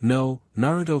 No,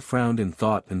 Naruto frowned in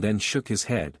thought and then shook his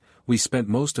head. We spent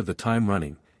most of the time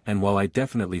running, and while I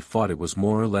definitely fought, it was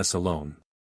more or less alone.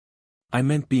 I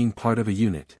meant being part of a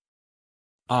unit.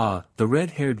 Ah, the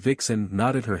red-haired vixen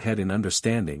nodded her head in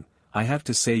understanding. I have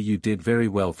to say you did very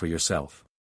well for yourself.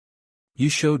 You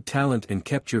showed talent and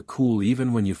kept your cool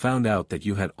even when you found out that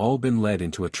you had all been led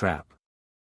into a trap.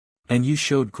 And you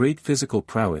showed great physical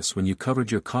prowess when you covered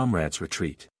your comrade's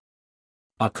retreat.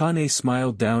 Akane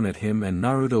smiled down at him and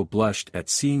Naruto blushed at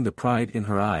seeing the pride in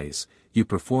her eyes. You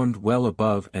performed well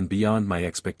above and beyond my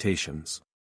expectations.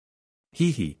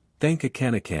 Hee, thank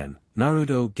Akane-kan.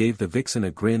 Naruto gave the vixen a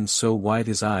grin so wide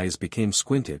his eyes became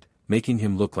squinted, making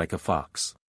him look like a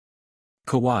fox.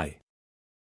 Kawaii.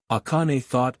 Akane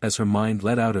thought as her mind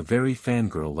let out a very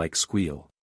fangirl-like squeal.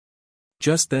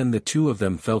 Just then the two of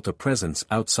them felt a presence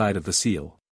outside of the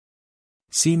seal.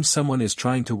 Seems someone is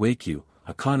trying to wake you.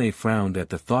 Akane frowned at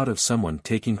the thought of someone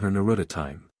taking her Naruto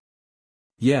time.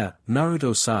 Yeah,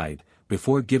 Naruto sighed,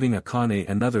 before giving Akane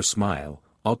another smile.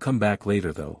 I'll come back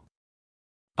later though.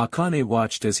 Akane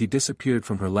watched as he disappeared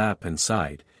from her lap and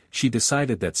sighed. She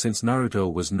decided that since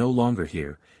Naruto was no longer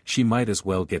here, she might as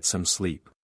well get some sleep.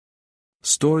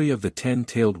 Story of the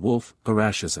Ten-Tailed Wolf,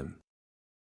 Arashizan.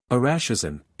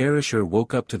 Erashizan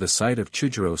woke up to the sight of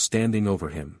Chujiro standing over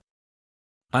him.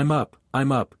 I'm up,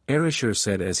 Erashir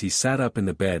said as he sat up in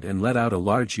the bed and let out a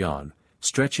large yawn,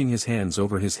 stretching his hands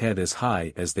over his head as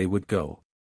high as they would go.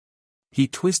 He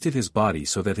twisted his body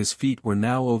so that his feet were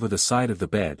now over the side of the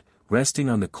bed, resting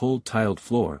on the cold tiled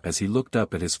floor as he looked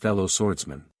up at his fellow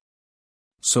swordsman.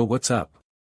 So what's up?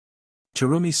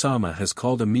 Chirumi-sama has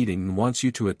called a meeting and wants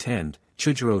you to attend,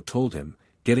 Chujiro told him,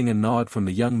 getting a nod from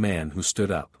the young man who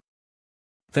stood up.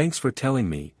 Thanks for telling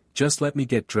me, just let me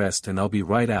get dressed and I'll be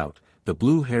right out. The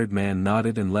blue-haired man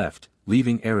nodded and left,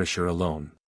 leaving Erashir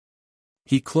alone.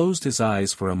 He closed his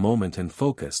eyes for a moment and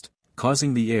focused,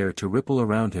 causing the air to ripple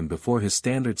around him before his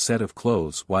standard set of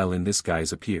clothes while in this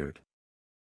guise appeared.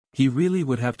 He really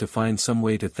would have to find some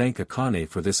way to thank Akane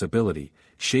for this ability.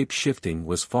 Shape-shifting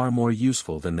was far more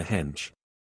useful than the henge.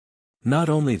 Not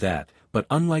only that, but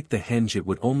unlike the henge it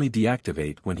would only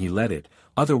deactivate when he let it,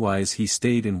 otherwise he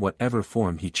stayed in whatever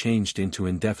form he changed into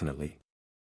indefinitely.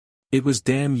 It was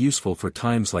damn useful for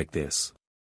times like this.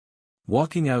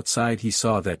 Walking outside he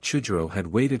saw that Chujiro had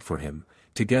waited for him.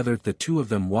 Together the two of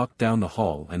them walked down the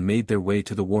hall and made their way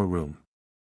to the war room.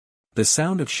 The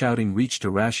sound of shouting reached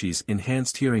Arashi's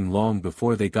enhanced hearing long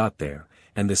before they got there,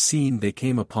 and the scene they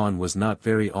came upon was not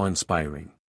very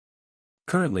awe-inspiring.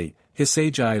 Currently,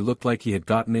 Hisagi looked like he had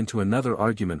gotten into another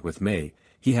argument with Mei.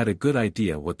 He had a good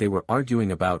idea what they were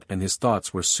arguing about and his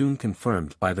thoughts were soon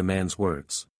confirmed by the man's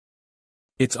words.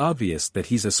 It's obvious that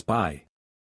he's a spy.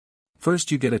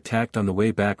 First you get attacked on the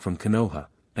way back from Konoha,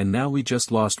 and now we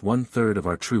just lost 1/3 of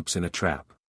our troops in a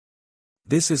trap.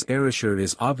 This Erashir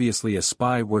is obviously a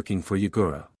spy working for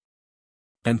Yagura.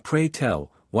 And pray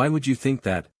tell, why would you think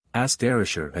that? Asked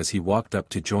Erashir as he walked up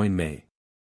to join Mei.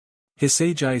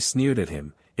 Hisagi sneered at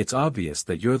him. It's obvious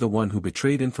that you're the one who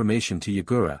betrayed information to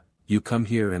Yagura. You come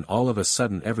here and all of a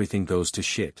sudden everything goes to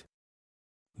shit.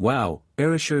 Wow,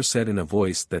 Erashir said in a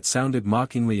voice that sounded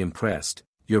mockingly impressed.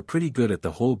 You're pretty good at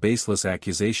the whole baseless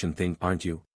accusation thing, aren't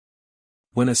you?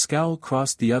 When a scowl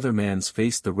crossed the other man's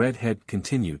face the redhead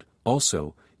continued,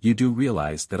 also, you do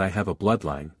realize that I have a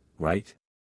bloodline, right?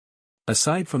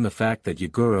 Aside from the fact that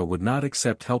Yagura would not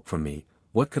accept help from me,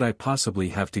 what could I possibly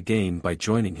have to gain by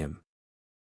joining him?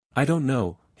 I don't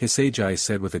know, Hisagi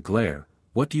said with a glare.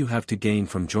 What do you have to gain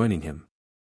from joining him?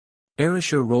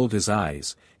 Erashir rolled his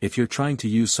eyes. If you're trying to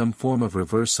use some form of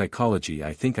reverse psychology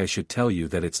I think I should tell you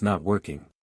that it's not working.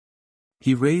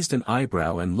 He raised an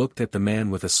eyebrow and looked at the man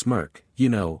with a smirk. You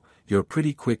know, you're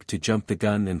pretty quick to jump the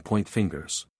gun and point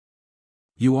fingers.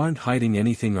 You aren't hiding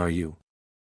anything, are you?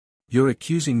 You're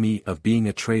accusing me of being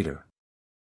a traitor.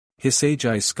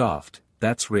 Hisagi scoffed.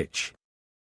 That's rich.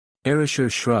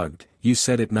 Erashir shrugged. You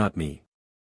said it, not me.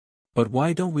 But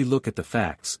why don't we look at the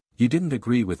facts? You didn't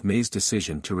agree with Mei's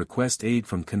decision to request aid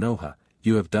from Konoha.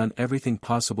 You have done everything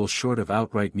possible short of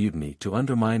outright mutiny to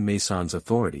undermine Mei-san's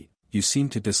authority. You seem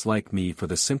to dislike me for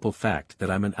the simple fact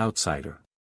that I'm an outsider.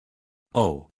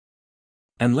 Oh.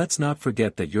 And let's not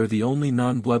forget that you're the only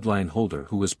non-bloodline holder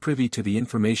who was privy to the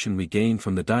information we gained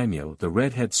from the daimyo. The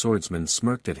redhead swordsman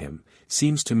smirked at him.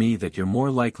 Seems to me that you're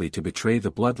more likely to betray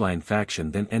the bloodline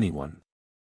faction than anyone.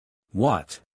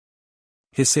 What?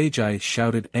 Hisagi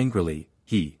shouted angrily.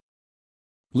 He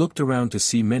looked around to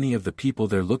see many of the people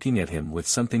there looking at him with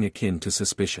something akin to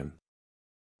suspicion.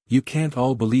 You can't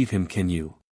all believe him, can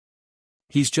you?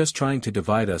 He's just trying to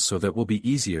divide us so that we'll be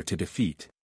easier to defeat.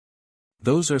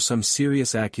 Those are some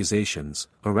serious accusations,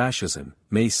 Arashizan,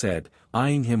 Mei said,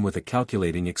 eyeing him with a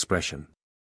calculating expression.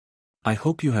 I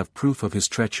hope you have proof of his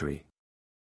treachery.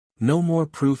 No more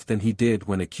proof than he did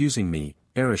when accusing me,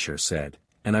 Erashir said,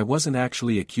 and I wasn't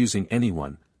actually accusing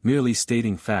anyone, merely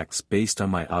stating facts based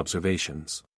on my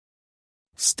observations.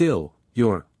 Still,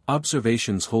 you're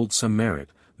observations hold some merit,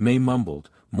 May mumbled,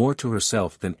 more to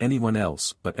herself than anyone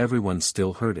else, but everyone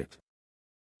still heard it.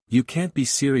 You can't be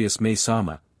serious,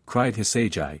 May-sama, cried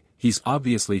Hisagi, he's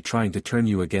obviously trying to turn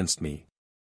you against me.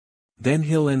 Then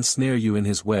he'll ensnare you in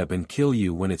his web and kill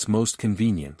you when it's most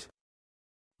convenient.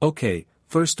 Okay,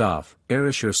 first off,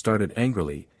 Erasure started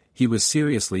angrily, he was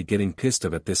seriously getting pissed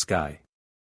off at this guy.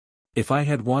 If I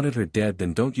had wanted her dead,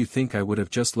 then don't you think I would have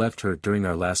just left her during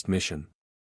our last mission?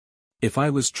 If I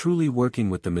was truly working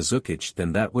with the Mizukichi,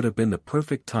 then that would have been the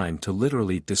perfect time to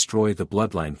literally destroy the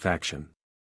Bloodline faction.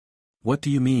 What do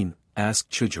you mean?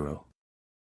 Asked Chujiro.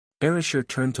 Erasure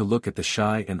turned to look at the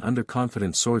shy and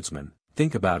underconfident swordsman.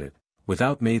 Think about it,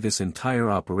 without May this entire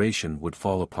operation would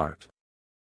fall apart.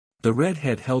 The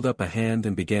redhead held up a hand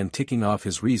and began ticking off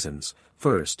his reasons.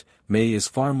 First, May is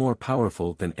far more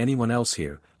powerful than anyone else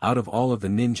here, out of all of the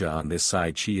ninja on this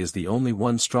side she is the only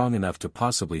one strong enough to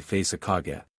possibly face a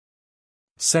Kage.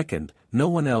 Second, no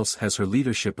one else has her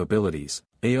leadership abilities.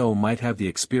 Ao might have the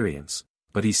experience,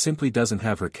 but he simply doesn't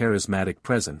have her charismatic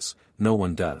presence, no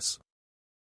one does.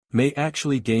 May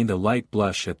actually gained a light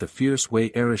blush at the fierce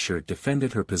way Erasure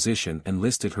defended her position and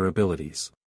listed her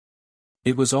abilities.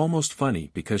 It was almost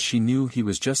funny because she knew he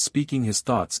was just speaking his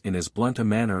thoughts in as blunt a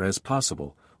manner as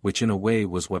possible, which in a way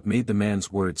was what made the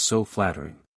man's words so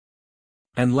flattering.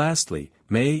 And lastly,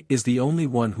 May is the only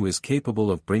one who is capable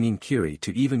of bringing Kiri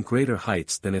to even greater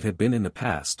heights than it had been in the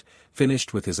past.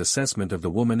 Finished with his assessment of the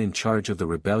woman in charge of the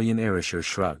rebellion, Erasure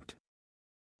shrugged.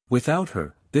 Without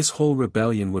her, this whole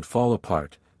rebellion would fall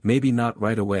apart, maybe not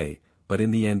right away, but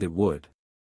in the end it would.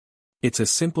 It's a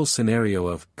simple scenario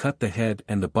of, cut the head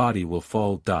and the body will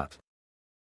fall.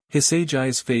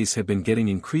 Hisagi's face had been getting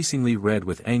increasingly red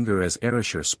with anger as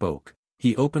Erasure spoke.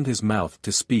 He opened his mouth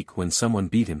to speak when someone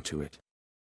beat him to it.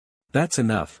 That's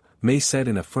enough, May said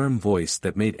in a firm voice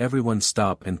that made everyone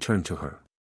stop and turn to her.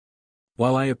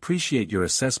 While I appreciate your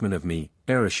assessment of me,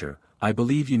 Erasure, I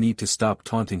believe you need to stop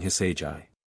taunting Hisagi.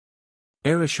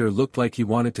 Erasure looked like he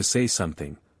wanted to say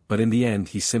something, but in the end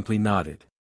he simply nodded.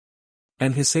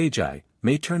 And Hisagi,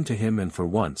 May turned to him and for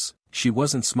once, she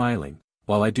wasn't smiling.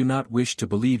 While I do not wish to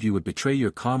believe you would betray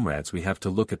your comrades, we have to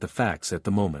look at the facts at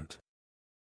the moment.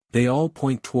 They all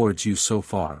point towards you so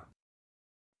far.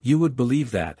 You would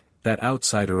believe that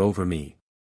outsider over me?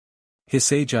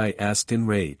 Hisagi asked in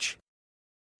rage.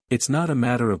 It's not a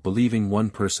matter of believing one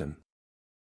person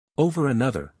over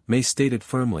another, May stated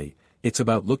firmly, it's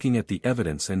about looking at the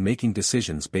evidence and making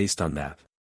decisions based on that.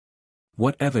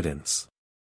 What evidence?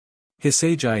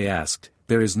 Hisagi asked.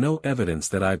 There is no evidence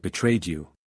that I've betrayed you.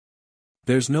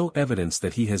 There's no evidence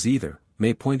that he has either,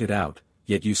 May pointed out,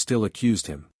 yet you still accused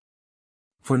him.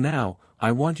 For now,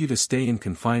 I want you to stay in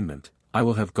confinement. I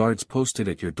will have guards posted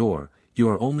at your door, you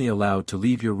are only allowed to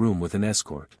leave your room with an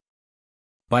escort.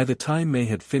 By the time May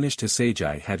had finished,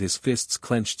 Hisagi had his fists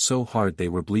clenched so hard they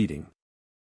were bleeding.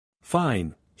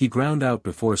 Fine, he ground out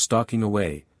before stalking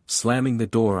away, slamming the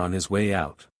door on his way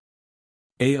out.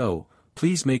 Ao,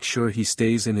 please make sure he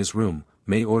stays in his room,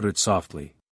 May ordered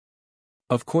softly.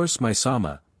 Of course,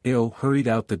 Mai-sama. Ao hurried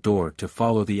out the door to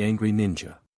follow the angry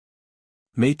ninja.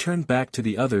 May turned back to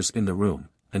the others in the room.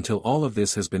 Until all of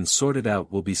this has been sorted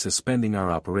out, we'll be suspending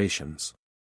our operations.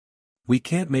 We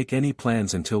can't make any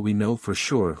plans until we know for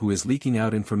sure who is leaking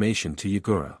out information to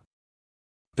Yagura.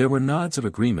 There were nods of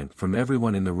agreement from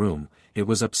everyone in the room. It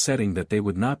was upsetting that they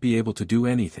would not be able to do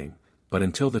anything, but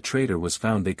until the traitor was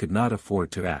found they could not afford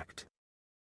to act.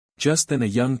 Just then a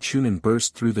young Chunin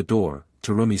burst through the door.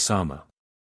 Terumi-sama.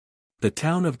 The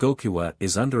town of Gokiwa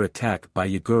is under attack by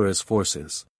Yagura's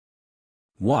forces.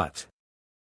 What?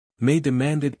 May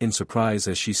demanded in surprise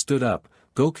as she stood up.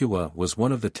 Gokiwa was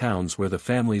one of the towns where the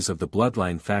families of the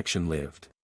Bloodline faction lived.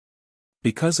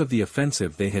 Because of the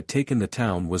offensive they had taken, the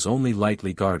town was only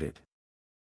lightly guarded.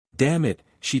 Damn it,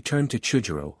 she turned to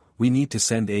Chujiro, we need to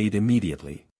send aid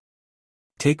immediately.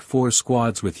 Take 4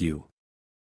 squads with you.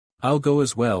 I'll go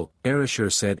as well, Erasure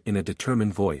said in a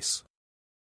determined voice.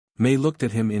 May looked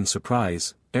at him in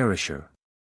surprise. Erasure.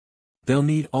 They'll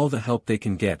need all the help they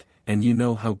can get, and you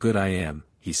know how good I am,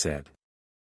 he said.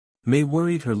 May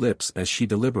worried her lips as she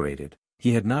deliberated.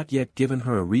 He had not yet given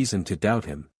her a reason to doubt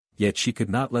him, yet she could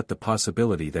not let the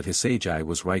possibility that Hisagi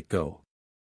was right go.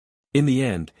 In the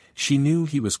end, she knew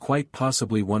he was quite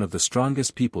possibly one of the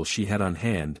strongest people she had on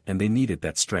hand, and they needed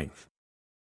that strength.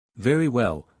 Very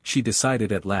well, she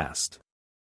decided at last.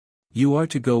 You are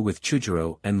to go with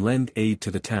Chujiro and lend aid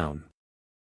to the town.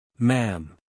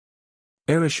 Ma'am.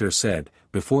 Erasure said,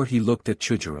 before he looked at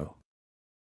Chujiro.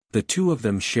 The two of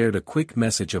them shared a quick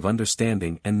message of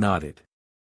understanding and nodded.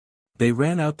 They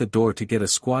ran out the door to get a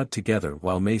squad together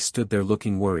while May stood there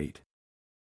looking worried.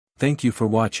 Thank you for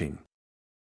watching.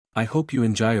 I hope you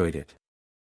enjoyed it.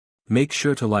 Make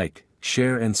sure to like,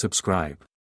 share and subscribe.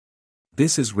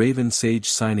 This is Raven Sage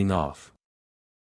signing off.